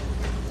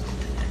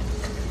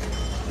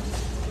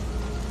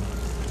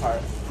 All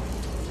right.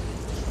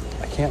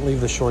 I can't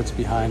leave the shorts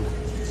behind.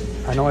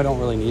 I know I don't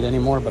really need any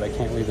more, but I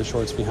can't leave the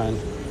shorts behind.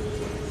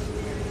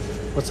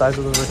 What size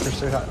was the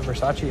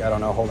Versace? I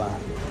don't know. Hold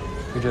on.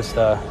 We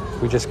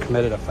just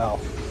committed a foul.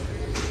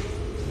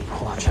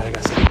 Hold on, chat. I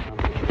got something.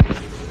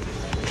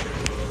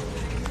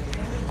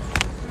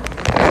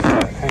 All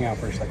right, hang out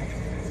for a second.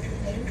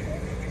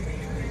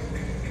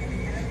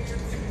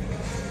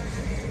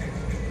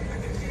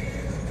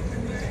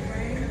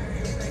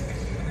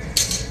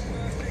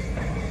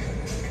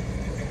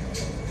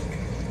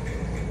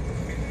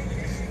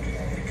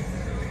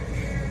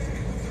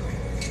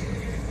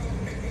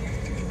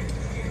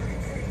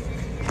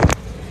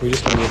 We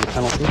just made a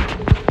penalty.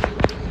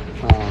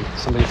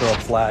 Somebody throw a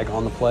flag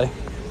on the play.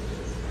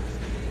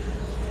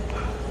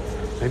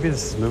 Maybe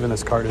moving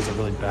this cart is a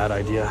really bad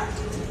idea.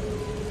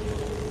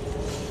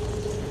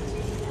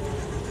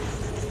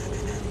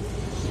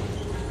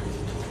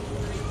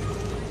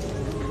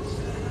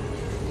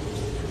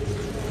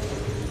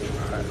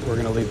 All right, we're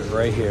gonna leave it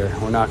right here.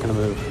 We're not gonna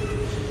move.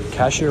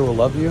 Cashier will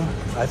love you.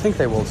 I think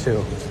they will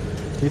too.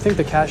 Do you think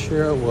the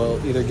cashier will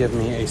either give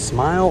me a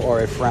smile or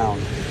a frown?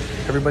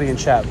 Everybody in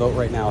chat, vote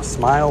right now.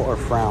 Smile or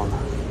frown?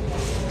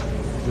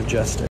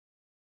 Majestic.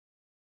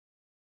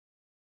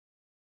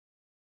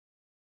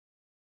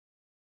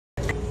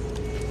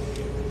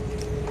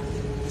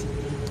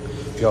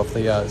 Yo, if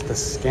the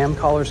scam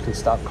callers can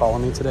stop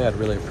calling me today, I'd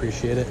really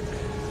appreciate it.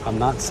 I'm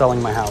not selling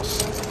my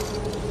house.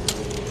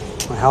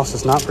 My house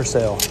is not for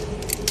sale.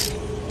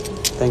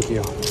 Thank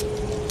you.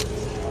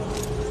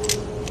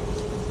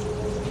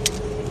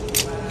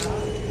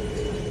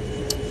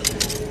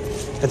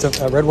 It's a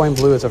red, wine,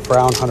 blue is a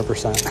frown,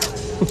 100%.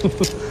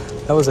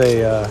 That was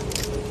a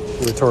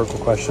rhetorical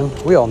question.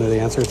 We all knew the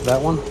answer to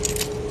that one.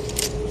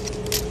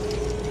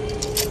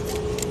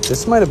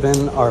 This might have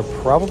been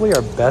probably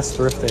our best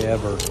thrift day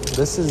ever.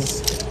 This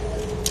is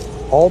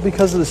all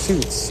because of the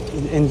suits.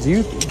 And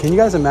can you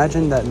guys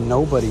imagine that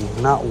nobody,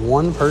 not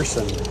one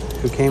person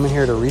who came in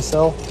here to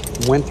resell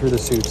went through the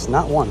suits?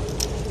 Not one.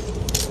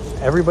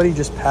 Everybody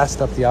just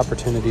passed up the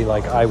opportunity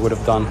like I would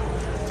have done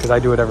because I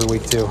do it every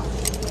week too.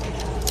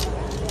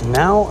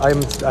 Now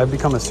I've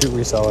become a suit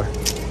reseller.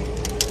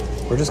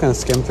 We're just gonna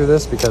skim through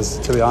this because,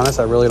 to be honest,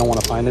 I really don't want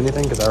to find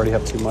anything because I already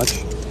have too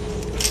much.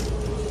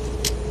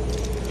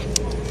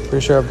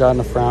 Pretty sure I've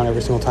gotten a frown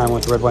every single time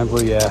with red, wine,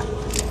 blue. Yeah,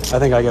 I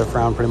think I get a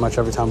frown pretty much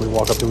every time we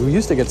walk up to. We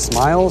used to get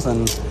smiles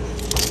and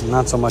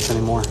not so much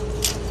anymore.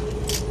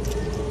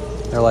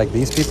 They're like,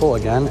 these people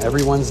again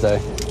every Wednesday.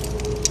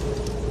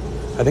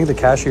 I think the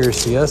cashiers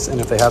see us,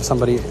 and if they have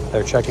somebody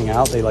they're checking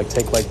out, they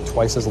take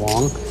twice as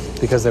long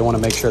because they want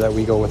to make sure that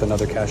we go with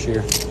another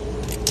cashier.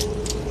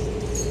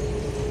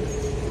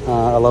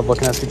 I love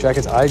looking at suit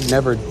jackets. I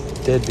never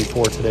did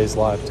before today's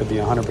live, to be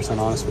 100%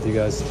 honest with you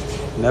guys.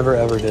 Never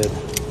ever did.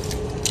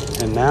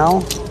 And now,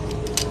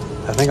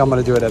 I think I'm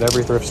going to do it at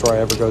every thrift store I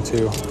ever go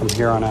to from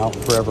here on out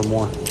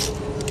forevermore.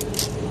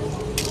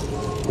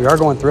 We are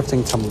going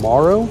thrifting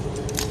tomorrow,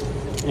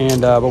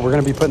 and but we're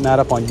going to be putting that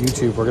up on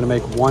YouTube. We're going to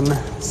make one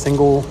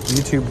single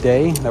YouTube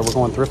day that we're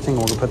going thrifting, and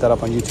we're going to put that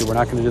up on YouTube. We're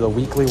not going to do the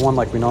weekly one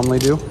like we normally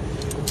do.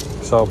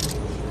 So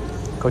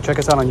go check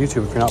us out on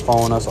YouTube if you're not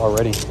following us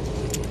already.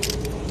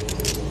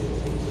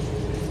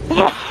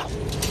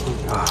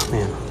 Oh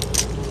man.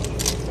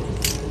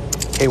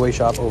 KayWay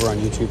shop over on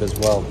YouTube as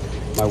well.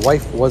 My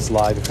wife was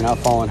live. If you're not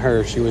following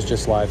her, she was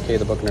just live. Kay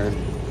the Book Nerd.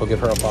 We'll give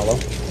her a follow.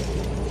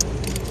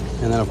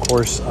 And then of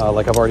course,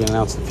 like I've already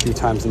announced a few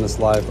times in this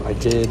live, I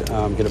did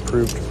get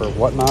approved for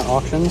Whatnot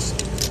auctions.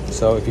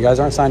 So if you guys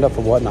aren't signed up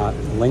for Whatnot,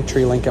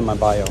 Linktree link in my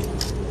bio.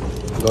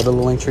 Go to the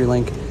Linktree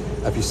link.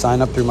 If you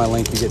sign up through my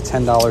link, you get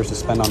 $10 to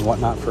spend on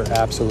Whatnot for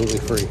absolutely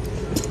free.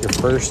 Your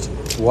first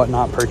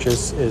Whatnot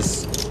purchase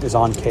is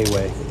on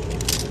KayWay.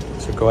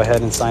 So go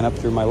ahead and sign up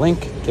through my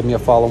link. Give me a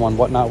follow on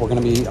Whatnot. We're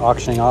going to be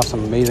auctioning off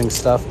some amazing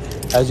stuff.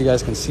 As you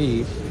guys can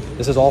see,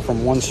 this is all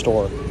from one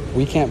store.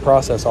 We can't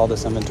process all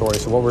this inventory.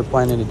 So what we're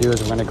planning to do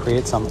is we're going to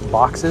create some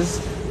boxes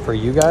for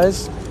you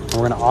guys, and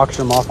we're going to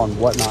auction them off on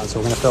Whatnot. So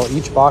we're going to fill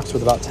each box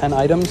with about 10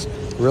 items,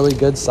 really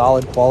good,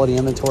 solid quality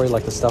inventory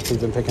like the stuff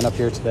we've been picking up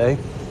here today.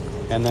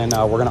 And then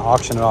we're going to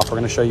auction it off. We're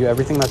going to show you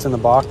everything that's in the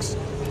box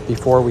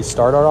before we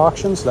start our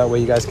auction, so that way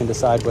you guys can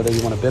decide whether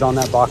you want to bid on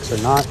that box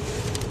or not.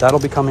 That'll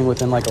be coming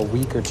within like a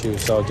week or two.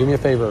 So do me a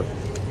favor,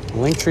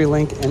 Linktree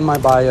link in my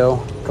bio,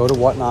 go to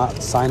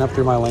Whatnot, sign up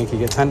through my link. You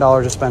get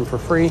 $10 to spend for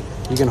free.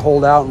 You can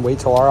hold out and wait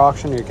till our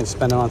auction, or you can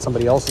spend it on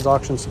somebody else's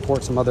auction,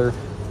 support some other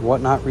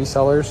Whatnot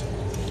resellers,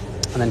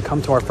 and then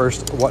come to our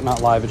first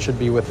Whatnot Live. It should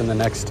be within the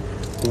next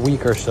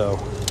week or so.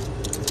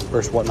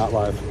 First Whatnot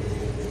Live.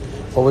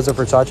 What was a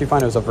Versace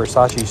find? It was a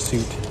Versace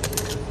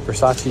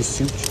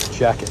suit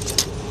jacket.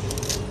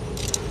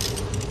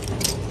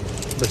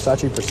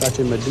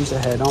 Versace Medusa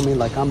head on me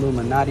like I'm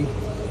Illuminati.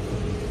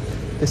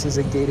 This is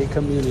a gated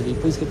community.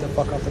 Please get the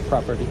fuck off the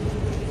property.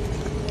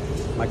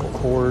 Michael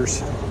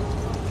Kors.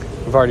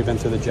 We've already been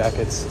through the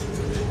jackets.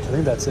 I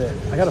think that's it.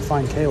 I gotta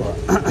find Kayla.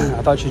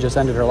 I thought she just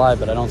ended her live,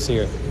 but I don't see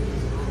her.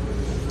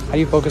 How do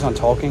you focus on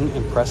talking?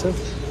 Impressive.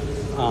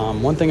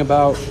 One thing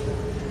about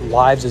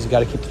lives is you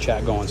gotta keep the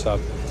chat going. So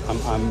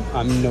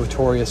I'm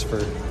notorious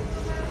for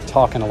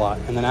talking a lot.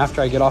 And then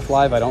after I get off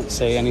live, I don't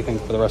say anything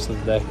for the rest of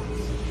the day.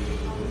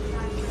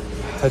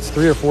 That's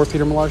 3 or 4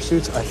 Peter Millar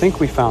suits. I think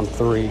we found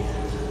 3.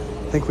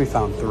 I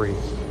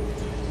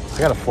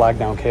gotta flag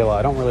down Kayla.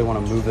 I don't really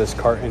want to move this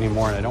cart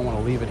anymore, and I don't want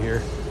to leave it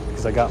here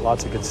because I got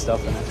lots of good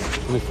stuff in it.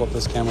 Let me flip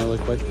this camera really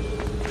quick.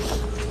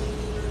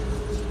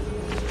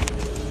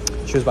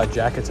 She was by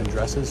jackets and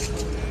dresses.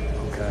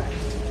 Okay.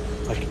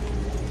 Like,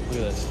 look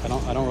at this. I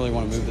don't really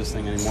want to move this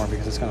thing anymore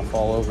because it's gonna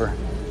fall over.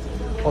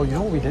 Oh, you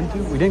know what we didn't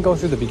do? We didn't go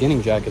through the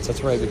beginning jackets.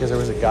 That's right, because there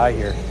was a guy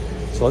here.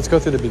 So let's go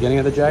through the beginning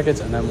of the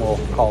jackets and then we'll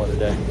call it a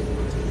day.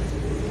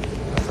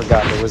 I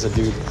forgot there was a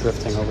dude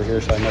thrifting over here,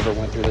 so I never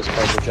went through this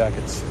part of the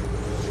jackets.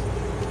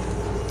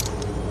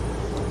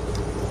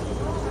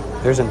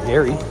 There's an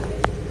Aerie.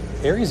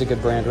 Aerie's a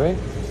good brand, right?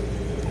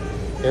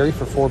 Aerie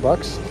for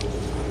 $4.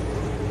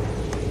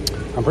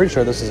 I'm pretty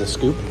sure this is a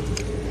scoop.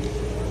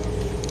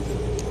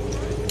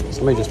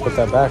 Somebody just put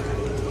that back.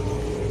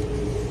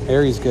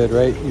 Aerie's good,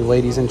 right? You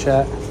ladies in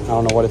chat. I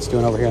don't know what it's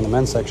doing over here in the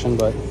men's section,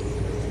 but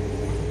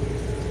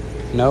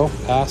no?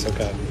 Pass?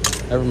 Okay.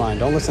 Never mind.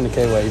 Don't listen to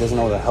KayWay. He doesn't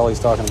know what the hell he's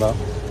talking about.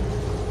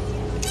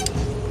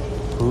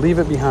 Leave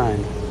it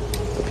behind.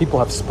 The people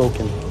have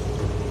spoken.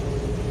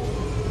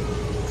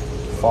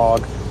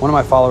 Fog. One of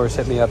my followers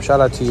hit me up.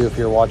 Shout out to you if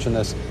you're watching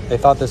this. They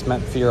thought this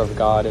meant fear of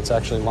God. It's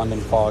actually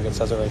London fog. It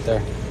says it right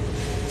there.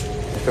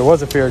 If it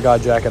was a fear of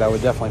God jacket, I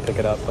would definitely pick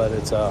it up, but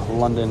it's a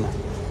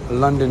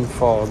London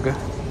fog. I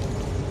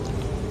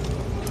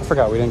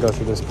forgot we didn't go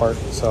through this part,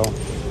 so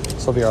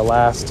this will be our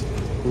last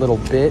little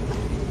bit.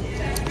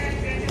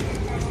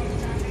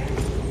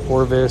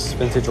 Orvis,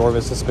 vintage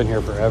Orvis. This has been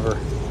here forever.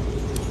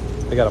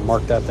 I gotta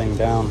mark that thing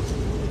down.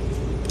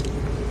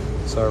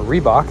 So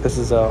Reebok, this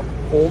is a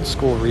old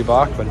school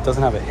Reebok, but it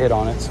doesn't have a hit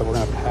on it, so we're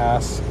gonna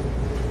pass.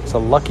 It's a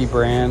Lucky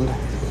brand.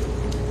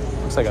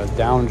 Looks like a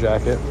down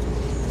jacket.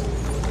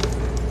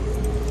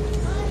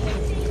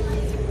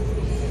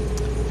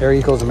 Aerie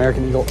equals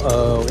American Eagle.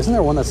 Oh, isn't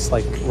there one that's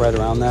like right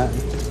around that?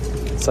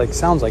 It's like,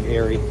 sounds like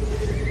Aerie.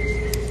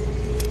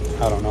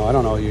 I don't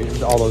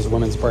know all those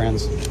women's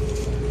brands.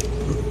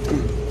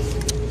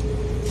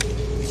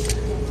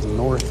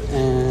 North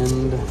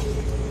End.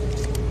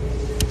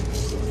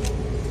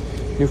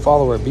 New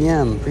follower,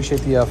 BM.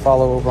 Appreciate the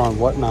follow over on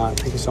Whatnot.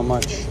 Thank you so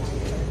much.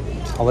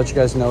 I'll let you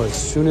guys know as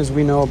soon as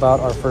we know about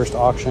our first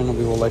auction.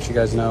 We will let you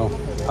guys know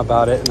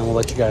about it, and then we'll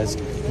let you guys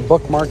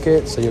bookmark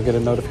it so you'll get a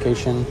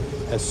notification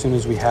as soon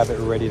as we have it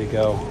ready to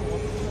go.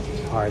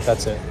 All right,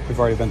 that's it. We've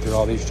already been through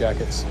all these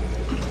jackets.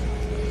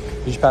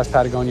 Did you pass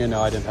Patagonia?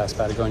 No, I didn't pass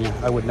Patagonia.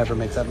 I would never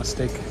make that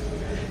mistake.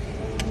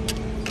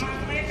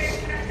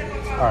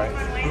 All right.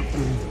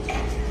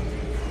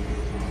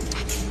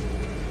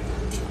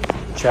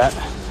 Chat,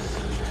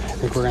 I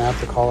think we're gonna have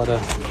to call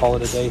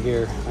it a day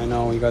here. I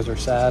know you guys are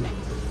sad,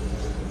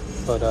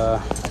 but I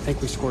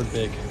think we scored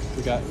big.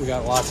 We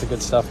got lots of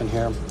good stuff in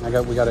here.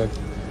 We gotta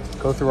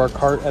go through our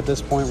cart at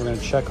this point. We're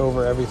gonna check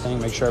over everything,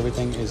 make sure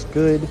everything is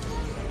good,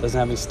 doesn't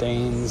have any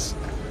stains,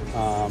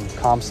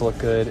 comps look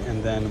good,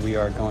 and then we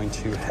are going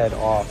to head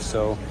off.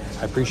 So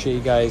I appreciate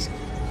you guys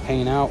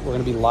hanging out. We're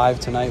gonna be live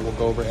tonight. We'll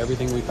go over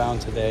everything we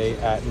found today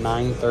at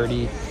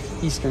 9:30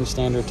 Eastern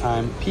Standard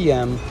Time,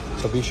 PM.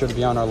 So be sure to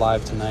be on our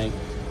live tonight.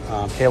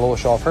 Kayla will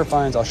show off her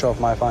finds, I'll show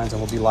off my finds,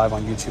 and we'll be live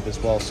on YouTube as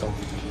well. So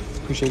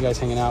appreciate you guys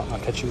hanging out. I'll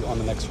catch you on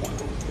the next one.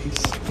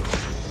 Peace.